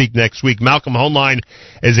trip. We'll speak next week. Malcolm Hoenlein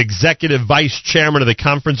is Executive Vice Chairman of the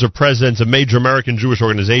Conference of Presidents of Major American Jewish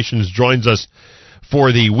Organizations, joins us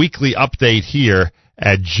for the weekly update here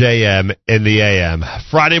at JM in the AM.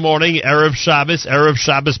 Friday morning, Erev Shabbos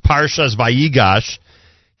Parshas Vayigash.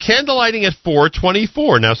 Candlelighting at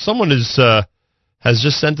 4:24. Now, someone has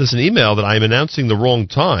just sent us an email that I'm announcing the wrong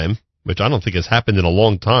time, which I don't think has happened in a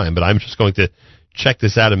long time, but I'm just going to check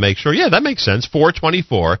this out and make sure. Yeah, that makes sense.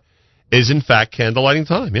 4:24 is, in fact, candlelighting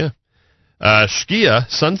time, yeah. Shkia,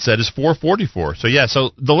 sunset, is 4:44. So, yeah,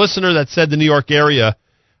 so the listener that said the New York area,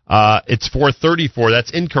 it's 4:34. That's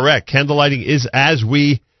incorrect. Candlelighting is as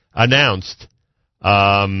we announced.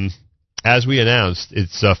 It's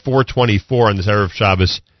 4:24 on this Erev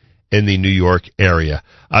Shabbos in the New York area.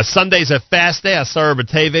 Sunday's a fast day, Asara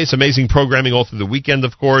B'Teves, amazing programming all through the weekend,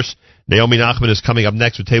 of course. Naomi Nachman is coming up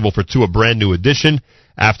next with Table for Two, a brand new edition.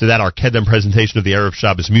 After that, our Kedem presentation of the Erev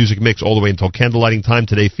Shabbos music mix all the way until candlelighting time,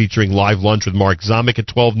 today featuring live lunch with Mark Zamek at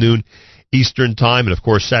 12 noon Eastern time, and of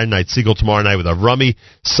course Saturday night Siegel tomorrow night with Avrami.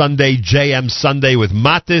 Sunday, JM Sunday with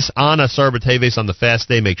Matis on Asar B'Teves on the fast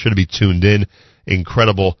day. Make sure to be tuned in.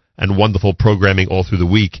 Incredible and wonderful programming all through the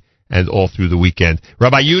week and all through the weekend.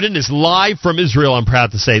 Rabbi Yudin is live from Israel, I'm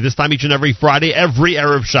proud to say. This time each and every Friday, every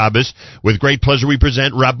Erev Shabbos. With great pleasure we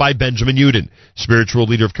present Rabbi Benjamin Yudin, spiritual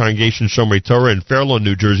leader of Congregation Shomrei Torah in Fairlawn,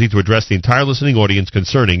 New Jersey, to address the entire listening audience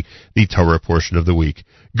concerning the Torah portion of the week.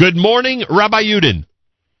 Good morning, Rabbi Yudin.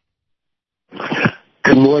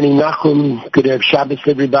 Good morning, Nachum. Good Erev Shabbos,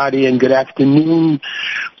 everybody, and good afternoon,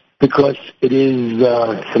 because it is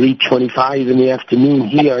 3:25 in the afternoon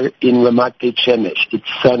here in Ramat Beit Shemesh. It's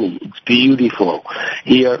sunny. It's beautiful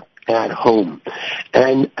here at home.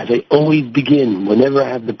 And as I always begin, whenever I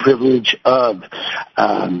have the privilege of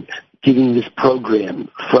giving this program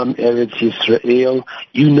from Eretz Yisrael,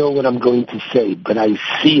 you know what I'm going to say, but I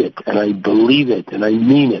see it, and I believe it, and I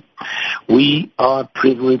mean it. We are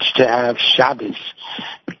privileged to have Shabbos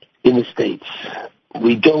in the States.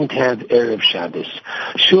 We don't have Erev Shabbos.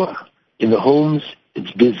 Sure, in the homes,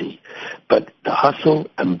 it's busy, but the hustle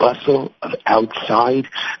and bustle of outside,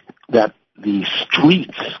 that the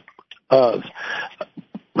streets of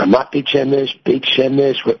Ramat Beit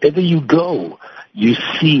Shemesh, wherever you go, you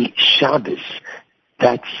see Shabbos.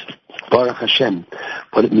 That's, Baruch Hashem,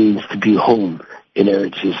 what it means to be home in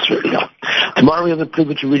Eretz Yisrael. Tomorrow we have the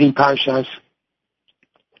privilege of reading Parshas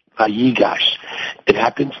Vayigash. It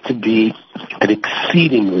happens to be an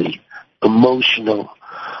exceedingly emotional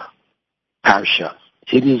parsha.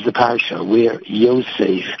 It is the parsha where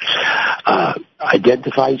Yosef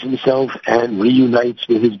identifies himself and reunites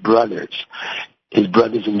with his brothers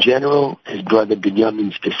in general, his brother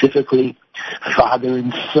Binyamin specifically. Father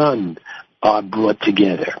and son are brought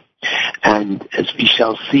together. And as we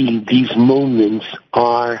shall see, these moments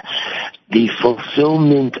are the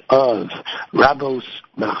fulfillment of Rabos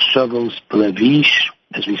Machshavos Levish,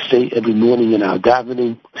 as we say every morning in our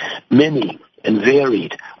davening. Many and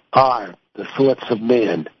varied are the thoughts of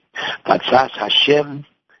man. Vatzas Hashem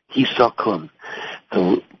Hisakum.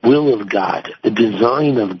 The will of God, the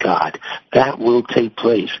design of God, that will take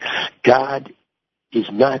place. God is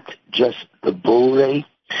not just the Borei.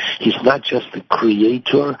 He's not just the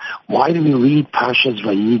creator. Why do we read Parshas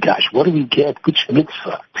Vayigash? What do we get? Which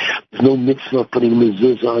mitzvah? There's no mitzvah of putting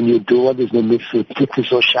mezuzah on your door. There's no mitzvah of tzitzis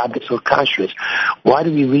or Shabbos or kashrus. Why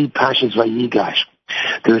do we read Parshas Vayigash?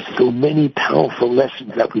 There are so many powerful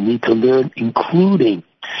lessons that we need to learn, including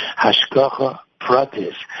Hashgacha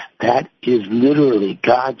Pratis. That is literally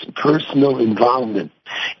God's personal involvement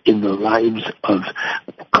in the lives of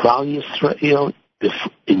Klal Yisrael,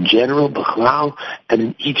 in general, B'chlal, and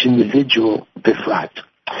in each individual, B'frat.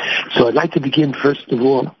 So I'd like to begin, first of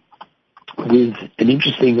all, with an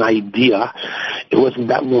interesting idea. It wasn't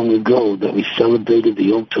that long ago that we celebrated the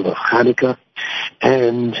Yom Tov of Hanukkah,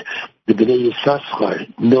 and the Bnei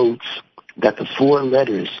Yissaschar notes that the four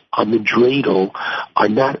letters on the dreidel are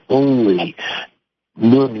not only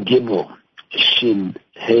Nun Gimel, Shin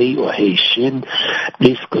Hey or Hey Shin,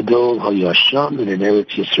 Nis Gadol HaYasham, and in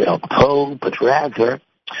Eretz Yisrael Po, but rather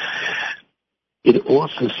it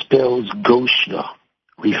also spells Goshna,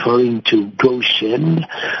 referring to Goshen,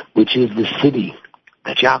 which is the city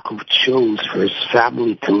that Yaakov chose for his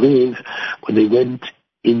family to live when they went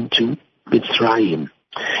into Mitzrayim.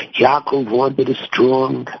 Yaakov wanted a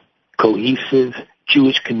strong, cohesive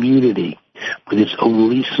Jewish community with its own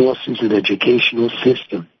resources and educational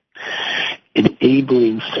system,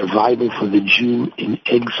 enabling survival for the Jew in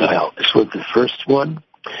exile. This was the first one,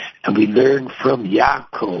 and we learn from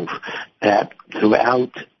Yaakov that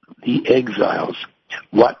throughout the exiles,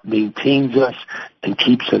 what maintains us and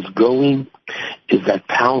keeps us going is that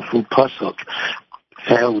powerful pasuk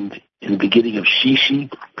found in the beginning of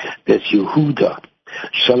Shishi. There's Yehuda,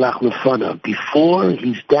 Shalach Lefana. Before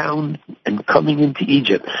he's down and coming into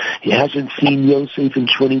Egypt, he hasn't seen Yosef in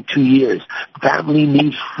 22 years. Family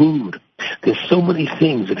needs food. There's so many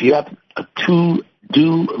things. If you have a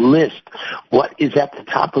to-do list, what is at the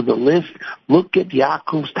top of the list? Look at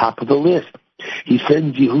Yaakov's top of the list. He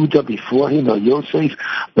sends Yehuda before him, or Yosef,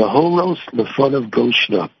 the holos, the fun of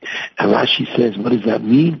Goshna. And Rashi says, what does that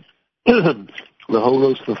mean? The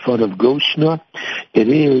holos, the fun of Goshna. It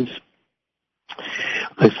is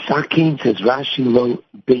the Sakin, says Rashi, lo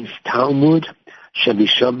beis Talmud,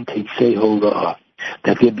 shamisham teitzei hora'ah.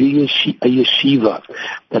 That there be a yeshiva,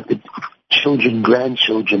 that the children,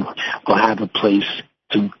 grandchildren will have a place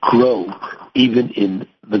to grow, even in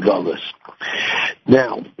the Gullus.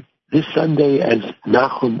 Now, this Sunday, as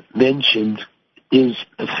Nachum mentioned, is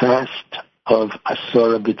the fast of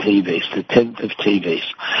Asara B'Teves, the 10th of Teves.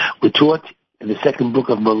 We're taught in the second book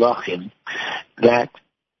of Malachim that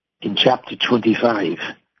in chapter 25,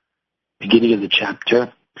 beginning of the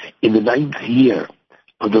chapter, in the 9th year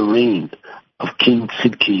of the reign of King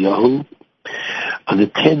Tzidkiyahu, on the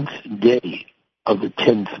 10th day of the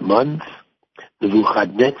 10th month,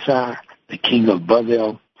 Nebuchadnezzar, the king of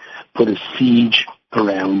Babel, put a siege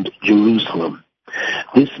around Jerusalem.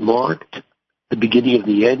 This marked the beginning of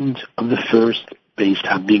the end of the first Beis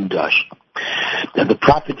Hamikdash. Now the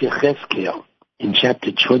prophet Yechezkel, in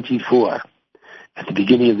chapter 24, at the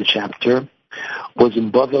beginning of the chapter, was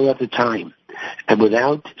in Babel at the time, and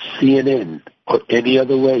without CNN or any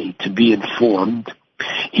other way to be informed,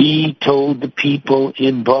 he told the people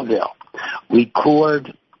in Babel,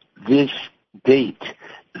 record this date,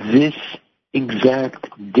 this exact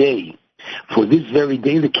day. For this very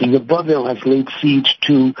day, the king of Babel has laid siege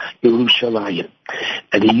to Yerushalayim.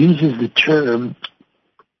 And he uses the term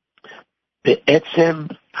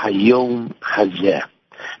Be'etzem Hayom Hazeh.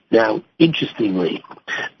 Now, interestingly,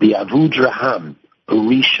 the Avudraham,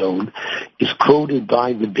 Rishon, is quoted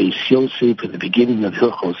by the Beis Yosef at the beginning of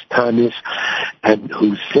Hilchos Tanis, and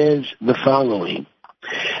who says the following,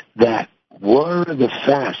 that were the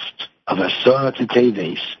fast of Asara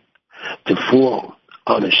Teves to fall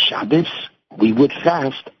on a Shabbos, we would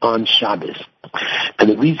fast on Shabbos. And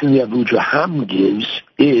the reason the Avudraham gives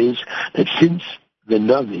is that since the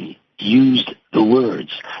Navi used the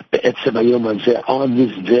words Be'etzem Hayom Hazeh on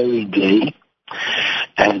this very day,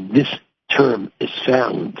 and this term is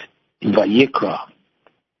found in Vayikra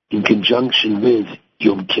in conjunction with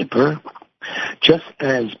Yom Kippur, just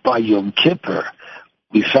as by Yom Kippur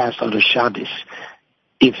we fast on a Shabbos.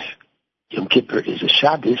 If Yom Kippur is a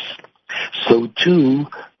Shabbos, so too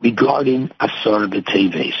regarding Asar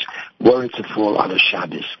B'Teves, were it to fall on a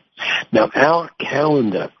Shabbos. Now, our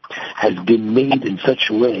calendar has been made in such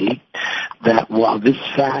a way that while this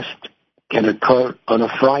fast can occur on a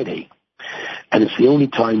Friday, and it's the only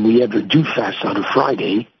time we ever do fast on a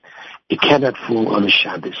Friday, it cannot fall on a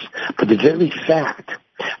Shabbos. But the very fact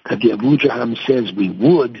that the Abu Jaham says we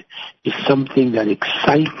would is something that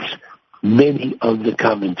excites many of the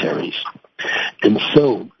commentaries. And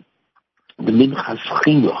so, the Minchas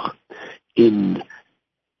Chinuch in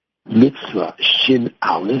Mitzvah Shin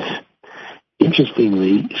Aleph,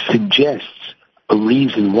 interestingly, suggests a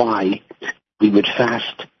reason why we would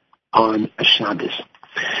fast on a Shabbos.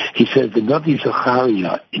 He says the Navi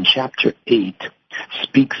Zechariah in chapter 8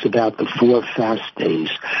 speaks about the 4 fast days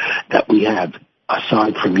that we have,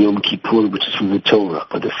 aside from Yom Kippur, which is from the Torah,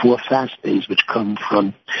 but the 4 fast days which come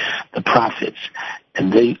from the prophets.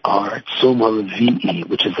 And they are Tzom HaRevi'i,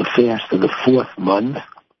 which is the fast of the 4th month,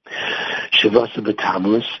 Shavasa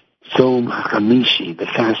B'Tammuz, Tzom HaChamishi, the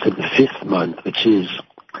fast of the 5th month, which is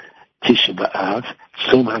Tisha B'Av,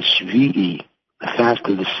 Tzom HaShvi'i, the fast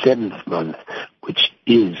of the 7th month, which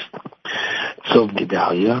is Tzom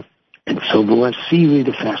Gedalia, and Tzom HaSiri,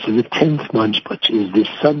 the fast of the 10th month, which is this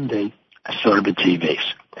Sunday, Asar B'Teves.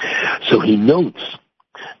 So he notes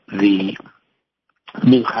the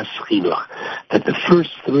Minchas Chinuch that the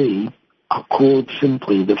first 3 are called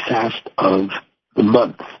simply the fast of the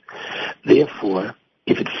month. Therefore,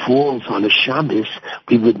 if it falls on a Shabbos,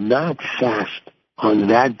 we would not fast on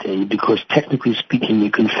that day, because technically speaking,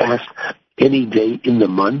 you can fast any day in the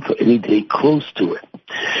month or any day close to it.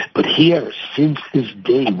 But here, since this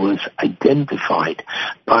day was identified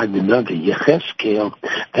by the Navi Yecheskel,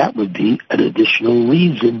 that would be an additional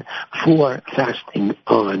reason for fasting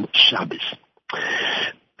on Shabbos.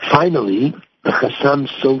 Finally, the Chassam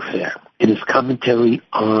Sofer, in his commentary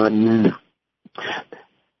on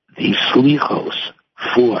the Slichos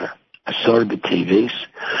for Asar B'Teves,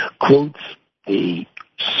 quotes a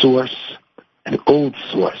source, an old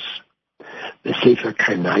source, the Sefer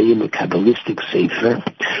Karnayim, a Kabbalistic Sefer,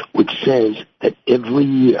 which says that every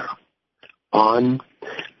year on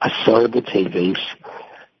Asar B'Teves,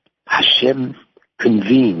 Hashem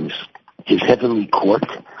convenes his heavenly court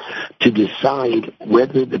to decide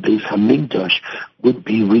whether the Beis Hamikdash would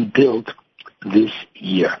be rebuilt this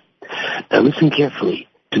year. Now listen carefully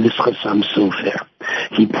to this Chassam Sofer.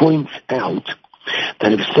 He points out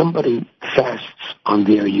that if somebody fasts on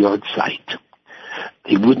their yard site,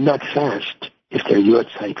 they would not fast if their yard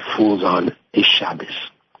site falls on a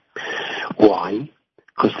Shabbos. Why?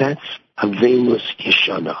 Because that's a Velus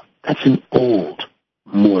Yeshana. That's an old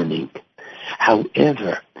mourning.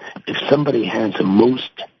 However, if somebody has a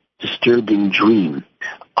most disturbing dream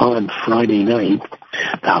on Friday night,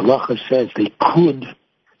 the halacha says they could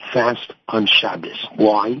fast on Shabbos.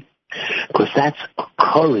 Why? Because that's a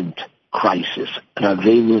current crisis, an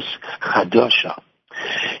Avelus Chadasha.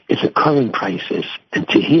 It's a current crisis, and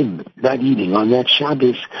to him, not eating on that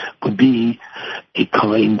Shabbos would be a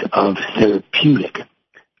kind of therapeutic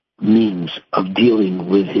means of dealing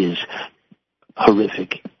with his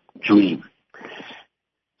horrific dream.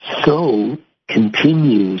 So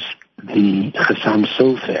continues the Chassam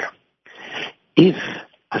Sofer. If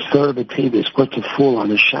Asar B'Teves were to fall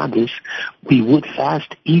on a Shabbos, we would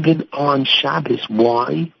fast even on Shabbos.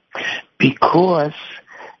 Why? Because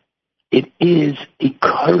it is a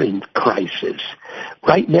current crisis.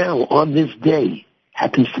 Right now, on this day,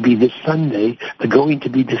 happens to be this Sunday, they're going to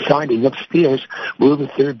be deciding upstairs, will the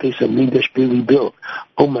third Beis Hamikdash be rebuilt?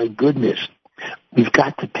 Oh my goodness. We've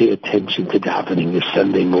got to pay attention to davening this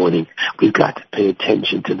Sunday morning. We've got to pay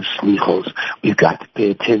attention to the slichos. We've got to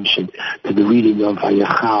pay attention to the reading of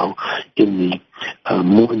Vayachal in the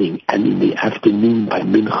morning and in the afternoon by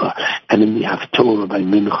Mincha and in the Haftorah by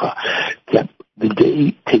Mincha. That the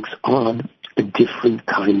day takes on a different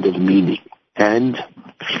kind of meaning. And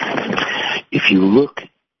if you look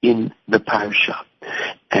in the Parsha,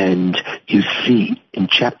 and you see in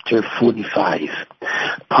chapter 45,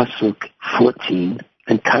 Pasuk 14,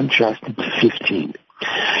 and contrast it to 15.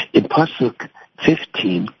 In Pasuk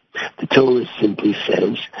 15, the Torah simply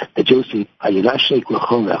says that Yosef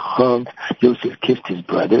kissed his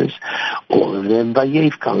brothers, all of them, and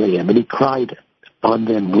he cried on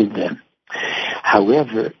them with them.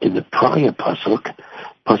 However, in the prior Pasuk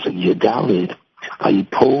Yudalid,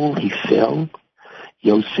 Vayipol, he fell,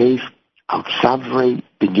 Yosef, Al Savre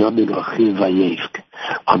Binyamin Achiv Vayevk.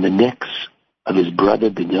 on the necks of his brother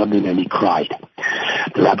Binyamin, and he cried.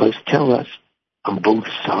 The rabbis tell us on both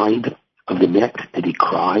sides of the neck did he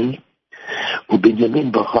cry.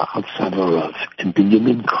 Binyamin bacha al tzavarav, and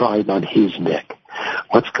Binyamin cried on his neck.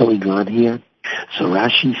 What's going on here? So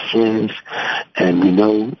Rashi says, and we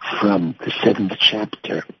know from the 7th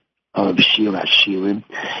chapter of Shir HaShirim,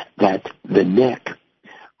 that the neck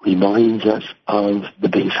reminds us of the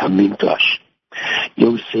Beis HaMikdash.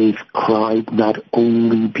 Yosef cried not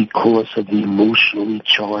only because of the emotionally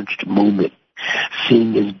charged moment,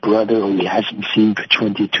 seeing his brother who he hasn't seen for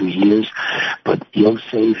 22 years, but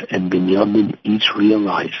Yosef and Binyamin each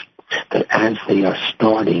realize that as they are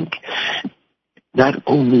starting, not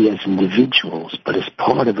only as individuals, but as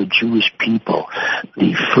part of a Jewish people,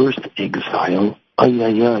 the first exile,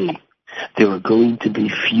 there are going to be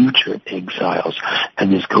future exiles,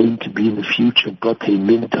 and there's going to be in the future Batei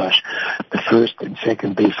Mikdash, the first and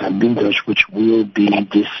second Beis HaMikdash, which will be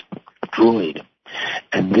destroyed.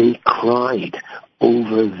 And they cried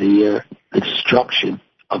over the destruction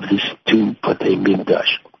of these two Batei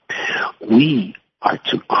Mikdash. We are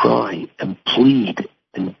to cry and plead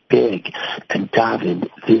and beg and daven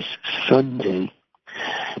this Sunday,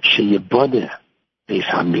 Sheyaboneh Beis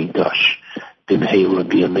HaMikdash,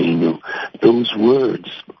 those words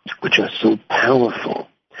which are so powerful,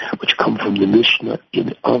 which come from the Mishnah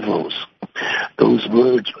in Avos, those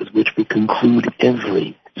words with which we conclude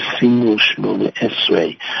every single Shmona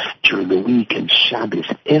Esrei during the week and Shabbos,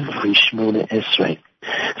 every Shmona Esrei.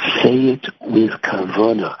 Say it with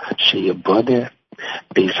Kavana, Sheyaboneh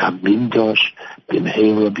Beis HaMikdash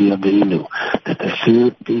b'mheira b'yameinu, that the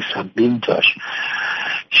third Beis HaMikdash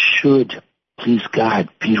should, please God,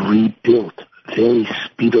 be rebuilt very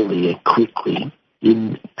speedily and quickly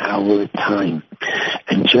in our time.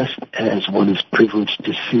 And just as one is privileged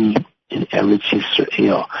to see in Eretz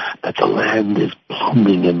Yisrael that the land is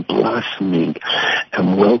blooming and blossoming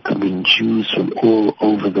and welcoming Jews from all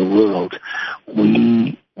over the world,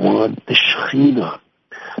 we want the Shekhinah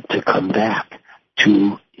to come back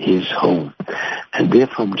to his home. And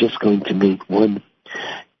therefore I'm just going to make one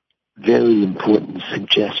very important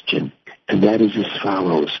suggestion, and that is as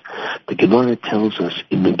follows. The Gemara tells us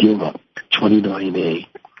in Megillah 29a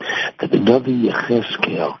that the Navi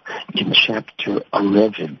Yecheskel in chapter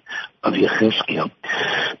 11 of Yecheskel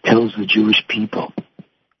tells the Jewish people,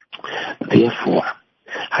 therefore,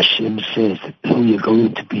 Hashem says that though you're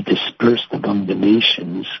going to be dispersed among the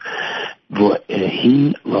nations,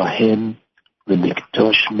 V'ehi lahem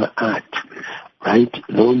l'mikdash ma'at, right?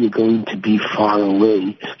 Though you're going to be far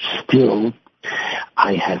away, still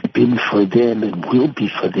I have been for them and will be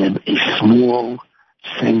for them a small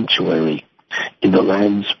sanctuary in the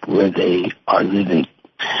lands where they are living.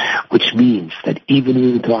 Which means that even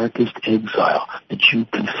in the darkest exile, that you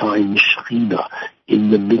can find Shekhinah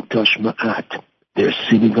in the Mikdash Ma'at, their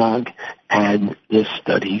synagogue and their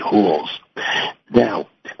study halls. Now,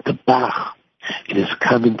 the Bach, in his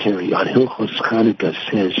commentary on Hilchos Chanukah,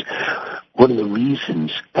 says one of the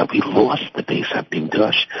reasons that we lost the Beis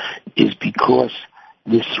HaMikdash is because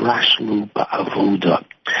Nisrashlu ba'avoda.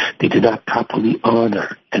 They did not properly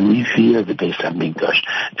honor and revere the Beis HaMikdash,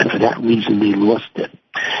 and for that reason they lost it.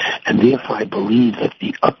 And therefore I believe that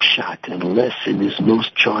the upshot and lesson is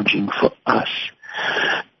most charging for us,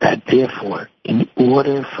 that therefore in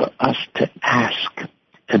order for us to ask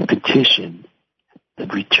and petition the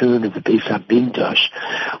return of the Beis HaMikdash,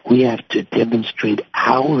 we have to demonstrate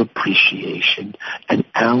our appreciation and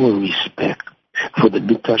our respect for the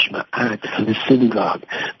Mikdash Ma'at, for the synagogue,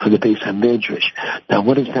 for the Beis HaMedrash. Now,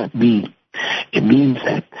 what does that mean? It means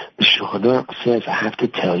that the Shulchan Aruch says, I have to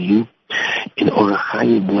tell you, in Orach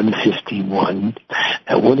Chaim 151,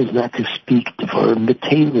 that one is not to speak Dvar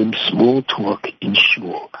B'Teilim, small talk in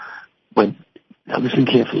shul. Now listen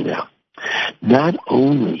carefully now. Not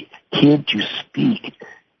only can't you speak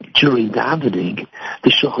during davening, the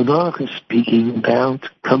Shulchan Aruch is speaking about,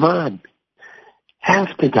 come on,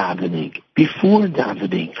 after davening, before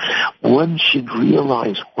davening, one should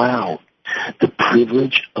realize, wow, the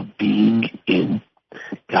privilege of being in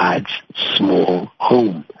God's small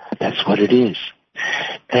home. That's what it is.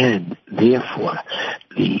 And therefore,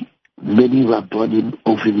 the many Rabbanim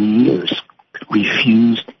over the years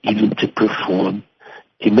refused even to perform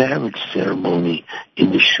a marriage ceremony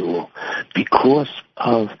in the shul because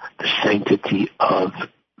of the sanctity of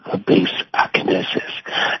the Beis HaKnesses.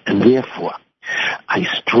 And therefore, I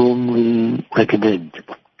strongly recommend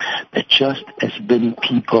that just as many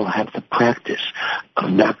people have the practice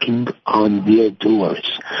of knocking on their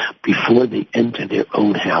doors before they enter their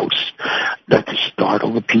own house, not to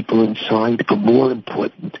startle the people inside, but more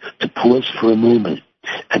important, to pause for a moment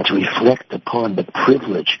and to reflect upon the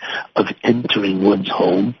privilege of entering one's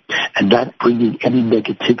home and not bringing any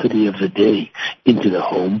negativity of the day into the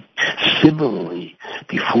home. Similarly,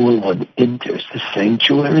 before one enters the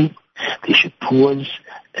sanctuary, they should pause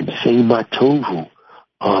and say Matovu,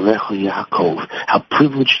 Yaakov, how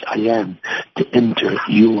privileged I am to enter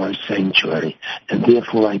your sanctuary. And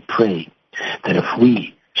therefore I pray that if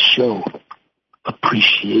we show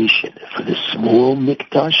appreciation for the small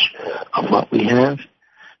mikdash of what we have,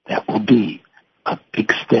 that will be a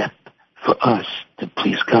big step for us to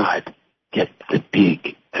please God, get the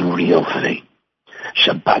big and real thing.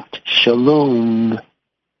 Shabbat Shalom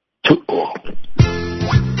to all.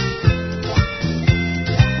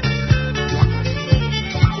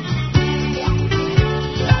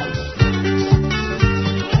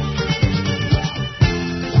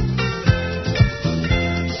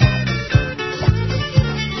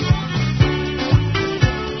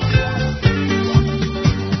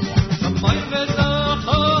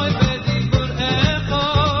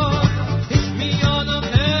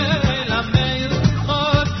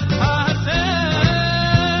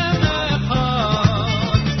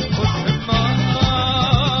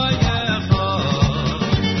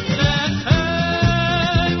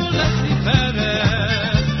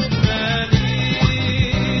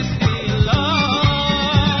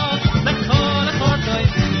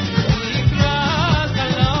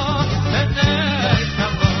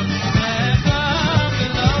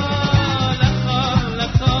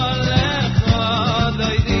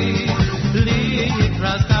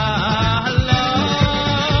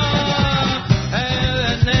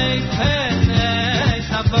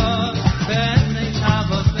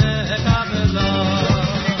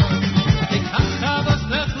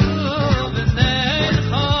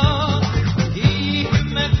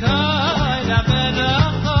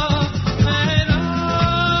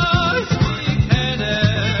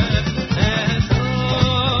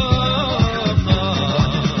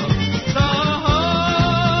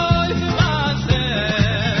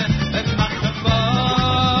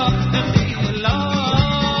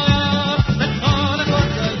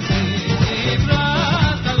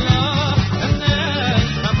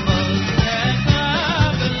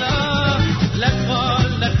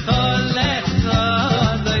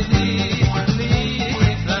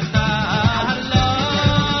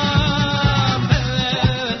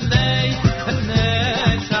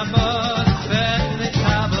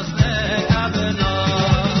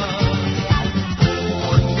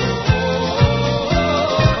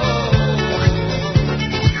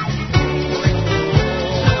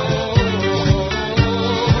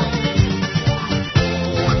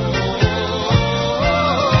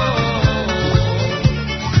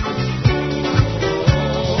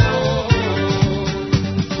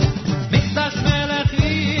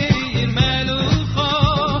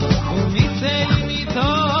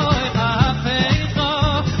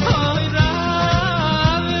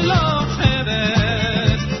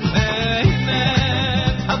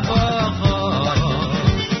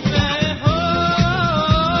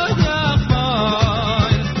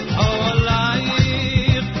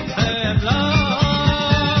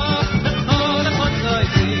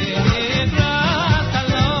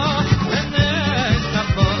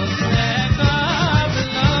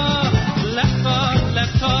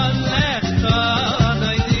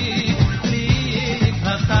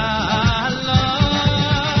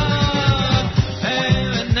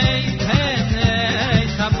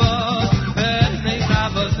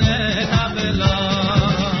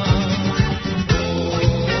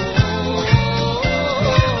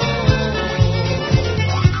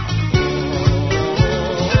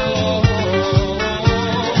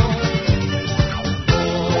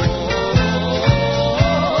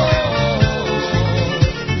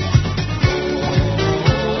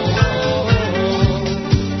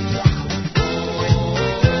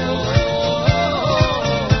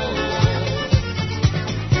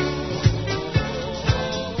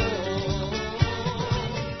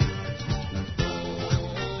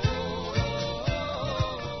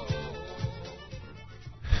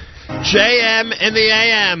 JM in the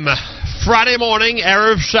AM. Friday morning,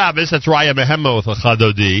 Erev Shabbos. That's Raya Behemah with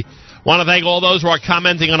Chadodi. Want to thank all those who are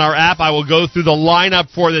commenting on our app. I will go through the lineup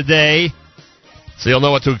for the day, so you'll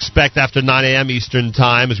know what to expect after 9 a.m. Eastern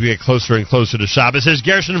Time as we get closer and closer to Shabbos. Here's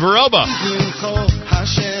Gershon Veroba.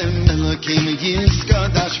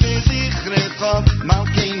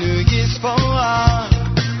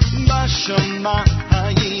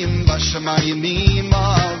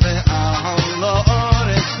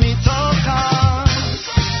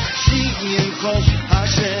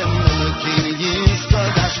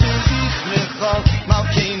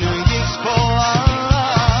 Malkeinu Yispoah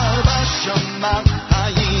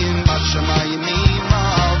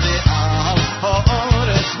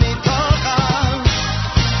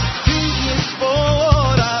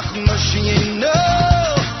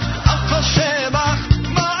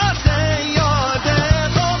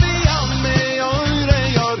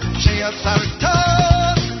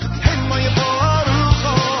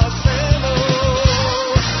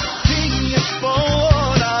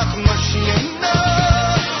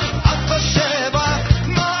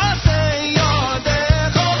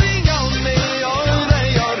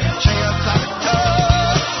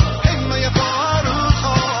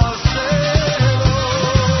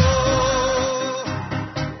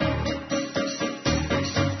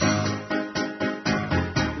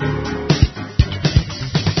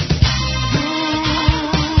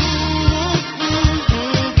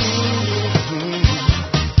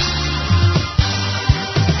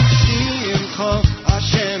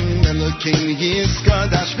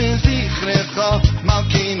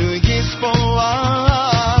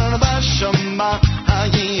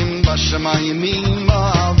החיים בשמיים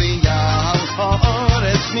מביאה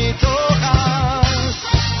הארץ מתוכן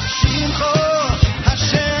שמחו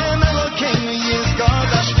השם אלוקינו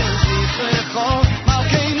יסגדש וזכרך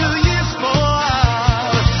מלכנו יספור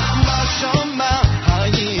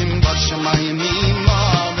בשמיים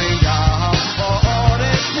מביאה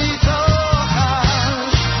הארץ מתוכן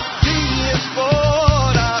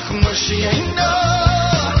ויספורך משיענו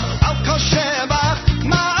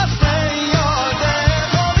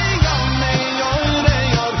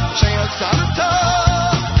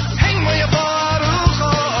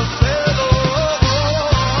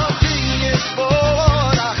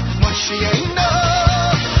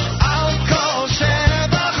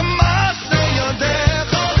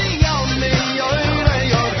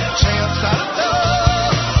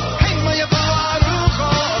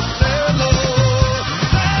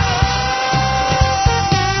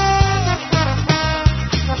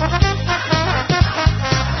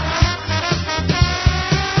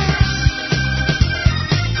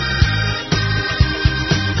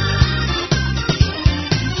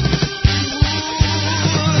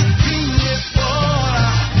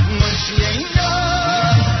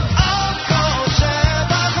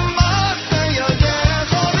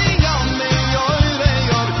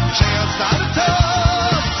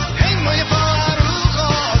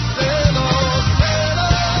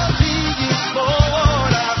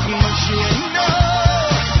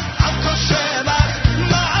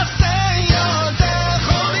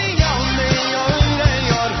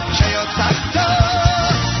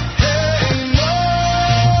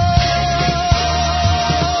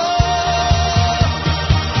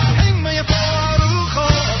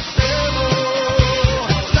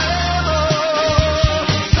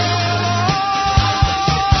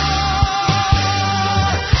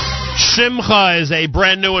Simcha is a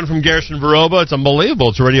brand new one from Gershon Veroba. It's unbelievable.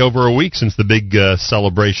 It's already over a week since the big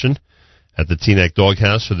celebration at the Teaneck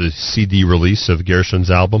Doghouse for the CD release of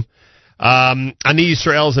Gershon's album. Ani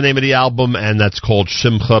Yisrael is the name of the album, and that's called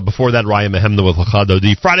Simcha. Before that, Raya Mehemna with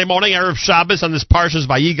L'Chadodi. Friday morning, Erev Shabbos on this Parshas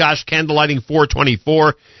Vayigash, candlelighting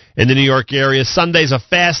 424 in the New York area. Sunday's a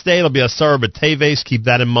fast day. It'll be a Asara B'Teves. Keep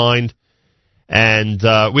that in mind. And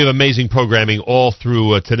we have amazing programming all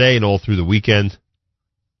through today and all through the weekend.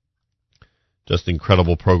 Just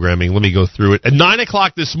incredible programming. Let me go through it. At 9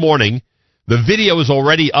 o'clock this morning, the video is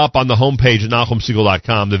already up on the homepage at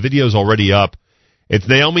NachumSegal.com. The video is already up. It's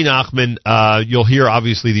Naomi Nachman. You'll hear,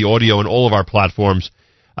 obviously, the audio on all of our platforms.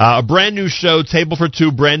 A brand new show, Table for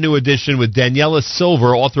Two, brand new edition with Daniela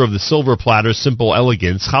Silver, author of The Silver Platter, Simple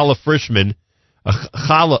Elegance. Chaya Frischman,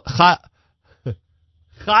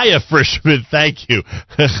 thank you.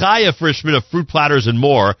 Chaya Frischman of Fruit Platters and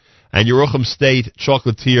More. And Yerucham State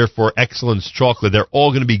Chocolatier for Excellence Chocolate. They're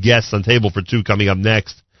all going to be guests on Table for Two coming up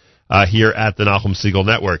next here at the Nachum Segal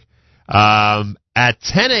Network. At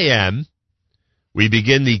 10 a.m., we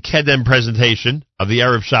begin the Kedem presentation of the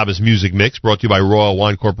Erev Shabbos Music Mix, brought to you by Royal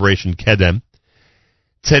Wine Corporation Kedem.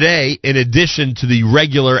 Today, in addition to the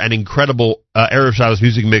regular and incredible Erev Shabbos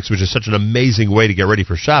Music Mix, which is such an amazing way to get ready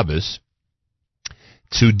for Shabbos,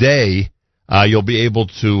 today you'll be able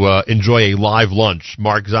to enjoy a live lunch.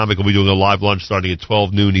 Mark Zomick will be doing a live lunch starting at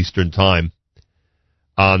 12 noon Eastern Time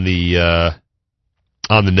on the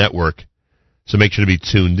network. So make sure to be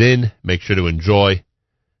tuned in. Make sure to enjoy.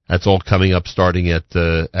 That's all coming up starting at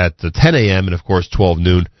the 10 a.m. and, of course, 12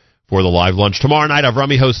 noon for the live lunch. Tomorrow night,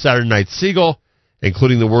 Avrami hosts Saturday Night Segal,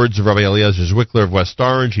 including the words of Rabbi Eliezer Zwickler of West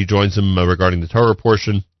Orange. He joins him regarding the Torah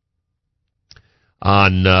portion.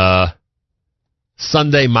 On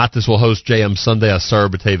Sunday, Matis will host JM Sunday Asara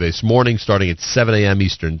B'Teves morning, starting at 7 a.m.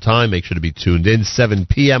 Eastern Time. Make sure to be tuned in. 7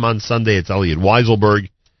 p.m. on Sunday, it's Elliot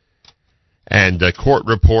Weiselberg. And Court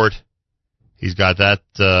Report, he's got that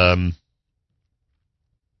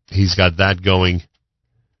going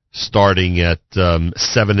starting at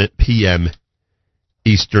 7 p.m.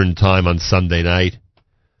 Eastern Time on Sunday night.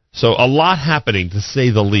 So a lot happening, to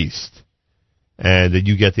say the least. And that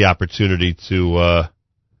you get the opportunity to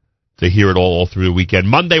hear it all through the weekend.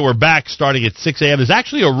 Monday, we're back starting at 6 a.m. There's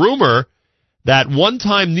actually a rumor that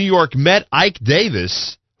one-time New York Met Ike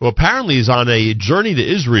Davis, who apparently is on a journey to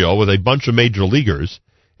Israel with a bunch of major leaguers,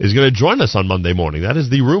 is going to join us on Monday morning. That is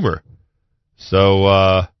the rumor. So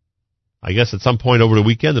I guess at some point over the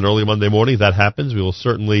weekend and early Monday morning, if that happens, we will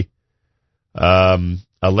certainly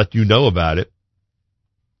let you know about it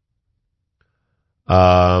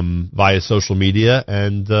via social media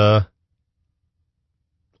and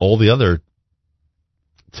all the other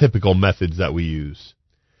typical methods that we use.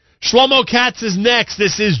 Shlomo Katz is next.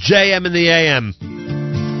 This is JM in the AM.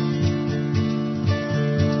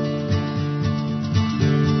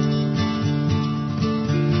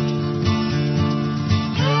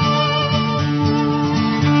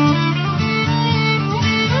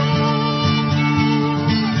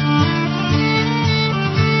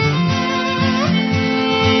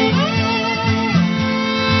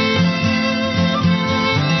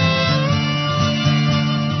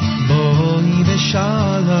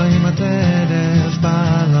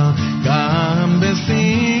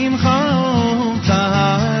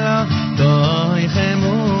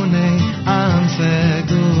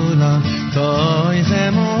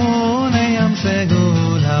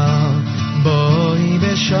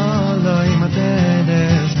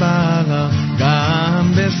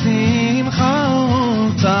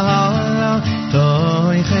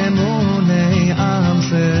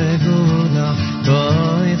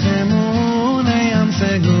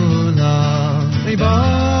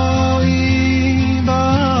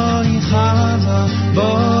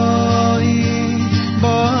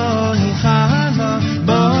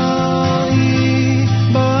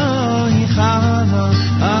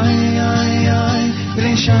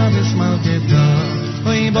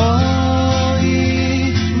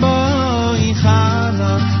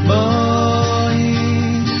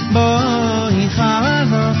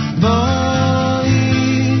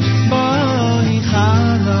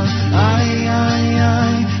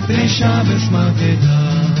 Shabbos Magida.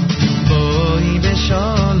 Boi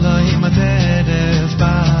beshalom ateres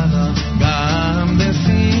bala, gam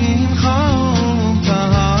besimcha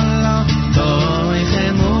u'pahala. Toi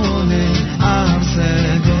chemone am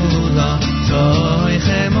segula, toi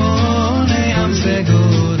chemone am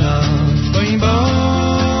segula. Boi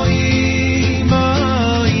boi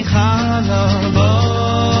boi chala,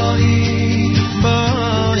 boi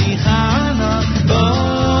boi chala,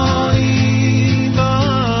 boi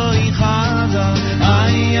boi chala.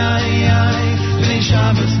 Ay ay ay, le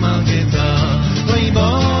Shabbos Malkita. Boi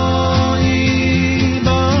boi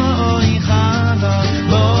boi chala,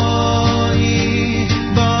 boi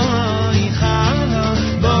boi chala,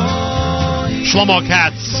 boi. Shlomo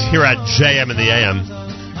Katz here at JM in the AM.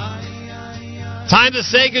 Time to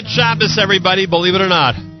say good Shabbos, everybody, believe it or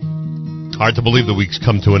not. Hard to believe the week's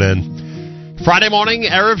come to an end. Friday morning,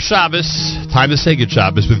 Erev Shabbos. Time to say good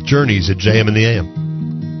Shabbos with Journeys at JM in the AM.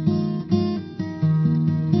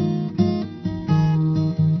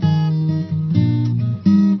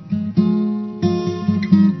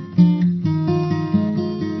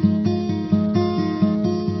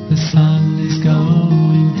 The sun is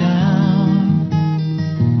going down.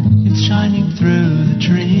 It's shining through the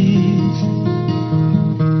trees.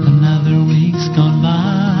 Another week's gone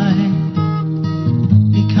by.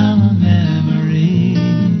 Become a memory.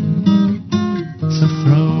 So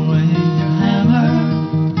throw away your hammer.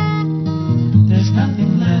 There's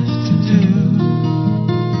nothing left to do.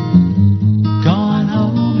 Go on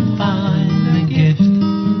home and find the gift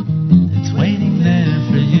that's waiting there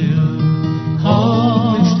for you.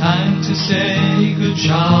 Oh, it's time to say good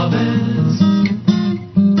Shabbos,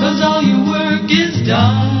 'cause all your work is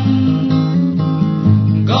done.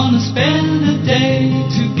 Gonna spend the day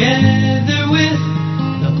together with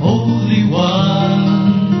the Holy One.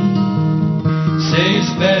 Say a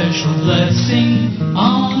special blessing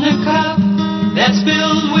on a cup that's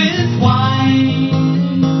filled with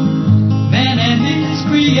wine. Man and his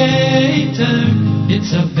Creator,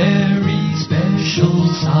 it's a very special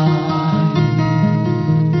sign.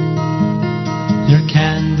 Your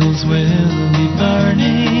candles will be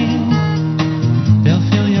burning. They'll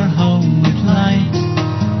fill your home with light.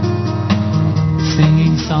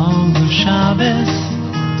 Singing songs of Shabbos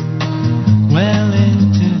well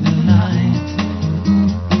into the night.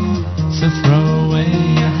 So throw away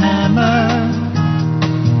your hammer.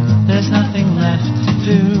 There's nothing left to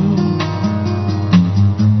do.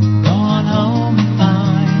 Go on home and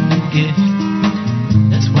find a gift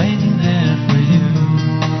that's waiting there for you.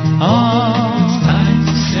 Oh, it's time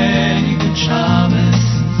to say good Shabbos,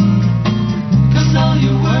 'cause all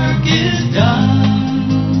your work is done.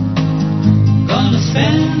 Gonna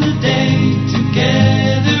spend the day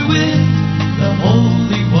together with the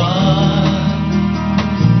Holy One.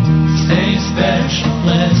 Say a special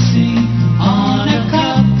blessing on a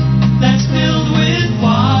cup that's filled with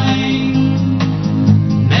wine.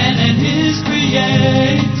 Man and his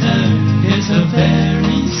Creator is a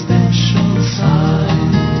very special sign.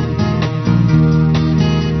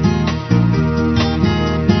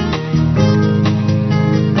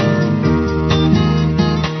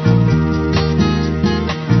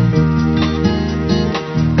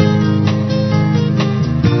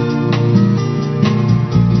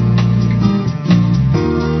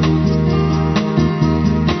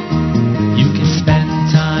 You can spend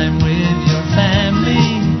time with your family.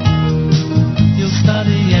 You'll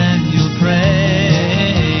study and you'll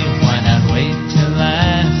pray. Why not wait till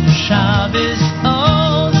after Shabbos?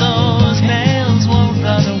 Oh, those nails won't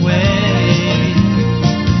run away.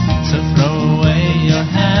 So throw away your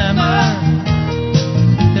hammer.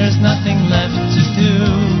 There's nothing left to do.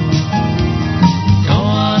 Go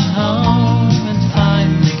on home and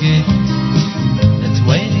find the gift that's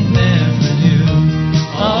waiting there for you.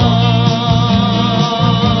 Oh,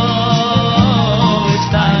 it's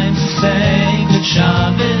time to say good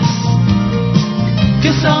Shabbos,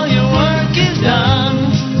 'cause all your work is done.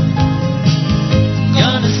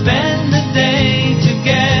 Gonna spend the day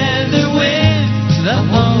together with the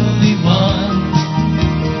Holy One.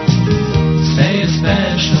 Say a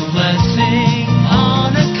special blessing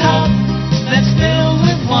on a cup that's filled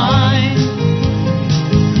with wine.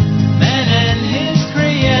 Man and his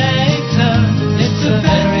Creator, it's a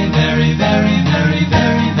very, very, very, very,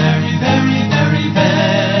 very, very, very, very,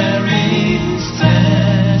 very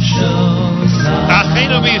special sign.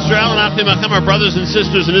 Achenu Israel and Achim Achem, our brothers and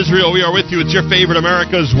sisters in Israel, we are with you. It's your favorite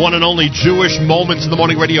America's one and only Jewish Moments in the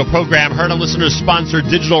Morning radio program, heard on listeners-sponsored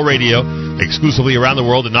digital radio, exclusively around the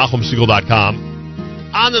world at NachumSegal.com,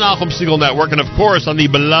 on the Nachum Segal Network, and of course on the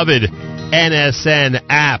beloved NSN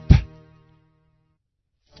app.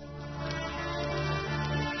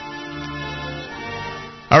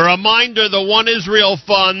 A reminder, the One Israel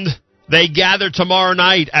Fund, they gather tomorrow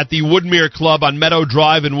night at the Woodmere Club on Meadow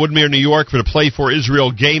Drive in Woodmere, New York for the Play for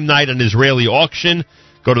Israel game night and Israeli auction.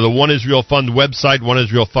 Go to the One Israel Fund website,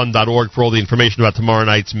 oneisraelfund.org, for all the information about tomorrow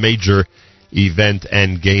night's major event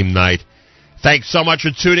and game night. Thanks so much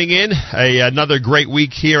for tuning in. Another great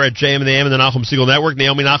week here at JM and the AM and the Nachum Segal Network.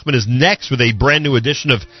 Naomi Nachman is next with a brand new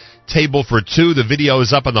edition of Table for Two. The video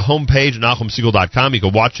is up on the homepage at NachumSegal.com. You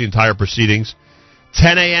can watch the entire proceedings.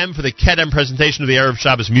 10 a.m. for the Kedem presentation of the Erev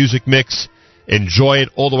Shabbos music mix. Enjoy it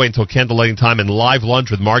all the way until candlelighting time, and live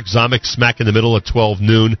lunch with Mark Zamek smack in the middle at 12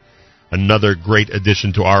 noon. Another great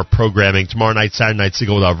addition to our programming. Tomorrow night, Saturday night,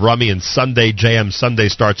 Segal with Avrami, and Sunday, JM Sunday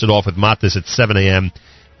starts it off with Matis at 7 a.m.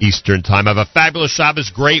 Eastern Time. Have a fabulous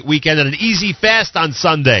Shabbos, great weekend, and an easy fast on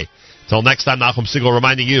Sunday. Till next time, Nachum Segal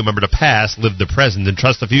reminding you, remember the past, live the present, and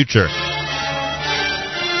trust the future.